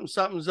just,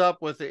 something's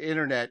up with the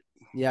internet.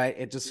 Yeah,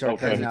 it just started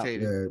cutting out.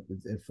 Yeah,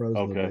 it froze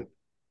a little bit.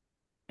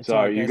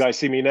 Sorry, you guys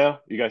see me now?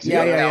 You guys see me?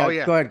 Yeah. Oh,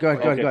 yeah. Go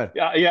ahead.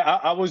 Yeah,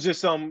 I was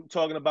just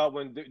talking about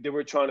when they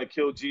were trying to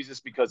kill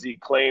Jesus because he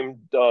claimed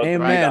Amen,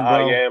 bro.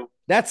 I am.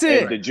 That's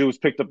it. And the Jews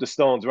picked up the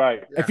stones,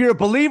 right? If you're a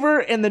believer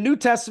in the New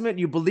Testament,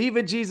 you believe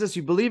in Jesus,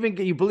 you believe.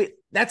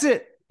 That's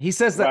it. He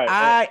says that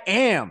I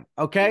am.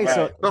 Okay, right.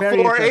 So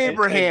before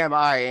Abraham,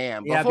 I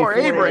am. Before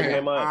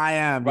Abraham, I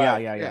am.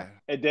 Right. Yeah.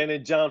 And then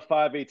in John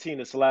 5:18,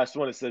 it's the last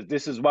one. It says,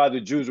 "This is why the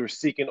Jews were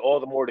seeking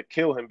all the more to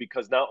kill him,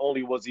 because not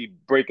only was he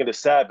breaking the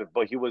Sabbath,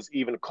 but he was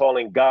even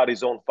calling God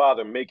his own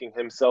Father, making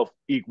himself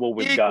equal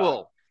with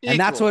God." And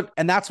that's what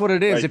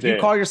it is. Right if you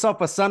call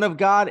yourself a son of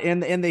God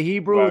in the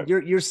Hebrew,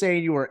 you're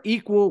saying you are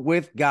equal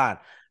with God.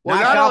 Well,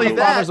 not only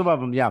that,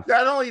 above him. Yeah.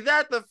 Not only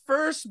that, the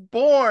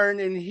firstborn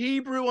in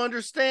Hebrew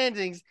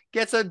understandings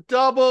gets a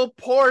double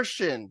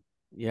portion.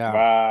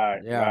 Yeah.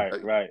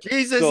 Right.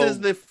 Jesus is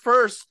the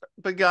first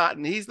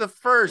begotten. He's the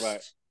first.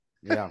 Right.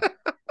 Yeah.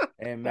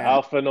 Amen. The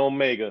Alpha and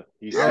Omega.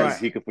 He says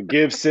he can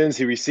forgive sins.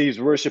 He receives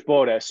worship,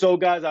 all that. So,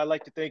 guys, I'd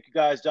like to thank you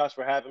guys, Josh,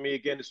 for having me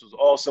again. This was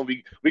awesome.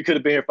 We could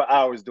have been here for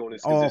hours doing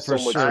this because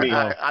there's so much meat.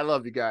 I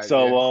love you guys.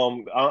 So,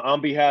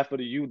 on behalf of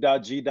the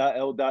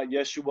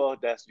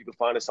U.G.L.Yeshua, you can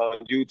find us on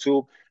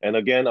YouTube. And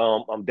again,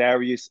 I'm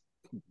Darius,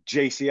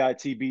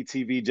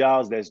 JCITB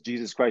Giles. That's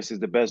Jesus Christ is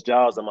the best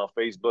Giles. I'm on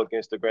Facebook,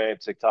 Instagram,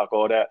 TikTok,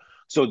 all that.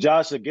 So,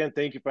 Josh, again,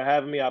 thank you for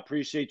having me. I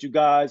appreciate you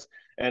guys.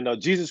 And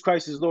Jesus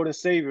Christ is Lord and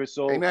Savior.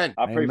 So Amen.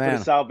 I pray for the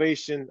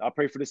salvation. I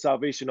pray for the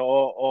salvation of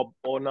all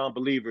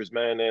non-believers,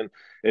 man. And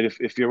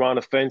if you're on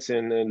the fence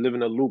and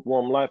living a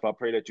lukewarm life, I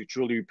pray that you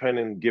truly repent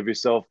and give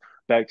yourself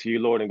back to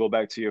your Lord and go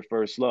back to your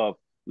first love.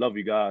 Love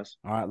you guys.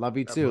 All right. Love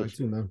you too.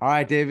 Man. All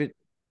right, David.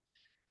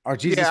 Our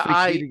Jesus.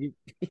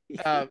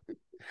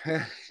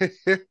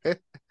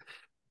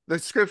 The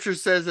scripture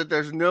says that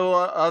there's no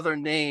other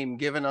name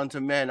given unto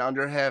men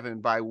under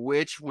heaven by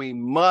which we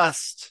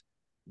must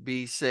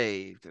be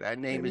saved. That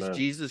name is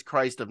Jesus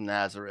Christ of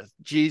Nazareth.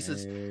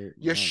 Jesus,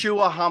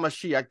 Yeshua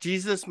HaMashiach,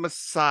 Jesus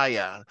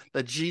Messiah,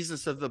 the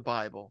Jesus of the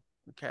Bible.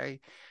 Okay.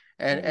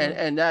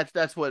 And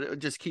that's what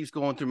just keeps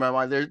going through my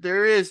mind.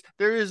 There is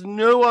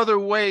no other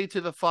way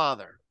to the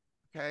Father.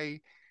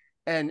 Okay.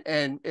 And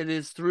it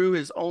is through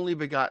his only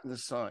begotten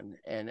Son.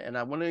 And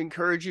I want to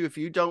encourage you, if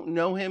you don't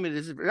know him, it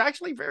is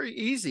actually very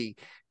easy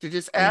to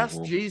just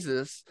ask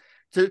Jesus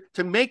to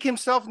make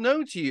himself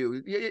known to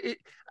you.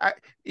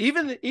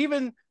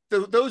 Even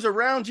those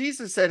around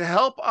Jesus said,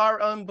 "Help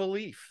our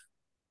unbelief."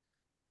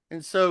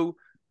 And so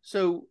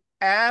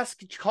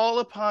call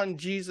upon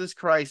Jesus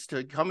Christ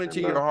to come into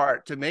your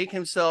heart, to make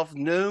himself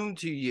known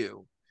to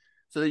you,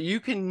 so that you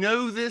can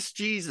know this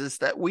Jesus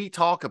that we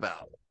talk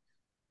about.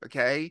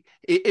 Okay,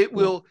 it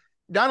will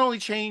not only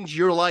change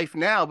your life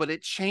now, but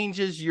it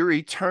changes your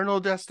eternal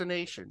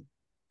destination.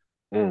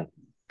 And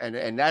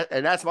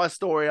that's my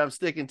story. I'm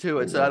sticking to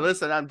it. So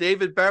listen, I'm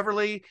David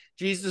Beverly,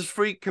 Jesus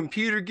Freak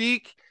Computer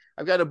Geek.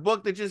 I've got a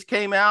book that just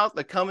came out,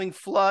 The Coming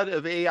Flood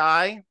of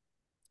AI,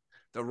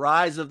 The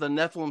Rise of the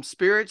Nephilim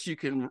Spirits. You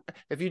can,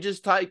 if you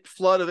just type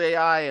flood of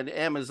AI in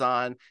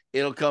Amazon,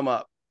 it'll come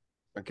up.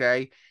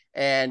 Okay.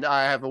 And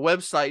I have a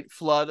website,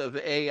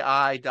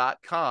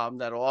 floodofai.com,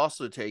 that'll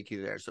also take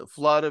you there. So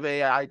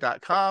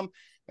floodofai.com.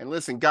 And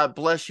listen, God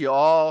bless you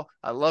all.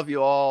 I love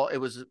you all. It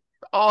was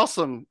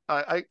awesome.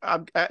 If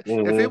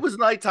it was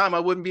nighttime,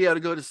 I wouldn't be able to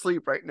go to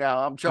sleep right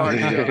now. I'm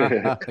charged.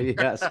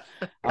 Yes.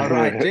 All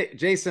right.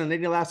 Jason,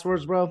 any last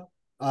words, bro?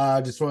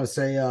 I just want to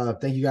say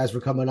thank you guys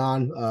for coming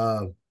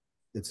on.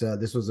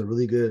 This was a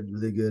really good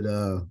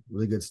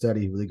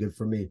study, really good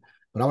for me.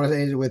 But I want to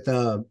end it with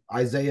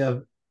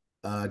Isaiah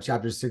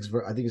chapter 6,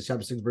 I think it's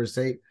chapter 6, verse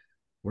 8.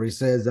 where he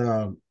says,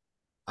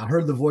 I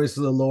heard the voice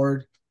of the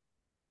Lord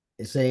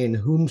saying,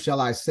 whom shall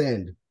I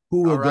send?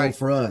 Who will go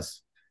for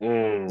us?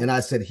 And I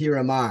said, here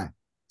am I.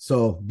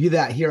 So be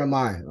that, here am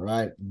I. All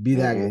right. Be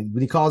that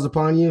when he calls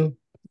upon you,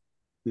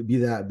 be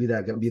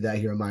that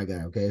here am I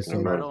guy. Okay. So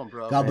right on,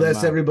 bro. God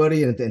bless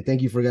everybody. And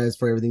thank you for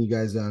everything you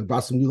guys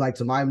brought some new light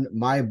to my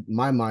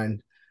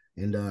mind.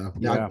 And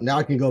now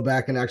I can go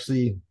back and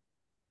actually,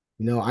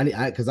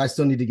 because I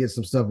still need to get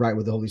some stuff right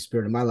with the Holy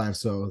Spirit in my life.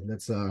 So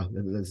let's do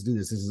this.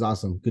 This is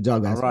awesome. Good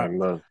job, guys.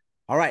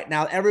 All right.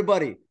 Now,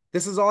 everybody,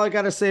 this is all I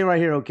got to say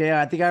right here. Okay.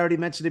 I think I already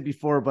mentioned it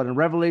before, but in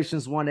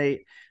Revelations 1:8,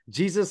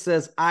 Jesus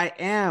says, I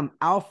am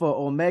Alpha,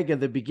 Omega,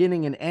 the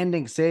beginning and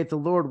ending, saith the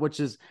Lord, which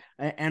is,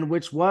 and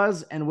which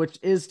was, and which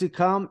is to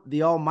come,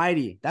 the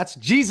Almighty. That's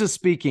Jesus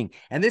speaking.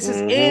 And this is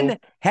in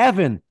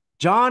heaven.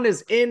 John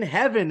is in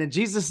heaven, and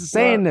Jesus is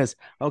saying this.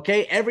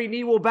 Okay. Every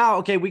knee will bow.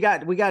 Okay. We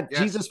got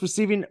Jesus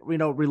receiving,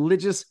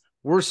 religious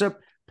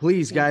worship.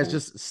 Please, guys,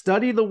 just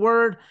study the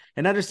word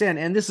and understand.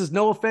 And this is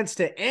no offense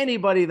to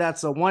anybody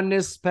that's a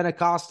oneness,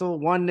 Pentecostal,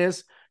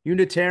 oneness,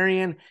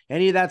 Unitarian,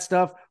 any of that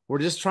stuff. We're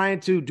just trying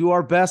to do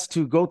our best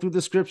to go through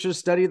the scriptures,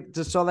 study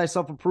to show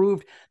thyself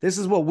approved. This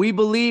is what we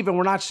believe, and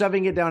we're not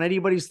shoving it down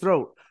anybody's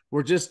throat.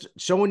 We're just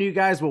showing you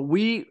guys what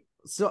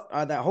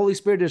that Holy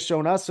Spirit has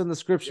shown us in the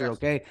scripture,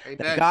 okay? Amen.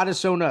 That God has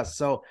shown us.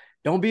 So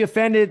don't be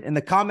offended in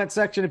the comment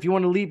section. If you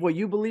want to leave what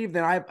you believe,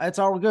 then it's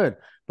all good.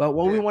 But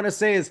what we want to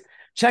say is,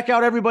 check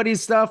out everybody's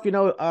stuff,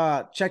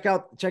 check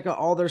out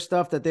all their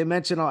stuff that they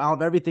mentioned. I'll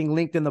have everything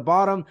linked in the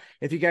bottom.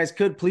 If you guys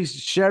could, please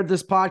share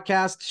this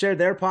podcast, share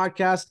their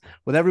podcast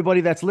with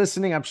everybody that's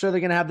listening. I'm sure they're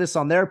going to have this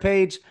on their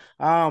page.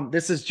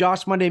 This is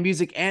Josh Monday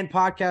Music and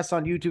Podcast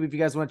on YouTube if you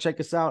guys want to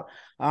check us out.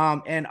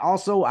 And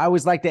also, I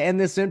always like to end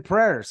this in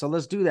prayer. So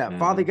let's do that.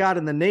 Father God,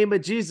 in the name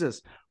of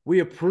Jesus, we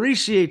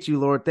appreciate you,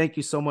 Lord. Thank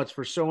you so much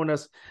for showing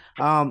us,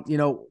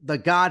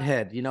 the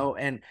Godhead,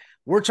 and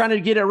we're trying to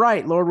get it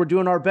right, Lord. We're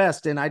doing our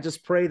best. And I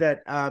just pray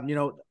that,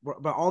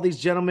 all these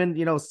gentlemen,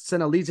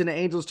 send a legion of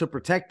angels to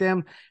protect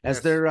them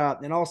as they're,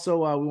 and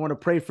also we want to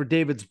pray for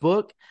David's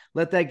book.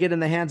 Let that get in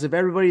the hands of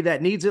everybody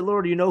that needs it,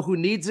 Lord. You know who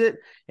needs it.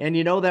 And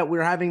you know that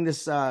we're having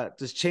this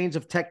change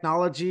of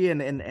technology.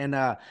 And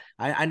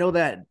I know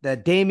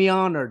that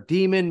Damien or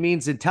demon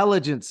means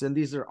intelligence, and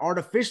these are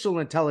artificial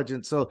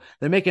intelligence. So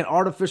they're making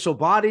artificial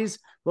bodies,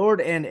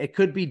 Lord, and it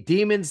could be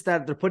demons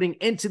that they're putting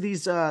into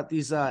these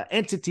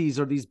entities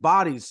or these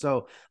bodies.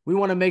 So we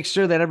want to make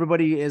sure that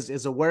everybody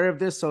is aware of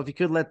this. So if you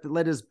could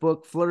let his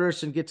book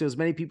flourish and get to as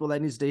many people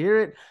that needs to hear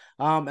it,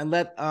 and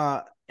let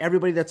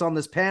everybody that's on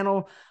this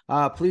panel,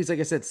 please, like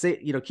I said,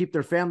 keep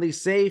their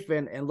families safe,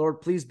 and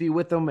Lord, please be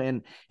with them.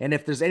 And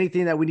if there's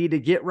anything that we need to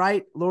get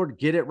right, Lord,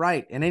 get it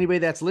right. And anybody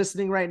that's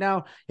listening right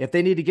now, if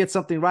they need to get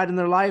something right in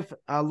their life,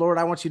 Lord,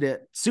 I want you to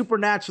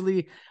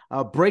supernaturally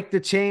break the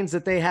chains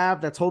that they have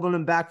that's holding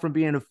them back from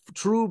being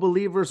true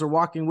believers or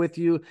walking with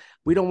you.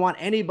 We don't want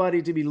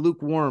anybody to be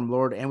lukewarm,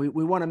 Lord, and we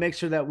want to make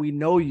sure that we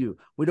know you.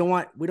 We don't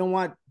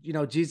want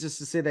Jesus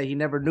to say that he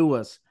never knew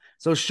us.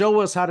 So show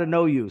us how to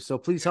know you. So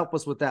please help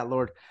us with that,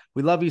 Lord.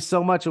 We love you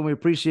so much, and we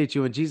appreciate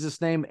you. In Jesus'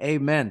 name,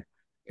 amen.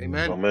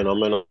 Amen. Amen.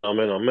 Amen.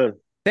 Amen. Amen.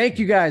 Thank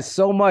you guys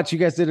so much. You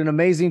guys did an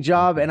amazing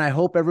job, and I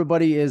hope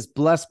everybody is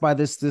blessed by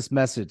this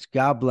message.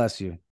 God bless you.